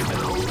as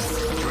the hopes,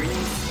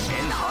 dreams,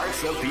 and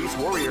hearts of these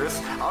warriors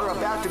are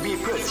about to be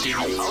put to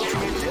the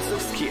ultimate test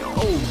of skill.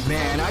 Oh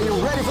man, are you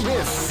ready for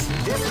this?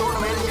 This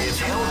tournament is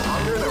held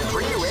under the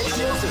free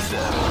ratio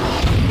system.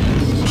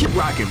 Keep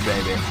rocking,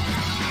 baby.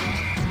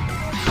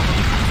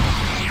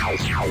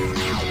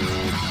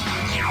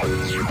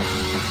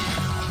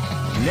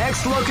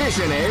 Next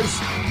location is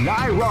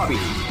Nairobi.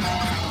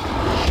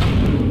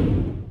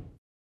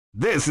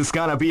 This is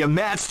gonna be a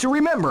match to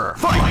remember.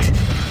 Fight!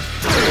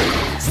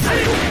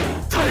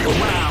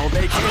 Wow,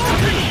 they came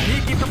out with a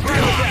sneaky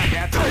surprise attack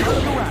at the start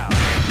of the round.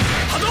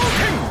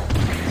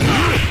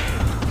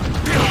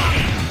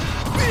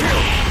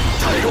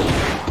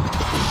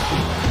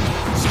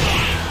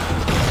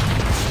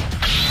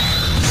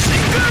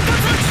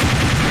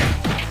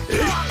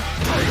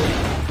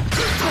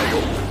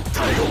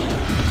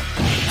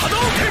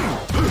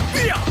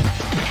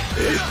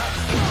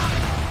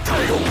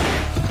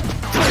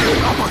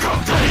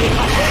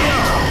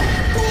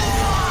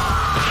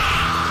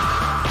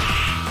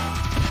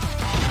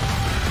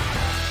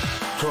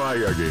 Try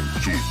again,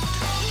 kid.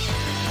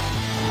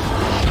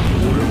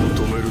 俺も止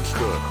めるか。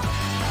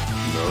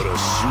なら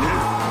死ね。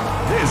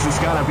This is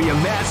gonna be a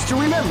match to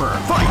remember.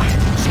 Fight!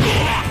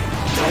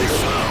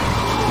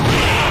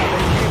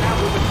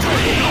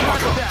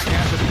 Attack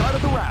at the start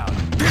of the round.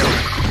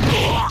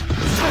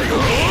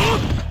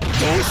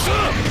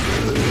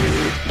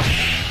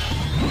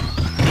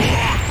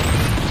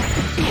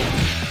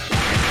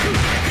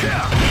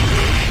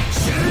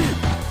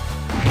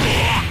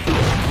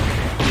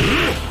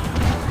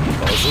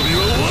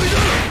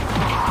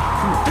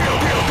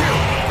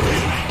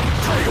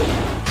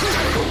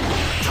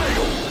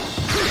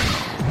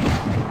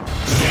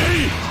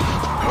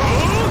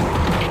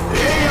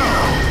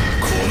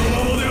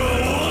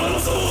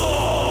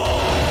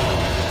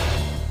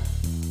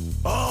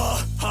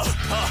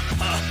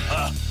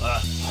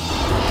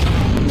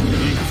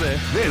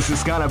 This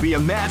is gonna be a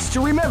match to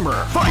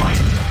remember. Fight!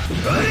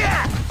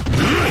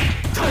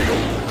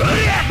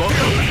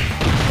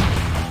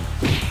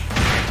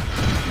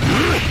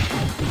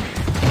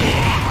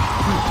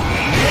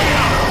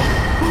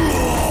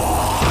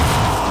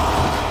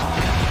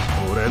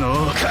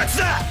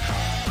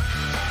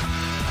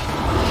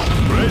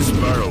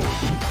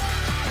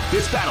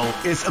 This battle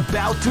is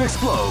about to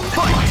explode.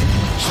 Fight!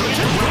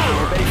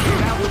 They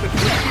came out with a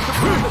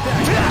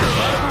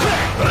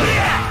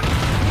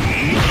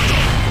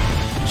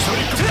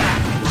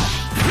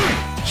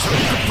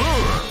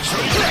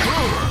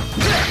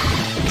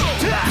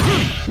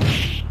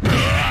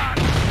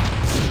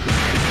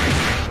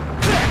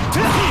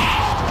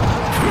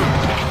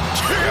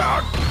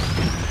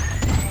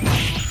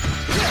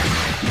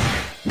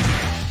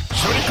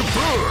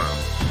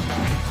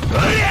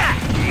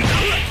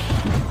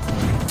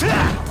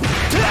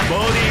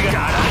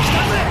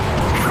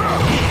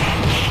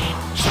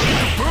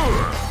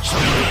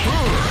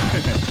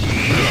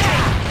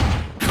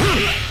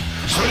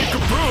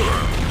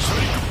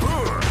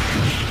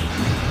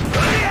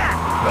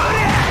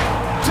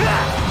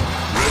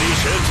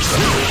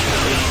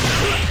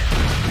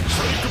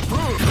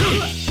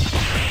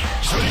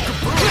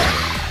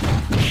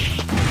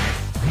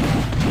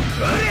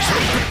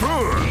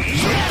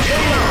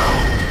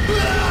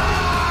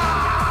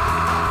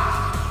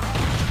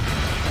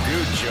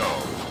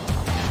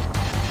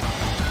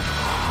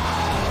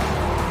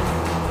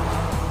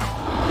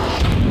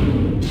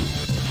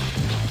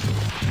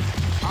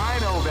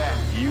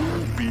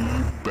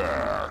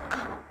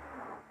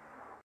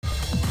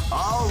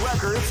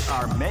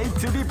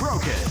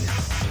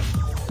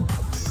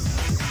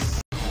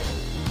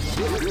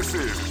This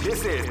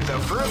is the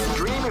first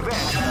dream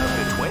event of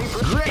the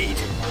 21st. Great!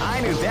 I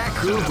knew that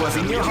groove was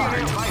in your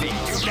heart. Fighting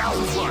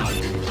 2001.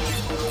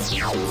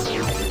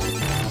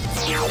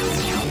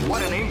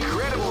 What an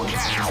incredible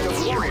cast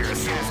of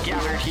warriors has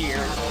gathered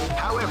here.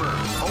 However,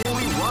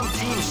 only one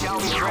team shall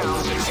be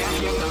crowned the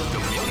champion of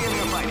the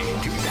Millionaire Fighting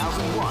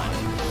 2001.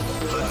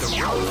 But the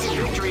road to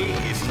victory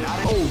is not.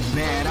 Oh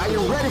man, are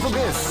you ready for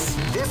this?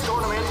 This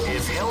tournament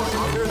is held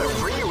under the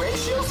free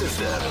ratio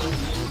system.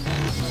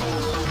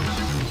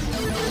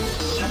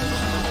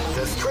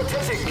 The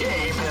strategic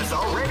game has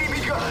already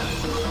begun.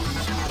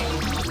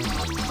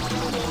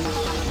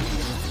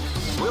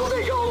 Will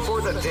they go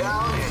for the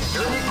down and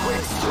dirty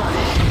quick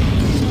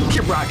strike?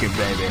 Keep rocking,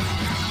 baby.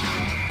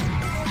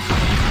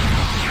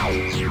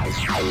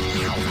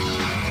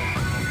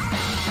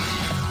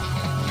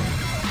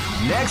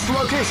 Next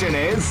location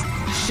is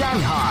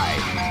Shanghai.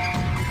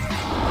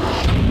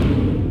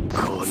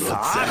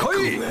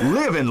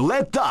 Live and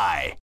let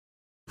die.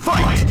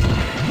 Fight!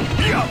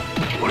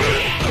 Wow,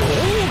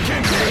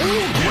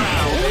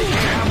 they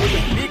jam with a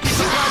sneaky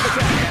surprise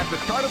attack at the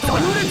start of the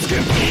round.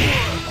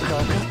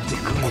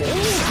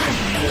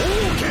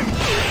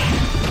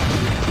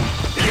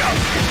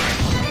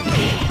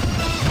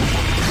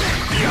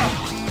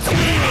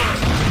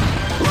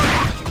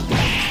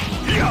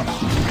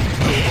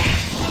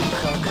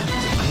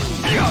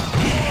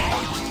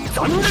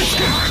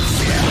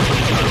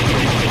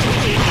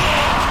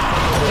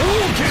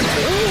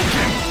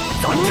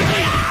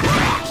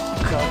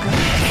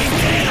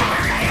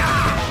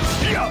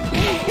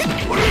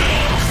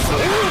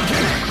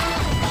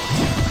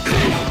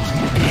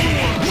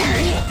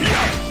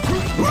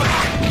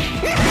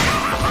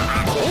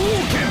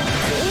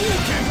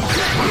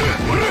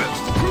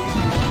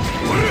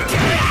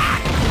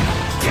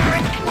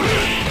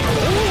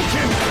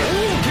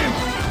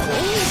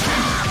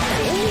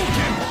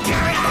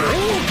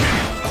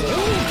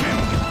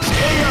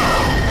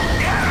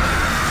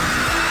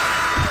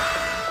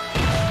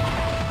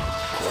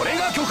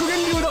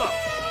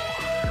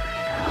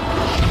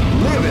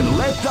 Live and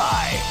let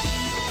die.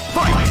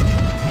 Fight!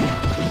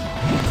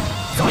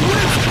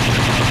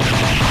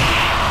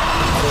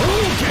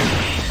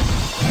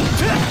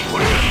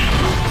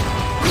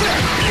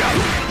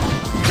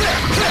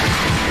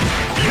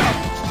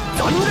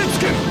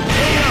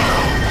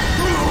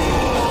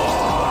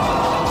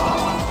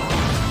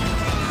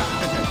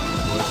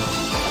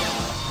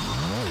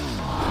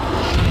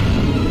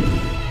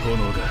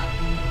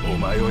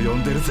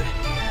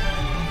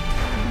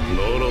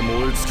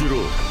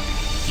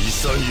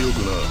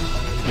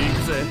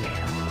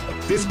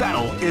 This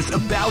battle is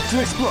about to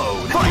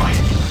explode. Fight!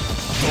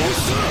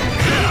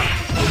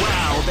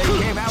 Wow, they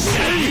came out with a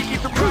sneaky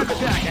surprise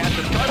attack at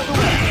the start of the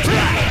round.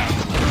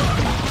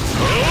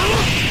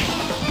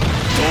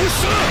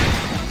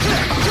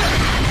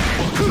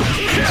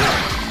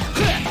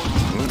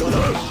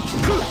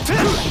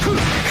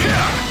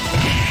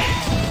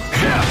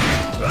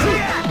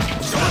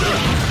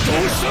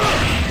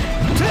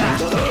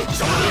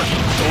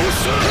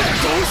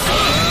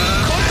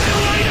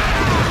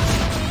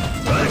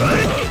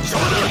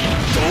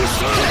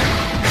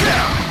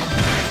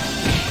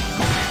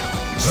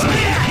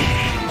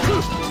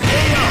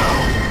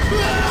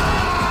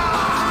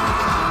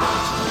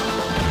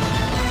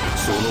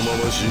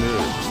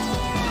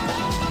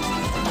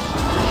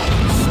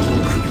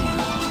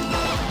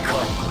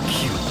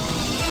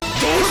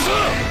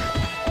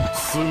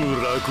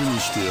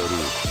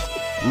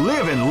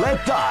 Live and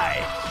let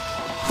die.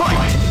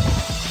 Fight!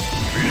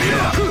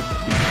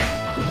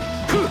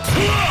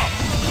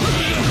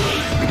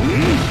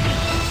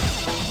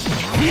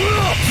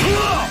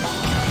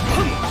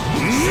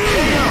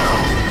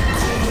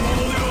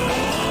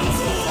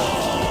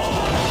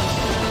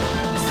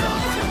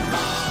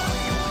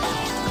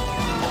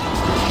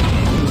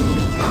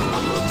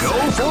 Go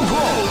for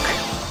broke.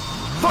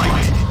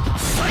 Fight!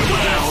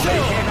 Wow, they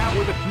came out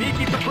with a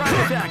sneaky surprise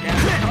attack at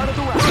the start of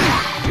the round.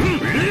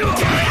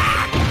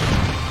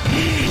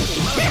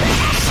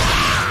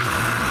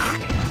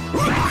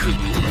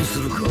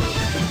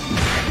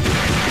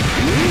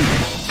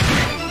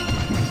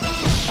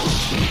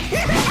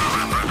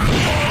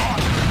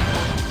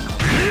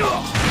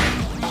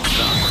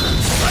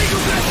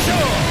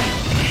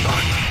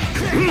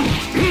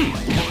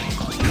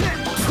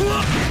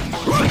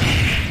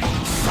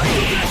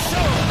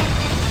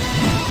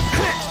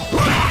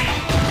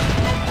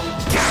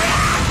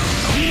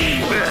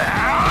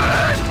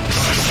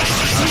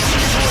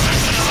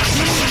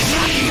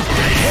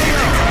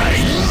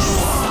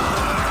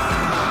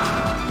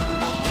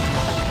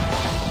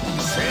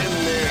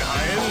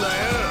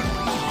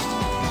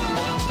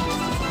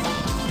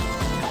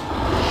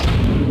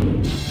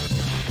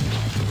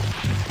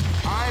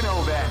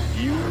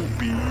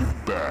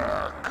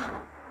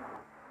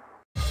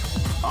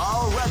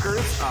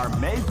 Are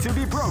made to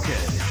be broken.